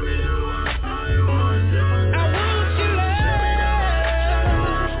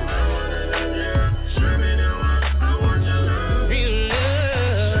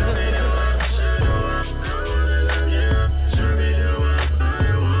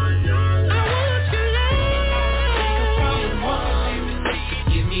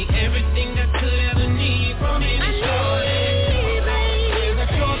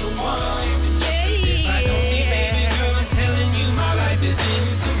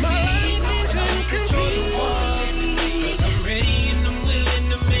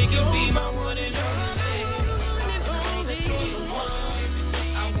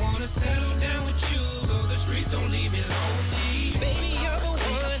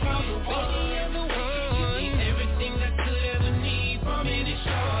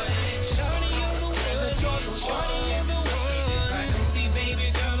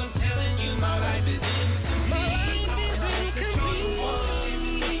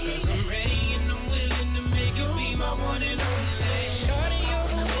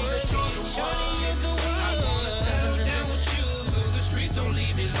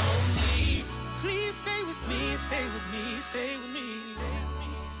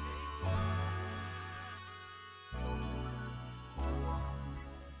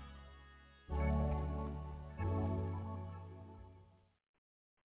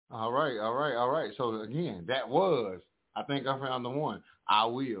 All right. So again, that was I Think I Found the One. I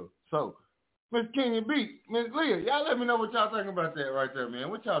Will. So, Miss Kenya B, Miss Leah, y'all let me know what y'all think about that right there, man.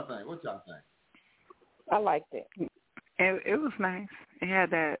 What y'all think? I liked it. It was nice. It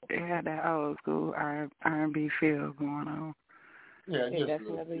had that old school R&B feel going on. Yeah, it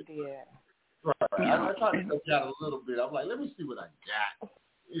definitely did. Right. I tried to take out a little bit. I'm like, let me see what I got.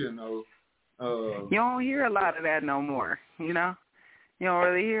 You know. You don't hear a lot of that no more. You know. You don't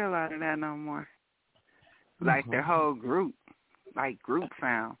really hear a lot of that no more. Like the whole group, like group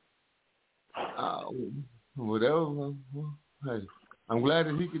sound. Whatever. Hey, I'm glad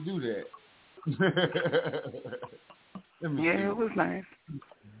that he could do that. It was nice.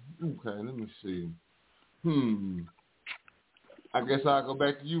 Okay, let me see. I guess I'll go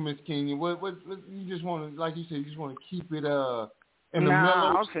back to you, Miss Kenya. What you just want to, like you said, you just want to keep it And the I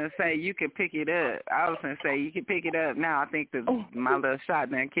mellow. was gonna say you could pick it up. Now I think my little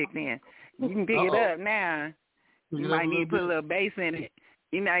shot done kicked in. You can pick it up now. You might need to put a little bass in it.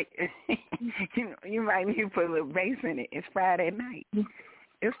 You might you might need to put a little bass in it. It's Friday night.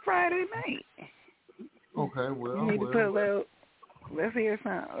 Okay, well, you need to put a little. Let's hear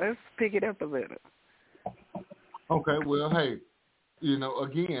something. Let's pick it up a little. Okay, well, hey,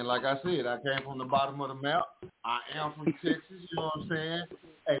 again, like I said, I came from the bottom of the map. I am from Texas, you know what I'm saying?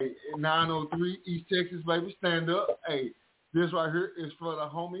 Hey, 903 East Texas, baby, stand up. Hey, this right here is for the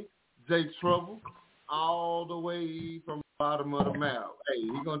homie, J Trouble, all the way from the bottom of the map. Hey,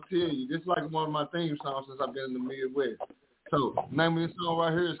 he gonna tell you, this is like one of my theme songs since I've been in the Midwest. So, name of this song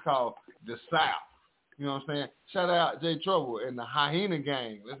right here is called The South. You know what I'm saying? Shout out J Trouble and the Hyena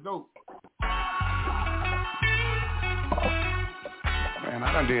Gang. Let's go. Man,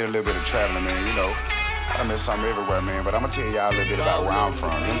 I done did a little bit of traveling, man, I done met something everywhere, man, but I'm going to tell y'all a little bit about where I'm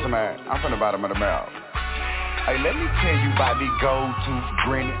from. You know what I'm saying? I'm from the bottom of the map. Hey, let me tell you about these gold tooth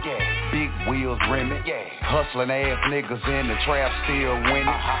grinning, big wheels rimming, hustling ass niggas in the trap still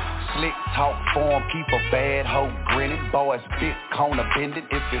winning, slick talk form, keep a bad hoe grinning, boys big corner bending,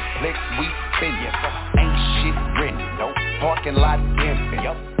 if it's flex we spinning, ain't shit renting, parking lot empty,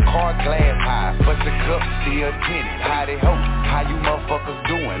 car glass high, but the cup still tinted, howdy ho, how you motherfuckers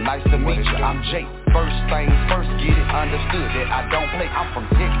doing, nice to meet you, I'm Jake. First things first, get it understood that I don't play. I'm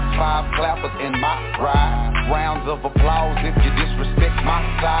from Texas, 5 clappers in my ride. Rounds of applause if you disrespect my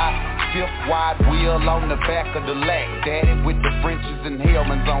side. 5th wide wheel on the back of the lack. Daddy with the Frenches and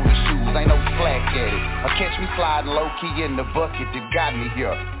Hellmans on the shoes. Ain't no slack at it. Or catch me sliding low key in the bucket that got me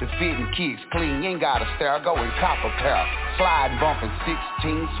here. The fitting kicks clean, you ain't gotta stare. Go in copper pair. Slide bumping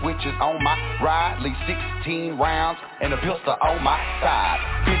 16 switches on my ride. Leave 16 rounds and a pistol on my side.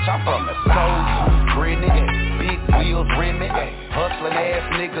 Bitch, I'm from the south. Grinning, big wheels rimming, hustling ass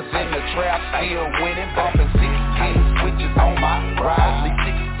niggas in the trap, still winning, bumping 16 switches on my ride, leave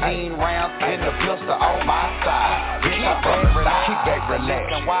 16 rounds in the pistol on my side. Bitch, I'm from the side. Kick back, relax,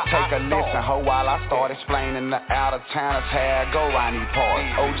 take a listen, ho, while I start explaining the out-of-towners how I go around these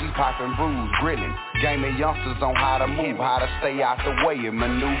parties. OGs popping brews, grilling, game of youngsters on how to move, how to stay out the way and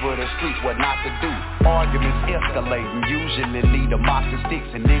maneuver the streets, what not to do. Arguments escalating, usually lead to mops and sticks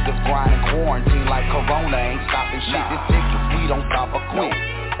and niggas grinding quarantine like Corona ain't stopping shit. This Texas, we don't stop or quit.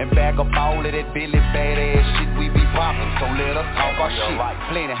 And back up all of that Billy badass shit we be poppin', so let us talk our shit.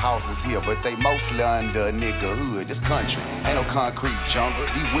 Plenty houses here, but they mostly under a nigga hood. This country ain't no concrete jungle.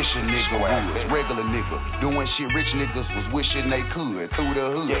 These wishing nigga woods, regular nigga doing shit rich niggas was wishing they could. Through the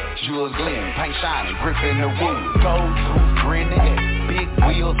hood, jewels gleaming, paint shining, gripping the wood. Gold tooth grinning, big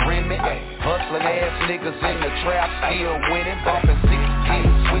wheels rimming, hustling ass niggas in the trap, still winning, bumping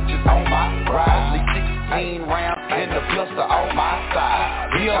 16 switches on my ride, leave 16 rounds in the pistol on my side.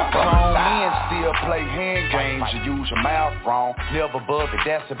 Grown men still play hand games, you use your mouth wrong, never bug it,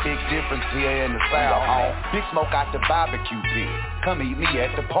 that's a big difference here in the South home. Big smoke out the barbecue pit, come eat me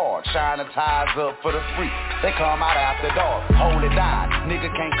at the park, shine the tires up for the free, they come out after dark, hold it down, nigga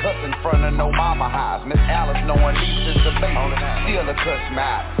can't cuss in front of no mama house, Miss Alice knowing me since a baby, still a cuss me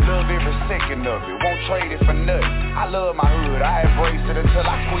out, love every second of it, won't trade it for nothing, I love my hood, I embrace it until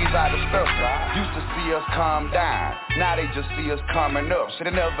I squeeze out the stuff, used to see us come down, now they just see us coming up,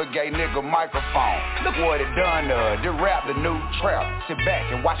 should've never gave nigga microphone, look what it done to us, they rap the new trap, sit back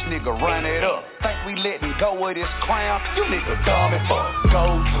and watch nigga run it up, think we letting go of this crown, you nigga dumb as fuck,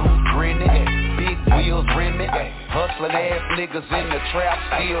 gold tooth grinning, big wheels rimming, hustling ass niggas in the trap,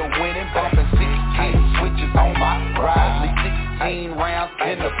 still winning, bumping 16 switches on my ride, leave 16 rounds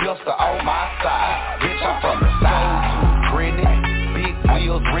in the pistol on my side, bitch I'm from the side, gold tooth grinning, big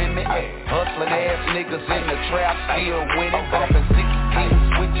wheels rimming, hustling ass niggas in the trap, still winning, bumping 16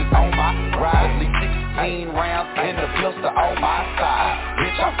 switches on my ride, leave 16 rounds in the pistol on my side,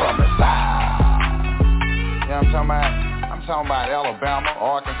 bitch I'm from the side. You know what I'm talking about Alabama,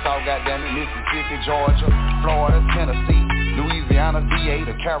 Arkansas, goddamn Mississippi, Georgia, Florida, Tennessee, Louisiana, VA,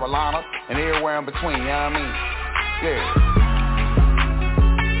 the Carolinas, and everywhere in between, you know what I mean? Yeah.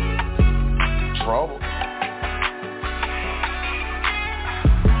 Trouble.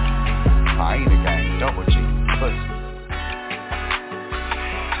 Hyena Gang, double G, pussy.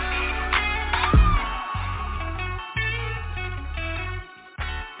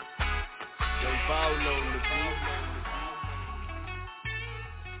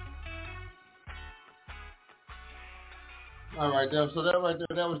 All right, so that right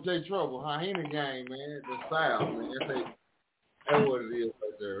there, that was J Trouble, Hyena Gang, man, the South, man. That's what it is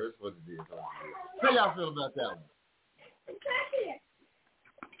right there. That's what it is. How y'all feel about that one?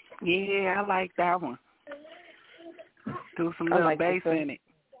 Yeah, I like that one. Threw some little bass in it.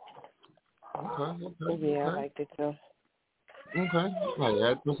 Okay. Yeah, I liked it too. Okay. Like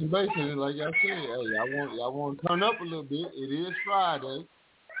that, put some bass in it, like y'all said. Hey, y'all want to turn up a little bit. It is Friday,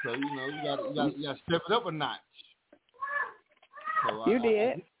 so you gotta step it up a notch. So You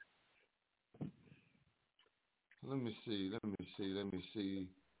did. Let me see.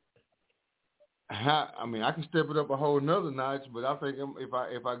 I mean, I can step it up a whole nother notch, but I think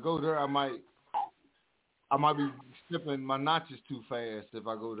if I go there, I might be stepping my notches too fast if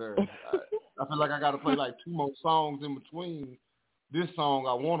I go there. I feel like I got to play like 2 more songs in between this song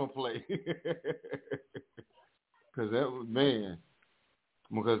I want to play. Because that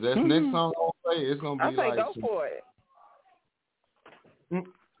next song I'll play, it's going to be like... go for it.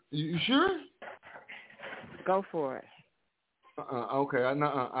 You sure? Go for it. Okay,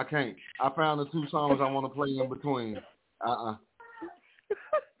 I can't. I found the 2 songs I want to play in between.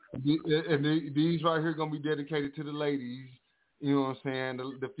 And these right here going to be dedicated to the ladies. You know what I'm saying?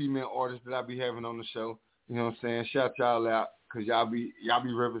 The female artists that I be having on the show. You know what I'm saying? Shout y'all out because y'all be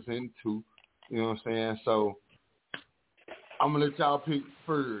representing too. You know what I'm saying? So I'm gonna let y'all pick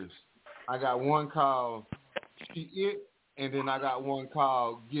first. I got one called "She It," and then I got one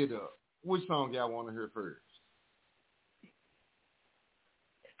called "Get Up." Which song y'all want to hear first?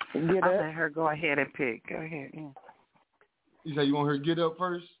 Get I'll Up. let her go ahead and pick. Go ahead. Yeah. You say you want her to "Get Up"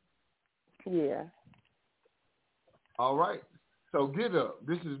 first? Yeah. All right. So "Get Up."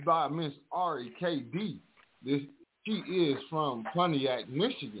 This is by Miss R.E.K.D. She is from Pontiac,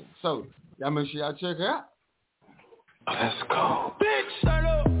 Michigan. So y'all make sure y'all check her out. Let's go. Bitch, start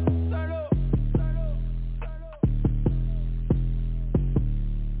up.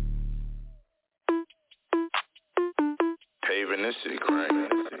 Paving this shit crank.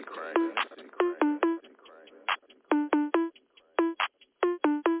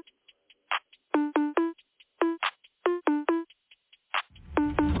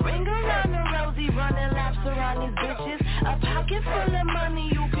 Ring around the rosy, running laps around these bitches. A pocket full of money,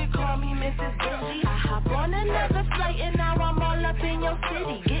 you could call me Mrs. Busy. I hop on another flight and now I'm all up in your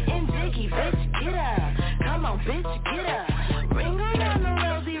city. Getting jiggy, bitch, get up. Come on, bitch, get up. Ring around the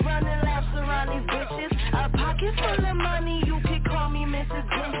rosy, running laps around these bitches. A pocket full of money, you could call me Mrs.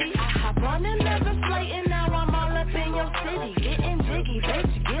 Busy. I hop on another flight and now I'm all up in your city. Getting jiggy,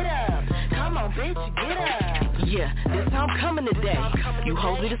 bitch, get up. Come on, bitch, get up. Yeah, this how I'm coming today. You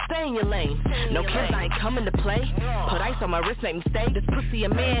hoes need to stay in your lane. No kids, I ain't coming to play. Put ice on my wrist, make me stay. This pussy a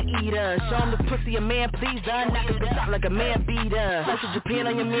man eater. Show him this pussy a man pleaser. Knock a bitch out like a man beater. Fly to Japan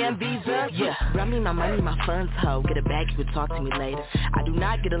on your man visa. Yeah, run me my money, my funds, ho. Get a bag, you can talk to me later. I do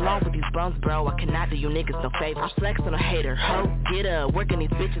not get along with these bums, bro. I cannot do you niggas no favor. I flex on a hater, ho. Get up, working these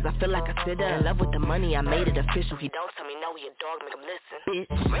bitches. I feel like I sit up. In love with the money, I made it official. He don't tell me no, he a dog, make him listen.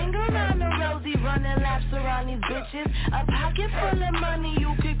 Bitch. Ring around the rosy, running laps around these bitches. A pocket full of money,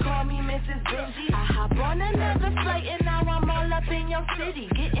 you could call me Mrs. Busy. I hop on another flight and now I'm all up in your city.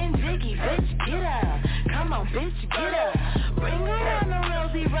 Getting jiggy, bitch, get up. Come on, bitch, get up. Ring around the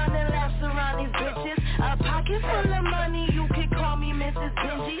rosy, running laps around these bitches. A pocket full of money, you could call me Mrs.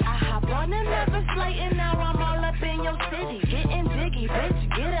 Busy. I hop on another flight and now I'm all up in your city. Getting jiggy,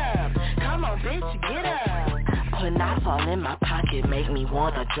 bitch, get up. Come on, bitch, get up. Put knots all in my pocket, make me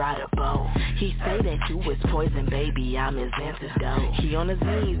wanna dry the bow. He say that you is poison, baby, I'm his antidote. He on his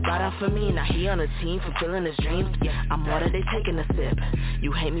knees, bow down for me, now he on a team, fulfilling his dreams. Yeah, I'm water, they taking a sip.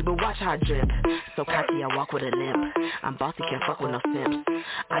 You hate me, but watch how I drip. So cocky, I walk with a limp. I'm bossy, can't fuck with no simps.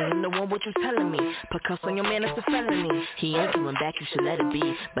 I am the one, what you telling me? Put cuffs on your man, it's a felony. He ain't coming back, you should let it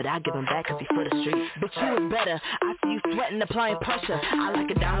be. But I give him back cause he for the street. But you is better, I see you sweating, applying pressure. I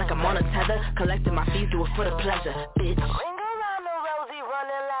like it down like I'm on a tether. Collecting my fees, do it for the pleasure, bitch. Ring around the rosy,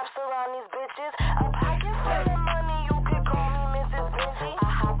 running laps around these bitches. A pocket full of money, you could call me Mrs. Busy. I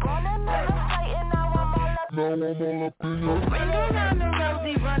hop on another flight and now I'm all up. Ring around the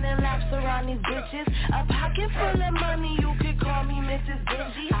rosy, running laps around these bitches. A pocket full of money, you could call me Mrs.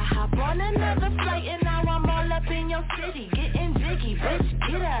 Busy. I hop on another flight and now I'm all up in your city. Getting jiggy, bitch,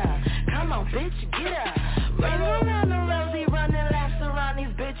 get up. Come on, bitch, get up. Ring around the rosy, running laps around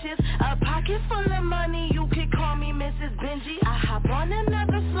these bitches. A pocket full of money, you could call me Mrs. Benji. I hop on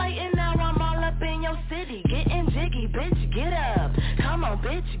another flight and now I'm all up in your city. Getting jiggy, bitch, get up. Come on,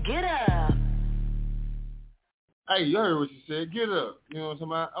 bitch, get up. Hey, you heard what she said. Get up. You know what I'm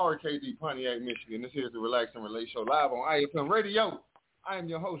talking about? RKD, Pontiac, Michigan. This is the Relax and Relate Show live on iFM Radio. I am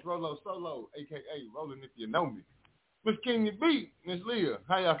your host, Rolo Solo, a.k.a. Rollin' If You Know Me. Miss Kenya B, Miss Leah,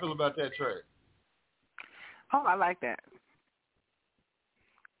 how y'all feel about that track? Oh, I like that.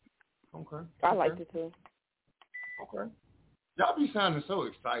 Okay. I liked it too. Okay. Y'all be sounding so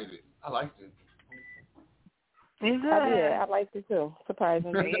excited. I liked it. Is I did. I liked it too.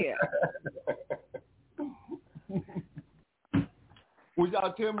 Surprisingly. Would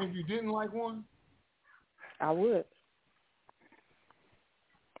y'all tell me if you didn't like one? I would.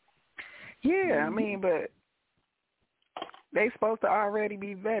 Yeah, I mean, but they supposed to already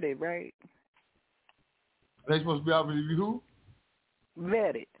be vetted, right? They supposed to be already be who?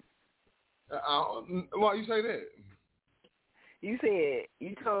 Vetted. Why you say that? You said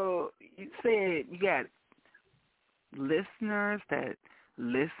you got listeners that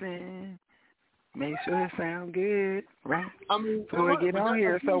listen, make sure it sound good, right? I mean, so we get on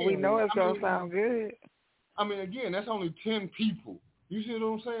here so we know it's gonna sound good. I mean, again, that's only 10 people. You see what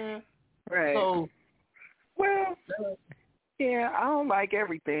I'm saying? Right. So, well, yeah, I don't like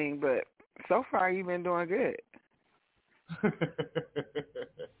everything, but so far you've been doing good.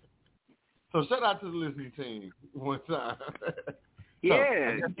 So shout out to the listening team one time.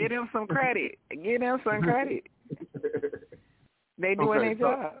 Yeah, get them some credit. Get them some credit. They doing their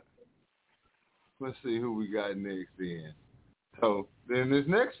job. Let's see who we got next then. So then this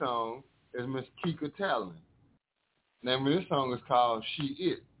next song is Miss Kika Talon. Name of this song is called She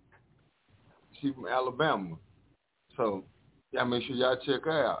It. She from Alabama. So y'all make sure y'all check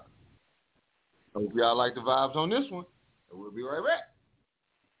her out. Hope y'all like the vibes on this one. And we'll be right back.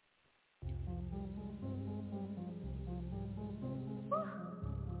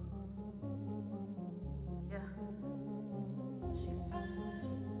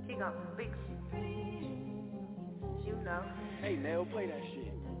 You know. Hey, Nell, play that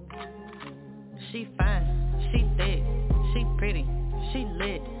shit. She fine, she thick, she pretty, she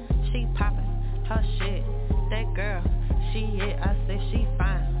lit, she poppin', her shit. That girl, she it. I said she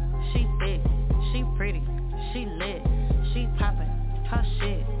fine, she thick, she pretty, she lit, she poppin', her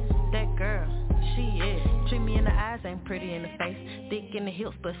shit. That girl, she it. Treat me in the eyes, ain't pretty in the face. Thick in the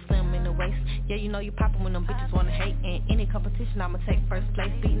hips, but slim in the waist. Yeah, you know you poppin' when them bitches wanna hate. In any competition, I'ma take first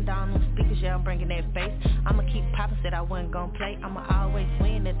place. Beating down them speakers, yeah, I'm bringing that face. I'ma keep poppin', said I wasn't gon' play. I'ma always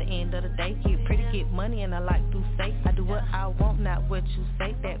win at the end of the day. Get pretty, get money, and I like to say I do what I want, not what you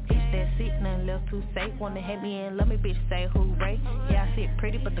say. That bitch, that's it, nothing left to say. Wanna hate me and love me, bitch, say hooray. Yeah, I sit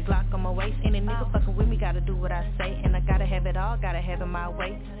pretty, but the Glock on my waist. Any nigga fucking with me, gotta do what I say. And I gotta have it all, gotta have it my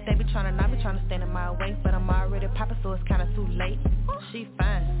way. They be tryna, not be tryna stand in my way. But I'm already poppin', so it's kinda too late. She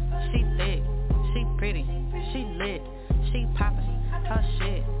fine, she thick, she pretty, she lit, she poppin', her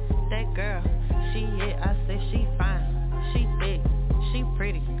shit. That girl, she it. I said she fine, she thick, she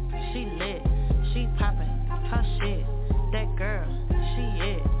pretty, she lit, she poppin', her shit. That girl, she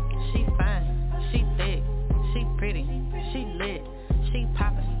it. She fine, she thick, she pretty, she lit, she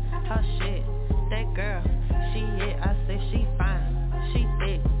poppin', her shit. That girl, she it. I said she fine, she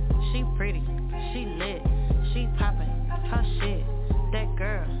thick, she pretty, she lit, she poppin', her shit. That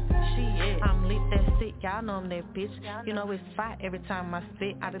girl, she it. I'm lit, that's it. Y'all know I'm that bitch. You know it's fire every time I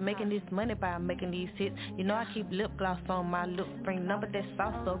spit. I been making this money by making these hits. You know I keep lip gloss on my lips. Bring number that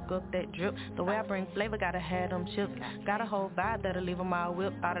sauce, soak up that drip. The way I bring flavor, gotta have them chips. Got a whole vibe that'll leave 'em all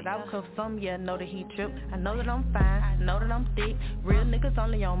whip. Thought it out, cuff some, yeah, know that he trip. I know that I'm fine, I know that I'm thick. Real niggas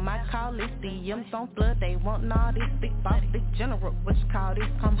only on my call list. DMs on flood, they want all this. Big boss, big general, what you call this?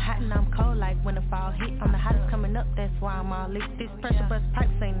 I'm hot and I'm cold like when the fall hit. I'm the hottest coming up, that's why I'm all lit. This pressure bust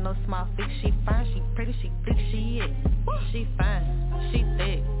pipes ain't no small fix. She fine, she pretty, she thick, she it. She fine, she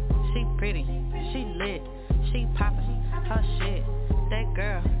thick, she pretty, she lit, she poppin', her shit. That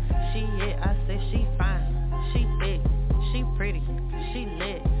girl, she it. I said she fine, she thick, she pretty, she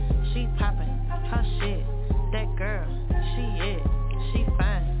lit, she poppin', her shit. That girl, she it. She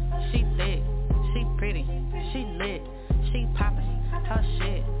fine, she thick, she pretty, she lit, she poppin', her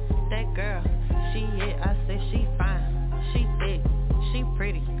shit. That girl, she it. I said she fine, she thick, she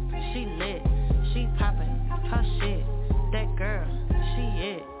pretty, she lit, she poppin', her shit. That girl, she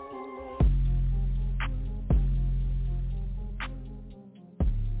it.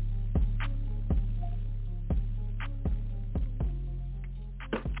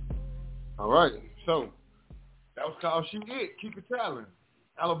 All right, so that was called She It, Kika Talon,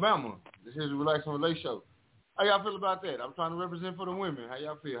 Alabama. This is the Relax and Relate Show. How y'all feel about that? I'm trying to represent for the women. How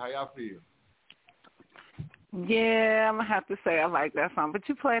y'all feel? Yeah, I'm going to have to say I like that song. But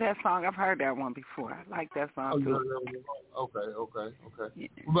you play that song. I've heard that one before. I like that song, too. Okay. Yeah.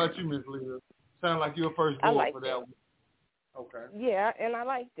 What about you, Miss Leah? Sound like you're first board for that one. Okay. Yeah, and I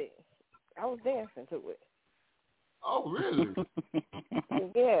liked it. I was dancing to it. Oh, really?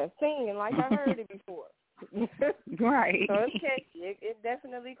 Yeah, singing like I heard it before. Right. So it's catchy. It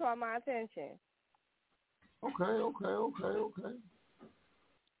definitely caught my attention. Okay.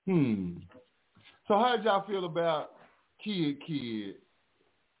 So how did y'all feel about Kid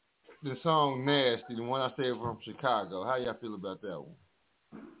the song Nasty, the one I said from Chicago. How y'all feel about that one?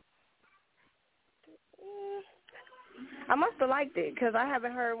 I must have liked it because I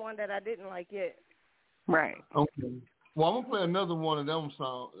haven't heard one that I didn't like yet. Right. Okay. Well, I'm gonna play another one of them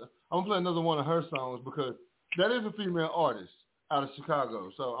songs. I'm gonna play another one of her songs because that is a female artist out of Chicago.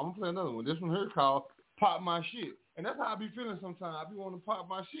 So I'm gonna play another one. This one here called "Pop My Shit," and that's how I be feeling sometimes. I be wanting to pop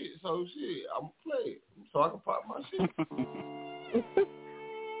my shit. So shit, I'm gonna play it so I can pop my shit.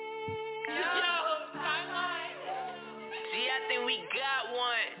 See, I think we got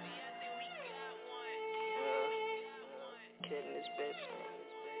one. Kidding this bitch.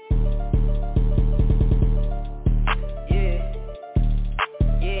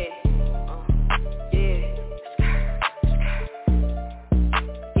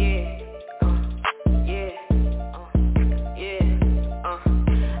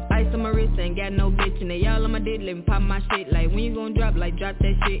 Ain't got no bitch and they all on my dick, let me pop my shit. Like when you gon' drop, like drop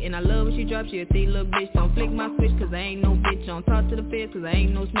that shit. And I love when she drop, she a thick little bitch. Don't flick my switch cause I ain't no bitch. Don't talk to the feds cause I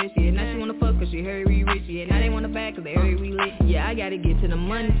ain't no snitch. Yeah, now she wanna fuck cause she heard we rich. Yeah, now they wanna back cause they heard we lit. Yeah, I gotta get to the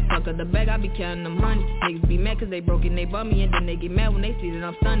money. Fuck up the bag, I be counting them honey. Niggas be mad cause they broke and they bum me. And then they get mad when they see that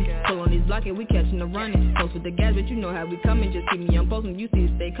I'm stunning. Pull on this block and we catching the running. Post with the guys but you know how we coming. Just keep me on post when you see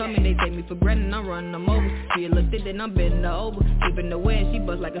it stay coming. They take me for granted and I'm running them over. She a little thick then I'm bending her over. Keeping the way and she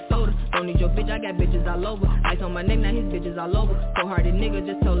bust like a soda. Don't need your bitch, I got bitches all over. Ice on my neck, now his bitches all over. So hearted nigga,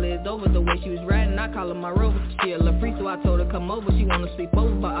 just told her it's over. The way she was riding, I call her my rover. She a little free, so I told her come over. She wanna sleep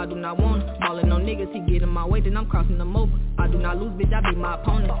over, but I do not want her. Ballin' on niggas, he get in my way, then I'm crossing them over. I do not lose, bitch, I be my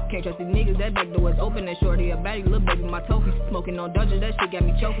opponent. Can't trust these niggas, that back door is open. And shorty a baddie, little baby my token. Smoking on Dodger, that shit got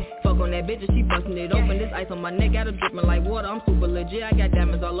me choking. Fuck on that bitch and she bustin' it open. This ice on my neck got her drippin' like water. I'm super legit, I got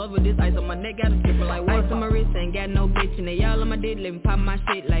diamonds all over. This ice on my neck got her drippin' like water. Ice on my wrist, ain't got no bitch, and they all on my dick, let me pop my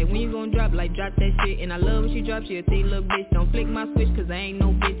shit. Like when you gon' drop, like drop that shit. And I love when she drop, she a thick little bitch. Don't flick my switch cause I ain't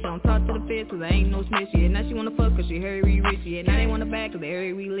no bitch. Don't talk to the feds cause I ain't no snitch. Yeah, now she wanna fuck cause she heard we rich. Yeah, now they wanna back cause they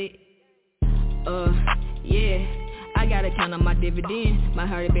heard we lit. Yeah, I gotta count on my dividends. My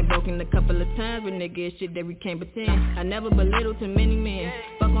heart had been broken a couple of times, but nigga, it's shit that we can't pretend. I never belittle to many men.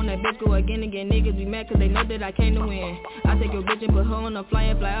 Fuck on that bitch, go again. Niggas be mad cause they know that I came to win. I take your bitch and put her on a fly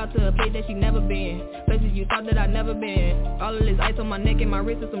and fly out to a place that she never been. Places you thought that I never been. All of this ice on my neck and my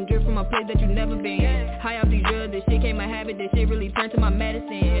wrist is some drip from a place that you never been. High off these drugs, this shit came a habit. This shit really turned to my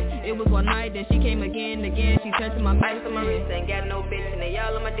medicine. It was one night, then she came again. She turned to my medicine. My wrist ain't got no bitch, and they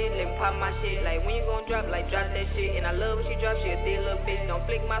all on my dick, let me pop my shit. Like when you gon' drop, like drop that shit. And I love when she drop, she a thick little bitch. Don't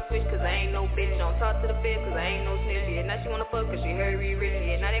flick my switch cause I ain't no bitch. Don't talk to the feds cause I ain't no snitch. Yeah, now she wanna fuck cause she heard we rich.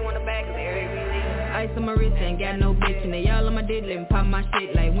 Yeah, now they wanna back cause they heard we lit. Ice on my wrist, ain't got no bitch, and they all on my dick, let me pop my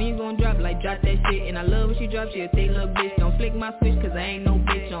shit. Like when you gon' drop, like drop that shit. And I love when she drop, she a thick little bitch. Don't flick my switch cause I ain't no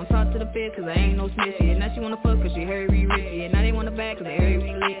bitch. Don't talk to the feds cause I ain't no snitch. Yeah, now she wanna fuck cause she heard we rich. Yeah, now they wanna back cause they heard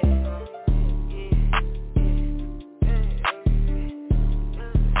we lit.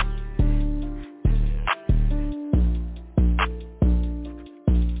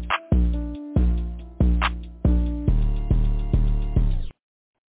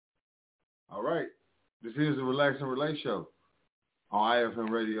 All right. This is the Relax and Relate Show on iFM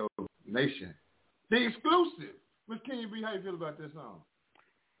Radio Nation. The exclusive. Miss Kenya B, how you feel about this song?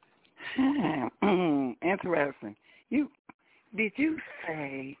 Interesting. Did you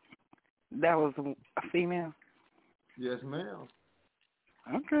say that was a female? Yes, ma'am.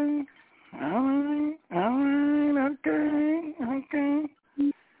 Okay. All right. Okay.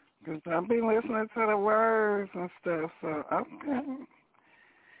 Because I've been listening to the words and stuff, so okay.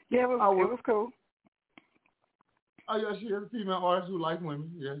 Yeah, it was cool. Oh, yeah, she is a female artist who likes women.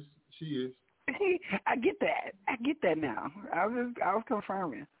 Yes, she is. I get that now. I was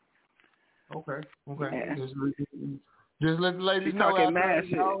confirming. Okay. Yeah. Just let the ladies She's know. Talking mad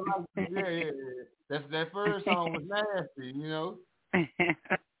shit. Yeah. That first song was nasty, you know.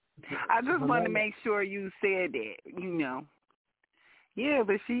 I just wanted to make sure you said that, you know. Yeah,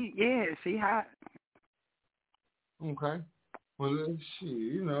 but she hot. Okay. Well,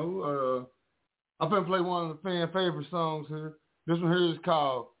 you know, I'm going to play one of the fan favorite songs here. This one here is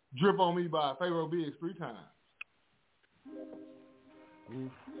called Drip on Me by Pharaoh Biggs 3 times.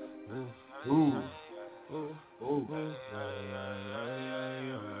 Ooh.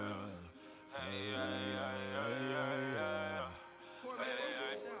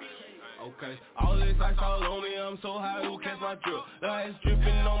 Okay, all this ice all on me, I'm so high, who catch my drip? The ice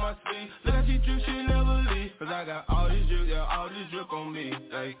dripping on my sleeve, look how she drip, she never leave. Cause I got all this drip, yeah, all this drip on me.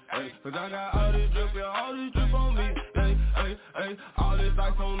 Hey, cause I got all this drip, yeah, all this drip on me. Hey, all this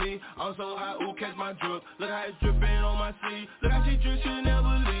ice on me, I'm so high, who catch my drip? Look how it's dripping on my sleeve, look how she drip, she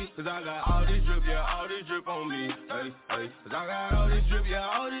never leave. Cause I got all this drip, yeah, all this drip on me. Hey, hey, cause I got all this drip, yeah,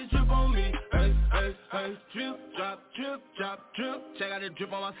 all this drip on me. Hey, hey, hey, drip, drop, drip, drop, drip. Check out the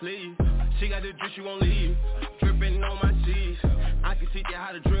drip on my sleeve. She got the drip, she won't leave. Dripping on my cheese. I can teach you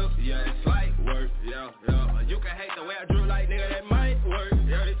how to drip, yeah, it's light work, yeah, yeah. You can hate the way I drip, like nigga, that might work,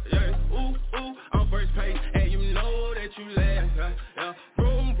 yeah, yeah. Ooh, ooh, I'm first page, and you know that you last, yeah, yeah.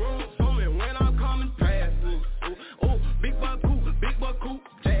 Vroom, vroom, swimming when I'm coming past, ooh, ooh, ooh. Big buck coupe,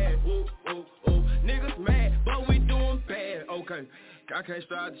 jazz, ooh, ooh, ooh. Niggas mad, but we doing bad, okay. I can't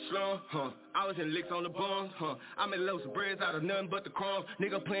start the slum, I was in licks on the bums, I made loads of breads out of nothing but the crumbs.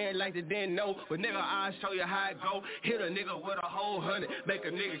 Nigga playing like they didn't know, but nigga, I'll show you how it go. Hit a nigga with a whole 100, make a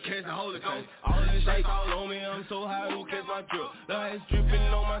nigga catch the Holy Ghost. All this shake all on me, I'm so high, who catch my drip? Like it's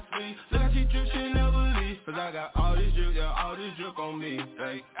dripping on my sleeve, look how she drip, she never leave. Cause I got all this drip, yeah, all this drip on me,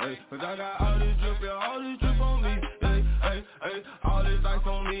 hey, hey. Cause I got all this drip, yeah, all this drip on me, hey, hey, hey. All this ice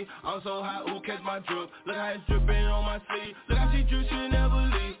on me, I'm so high, who catch my drip? Look how it's dripping on my sleeve, look how she drip, she never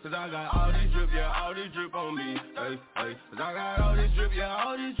leave. Cause I got all this drip, yeah, all this drip on me, hey, hey. Cause I got all this drip, yeah,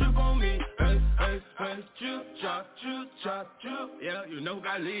 all this drip on me, hey, hey, hey. Drip, chop, drip, chop, drip, yeah, you know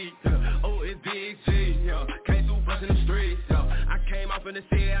got lead. Oh, it's Big G, yeah, came through bustin' the streets, yeah. I came off in the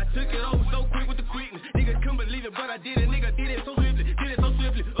city, I took it over so quick with the quickness. Niggas couldn't believe it, but I did it, nigga did it so swiftly,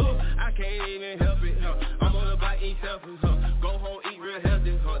 I can't even help it, I'm on the bike, eat selfish, go home, eat real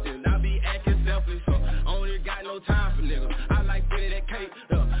healthy, then I be acting selfish, only got no time for niggas. I like spinning that cake,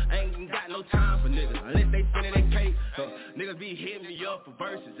 ain't got no time for niggas unless they spinning that cake. Niggas be hitting me up for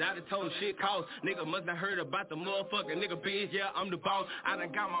verses, I done told them shit cost. Nigga must not heard about the motherfucking nigga biz, yeah, I'm the boss. I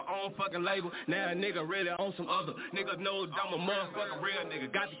done got my own fucking label, now a nigga really on some other. Nigga knows I'm a motherfucking real nigga,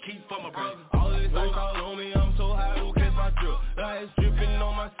 got to keep for my brother. All this ice all on me, I'm so high, who catch my drip? Like it's dripping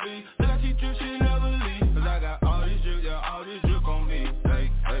on my sleeve, look how she drip, she never leave. Cause I got all this drip, yeah, all this drip on me, hey,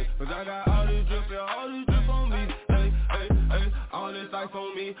 hey. Cause I got all this drip, yeah, all this drip on me, hey, hey, hey. All this ice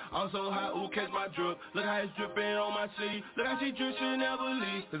on me, I'm so hot, who catch my drip? Look how it's dripping on my sleeve, look how she drip, she never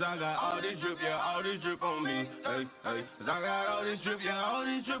leave. Cause I got all this drip, yeah, all this drip on me, hey, hey. Cause I got all this drip, yeah, all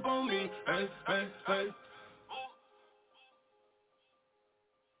this drip on me, hey, hey, hey.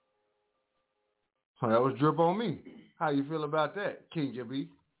 Oh, that was drip on me. How you feel about that, King JB?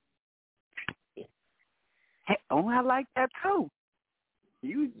 Hey, oh, I like that too.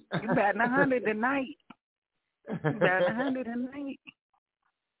 You batting 100 tonight. You batting 100 tonight.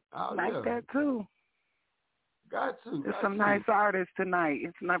 Oh, like yeah. that too. Got to. There's some nice artists tonight.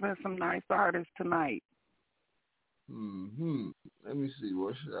 It's never some nice artists tonight. Let me see.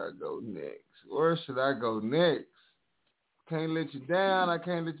 Where should I go next? Can't let you down. I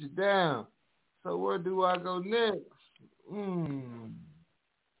can't let you down. So where do I go next?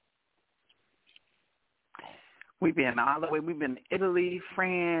 We've been all the way. We've been to Italy,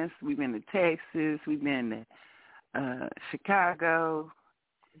 France. We've been to Texas. We've been to Chicago.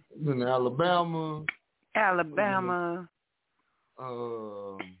 Been to Alabama.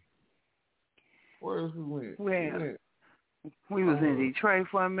 Where else we went? We was in Detroit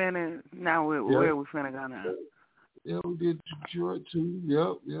for a minute. Now where we finna go now? Yeah, we did Detroit too.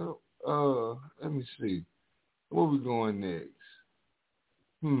 Yep. Let me see. Where we going next?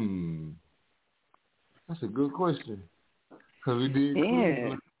 That's a good question. Cause we did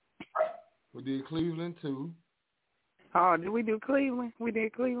Cleveland. We did Cleveland too. Oh, did we do Cleveland? We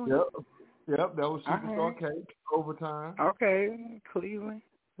did Cleveland. Yep. That was Superstar Cake overtime. Okay, Cleveland,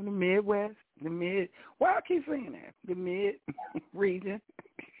 in the Midwest, Why I keep saying that? The mid region.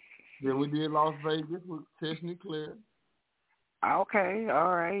 Then we did Las Vegas with Tiffany Claire. Okay,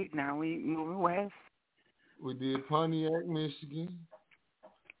 all right. Now we moving west. We did Pontiac, Michigan.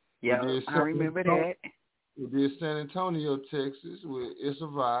 Yeah, I remember that. We did San Antonio, Texas with It's a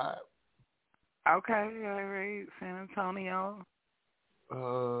Vibe. Okay, all right. San Antonio.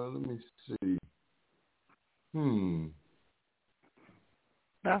 Let me see.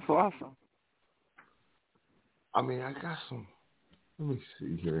 That's awesome. I mean, I got some. Let me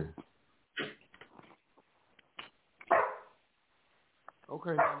see here.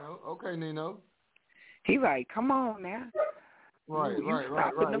 Okay, Nino. He like, come on now. Right.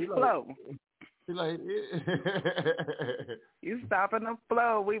 Stopping the flow. He like, you stopping the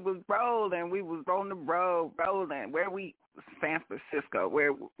flow. We was rolling. We was on the road, rolling. San Francisco.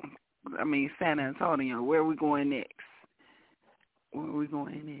 San Antonio. Where we going next?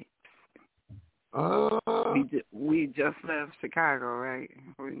 We just left Chicago, right?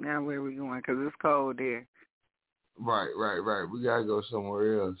 Now where we going? Because it's cold there. Right. We got to go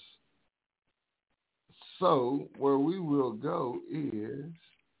somewhere else. So, where we will go is...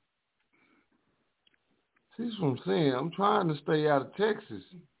 See what I'm saying? I'm trying to stay out of Texas.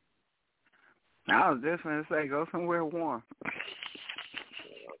 I was just going to say, go somewhere warm.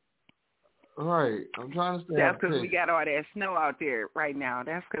 Right. I'm trying to stay That's out because there. we got all that snow out there right now.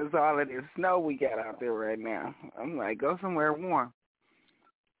 That's because all of this snow we got out there right now. I'm like, go somewhere warm.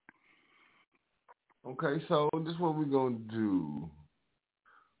 Okay, so this is what we're going to do.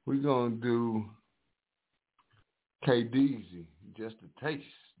 We're going to do KDZ, Just a Taste.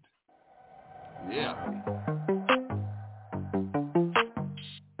 Yeah.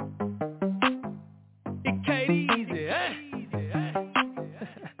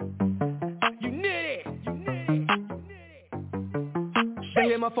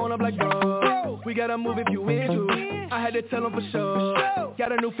 My phone up like, bro, we gotta move if you into it. I had to tell him for sure.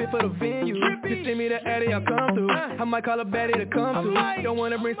 Got a new fit for the venue. Just send me the Addy, I'll come through. I might call a baddie to come through. Don't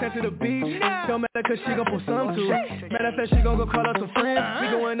wanna bring Sam to the beach. Don't matter cause she gon' pull some too. Matter of fact, she gon' go call up some friends. We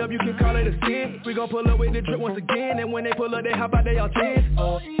going up, you can call it a sin. We gon' pull up with the drip once again. And when they pull up, they hop out, they all tense.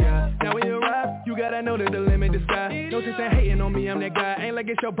 Oh yeah, now when you arrive, you gotta know that the limit is sky. No sense in hating on me, I'm that guy. Ain't like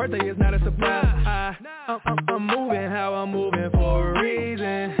it's your birthday, it's not a surprise. I'm moving how I'm moving for a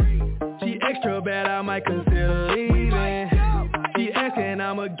reason. She extra bad, I might consider leaving. She asking,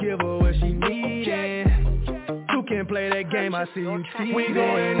 I'ma give her what she needin'. You can play that game, I see you cheating. We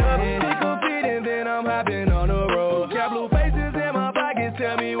going up, pick a fit and then I'm hopping on the road. Got blue faces in my pockets,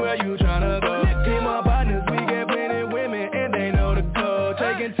 tell me where you tryna go. Team my partners, we get plenty women and they know the code.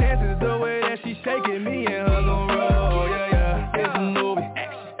 Taking chances, the way that she shaking me and her gon' roll. Yeah, it's a movie.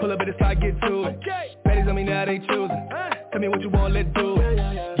 Pull up at the spot, get to it. Baddies on me now, they choosing. Tell me what you want, let's do it.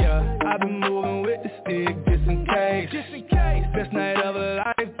 Yeah, I've been moving with the stick just in case. Best night of her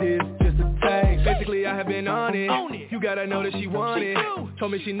life, this just a taste. Basically, I have been on it. You gotta know that she want it.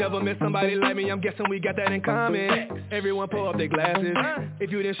 Told me she never met somebody like me. I'm guessing we got that in common. Everyone pull up their glasses.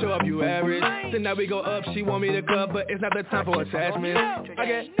 If you didn't show up, you average. So now we go up. She want me to cut, but it's not the time for attachment. I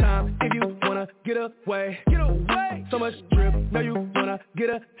got time if you wanna get away. So much drip, now you wanna get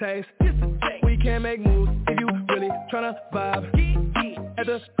a taste. We can make moves if you really tryna vibe. At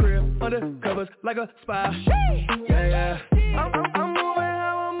the crib, under covers like a spy. Yeah. I'm moving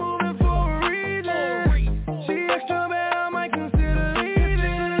how I'm moving for a reason. She extra bad, I might consider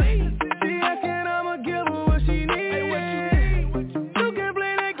leaving. She asking, I'ma give her what she needs. You can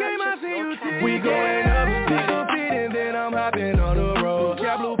play that game, I see you cheating. We going up, pick a fit and then I'm hopping on the road.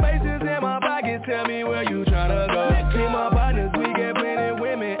 Got blue faces in my pockets, tell me where you tryna go. Team my partners, we get plenty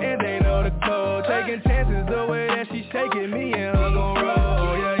women and they know the code. Taking chances, the way that she shaking me and her gon'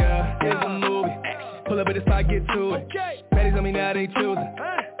 roll. Yeah, it's a movie. Pull up at the spot, get to it. Baddies on me now, they choosing.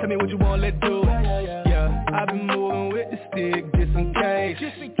 Tell me what you want, let's do it. Yeah, I've been moving with the stick just in case.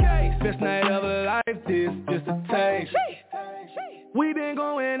 Best night of her life, this just a taste. We been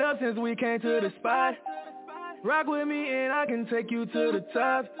going up since we came to the spot. Rock with me and I can take you to the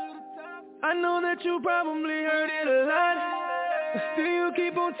top. I know that you probably heard it a lot, but still you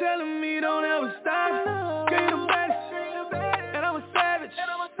keep on telling me don't ever stop. Girl, you the best, and I'm a savage.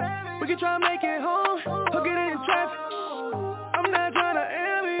 We can try to make it home, or get in traffic. I'm not trying to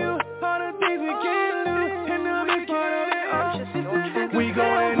envy you, all the things we can do, and the big part of it all. We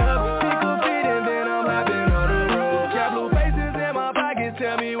going up, pick a fit and then I'm hopping on the road. Got blue faces in my pockets,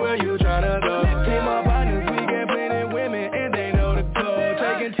 tell me where you tryna go. Team my partners, we get plenty women and they know the code.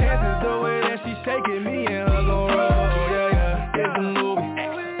 Taking chances, the way that she shaking me and her gon' roll. Yeah, it's a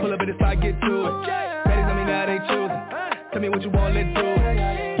movie. Pull up at the spot, get to it. Baddies on me now, they choosing. Tell me what you want, let's do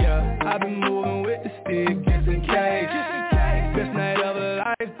it. Yeah, I've been moving with the stick just in case. Best night of her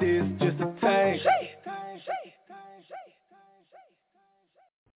life, this just a taste.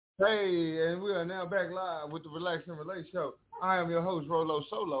 Hey, and we are now back live with the Relax and Relate Show. I am your host, Rolo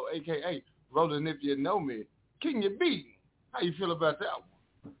Solo, a.k.a. Rollin' If You Know Me. King You Beat. How you feel about that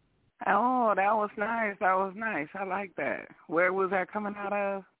one? Oh, that was nice. That was nice. I like that. Where was that coming out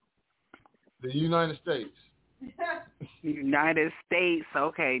of? The United States. United States.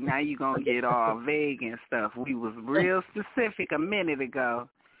 Okay, now you going to get all vague and stuff. We was real specific a minute ago.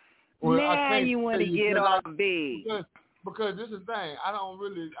 Well, now you want to get all vague. Because this is the thing. I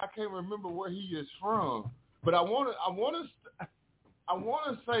can't remember where he is from. But I want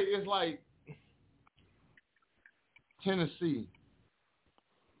to say it's like Tennessee.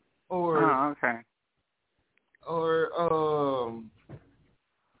 Or okay. Or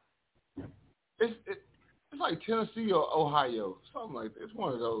it's like Tennessee or Ohio, something like that. It's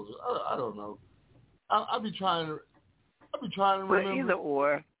one of those. I don't know. I'll be trying to remember. Well, either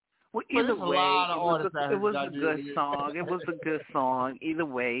or. Well, either way, it was a good song. It was a good song. Either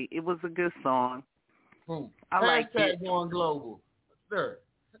way, it was a good song. I liked it. Hashtag going global. There.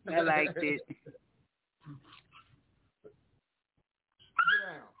 I liked it.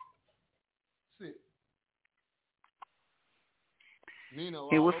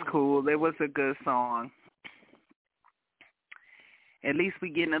 It was cool. It was a good song. At least we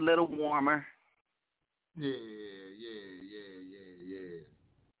getting a little warmer. Yeah.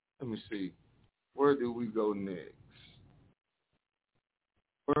 Let me see. Where do we go next?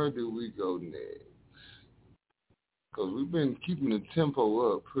 Because we've been keeping the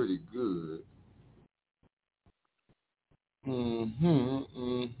tempo up pretty good.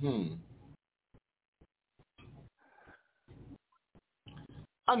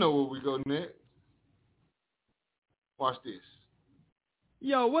 I know where we go next. Watch this.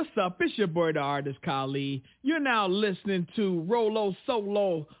 Yo, what's up? It's your boy, the artist, Khalid. You're now listening to Rolo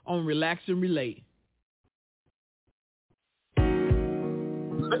Solo on Relax and Relate.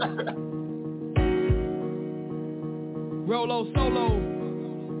 Rolo Solo.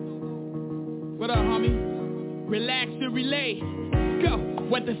 What up, homie? Relax and relate. Go.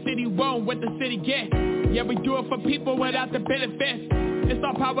 What the city want, what the city get. Yeah, we do it for people without the benefits. It's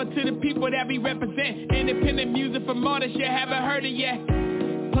all power to the people that we represent. Independent music from artists you haven't heard it yet.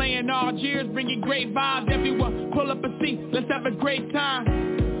 Playing all years, bringing great vibes. Everyone pull up a seat, let's have a great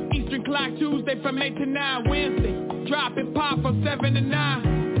time. Eastern Clock Tuesday from 8 to 9. Wednesday, drop and pop from 7 to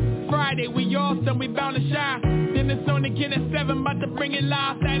 9. Friday, we awesome, we bound to shine. Then it's on again at 7, about to bring it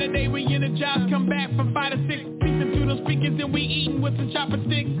live. Saturday, we energize, come back from 5 to 6. Speaking through those speakers and we eating with some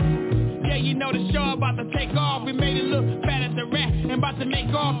chopsticks. Yeah, you know the show about to take off. We made it look bad at the rat and about to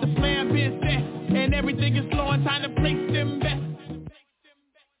make off. The plan being set and everything is flowing. Time to place them best.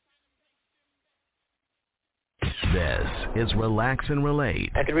 This is Relax and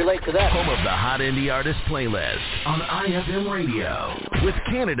Relate. I can relate to that. Home of the Hot Indie Artist playlist on iFM Radio with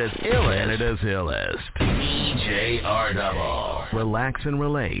Canada's illest, EJR Double. Relax and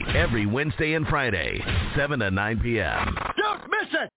Relate every Wednesday and Friday, 7 to 9 p.m. Don't miss it!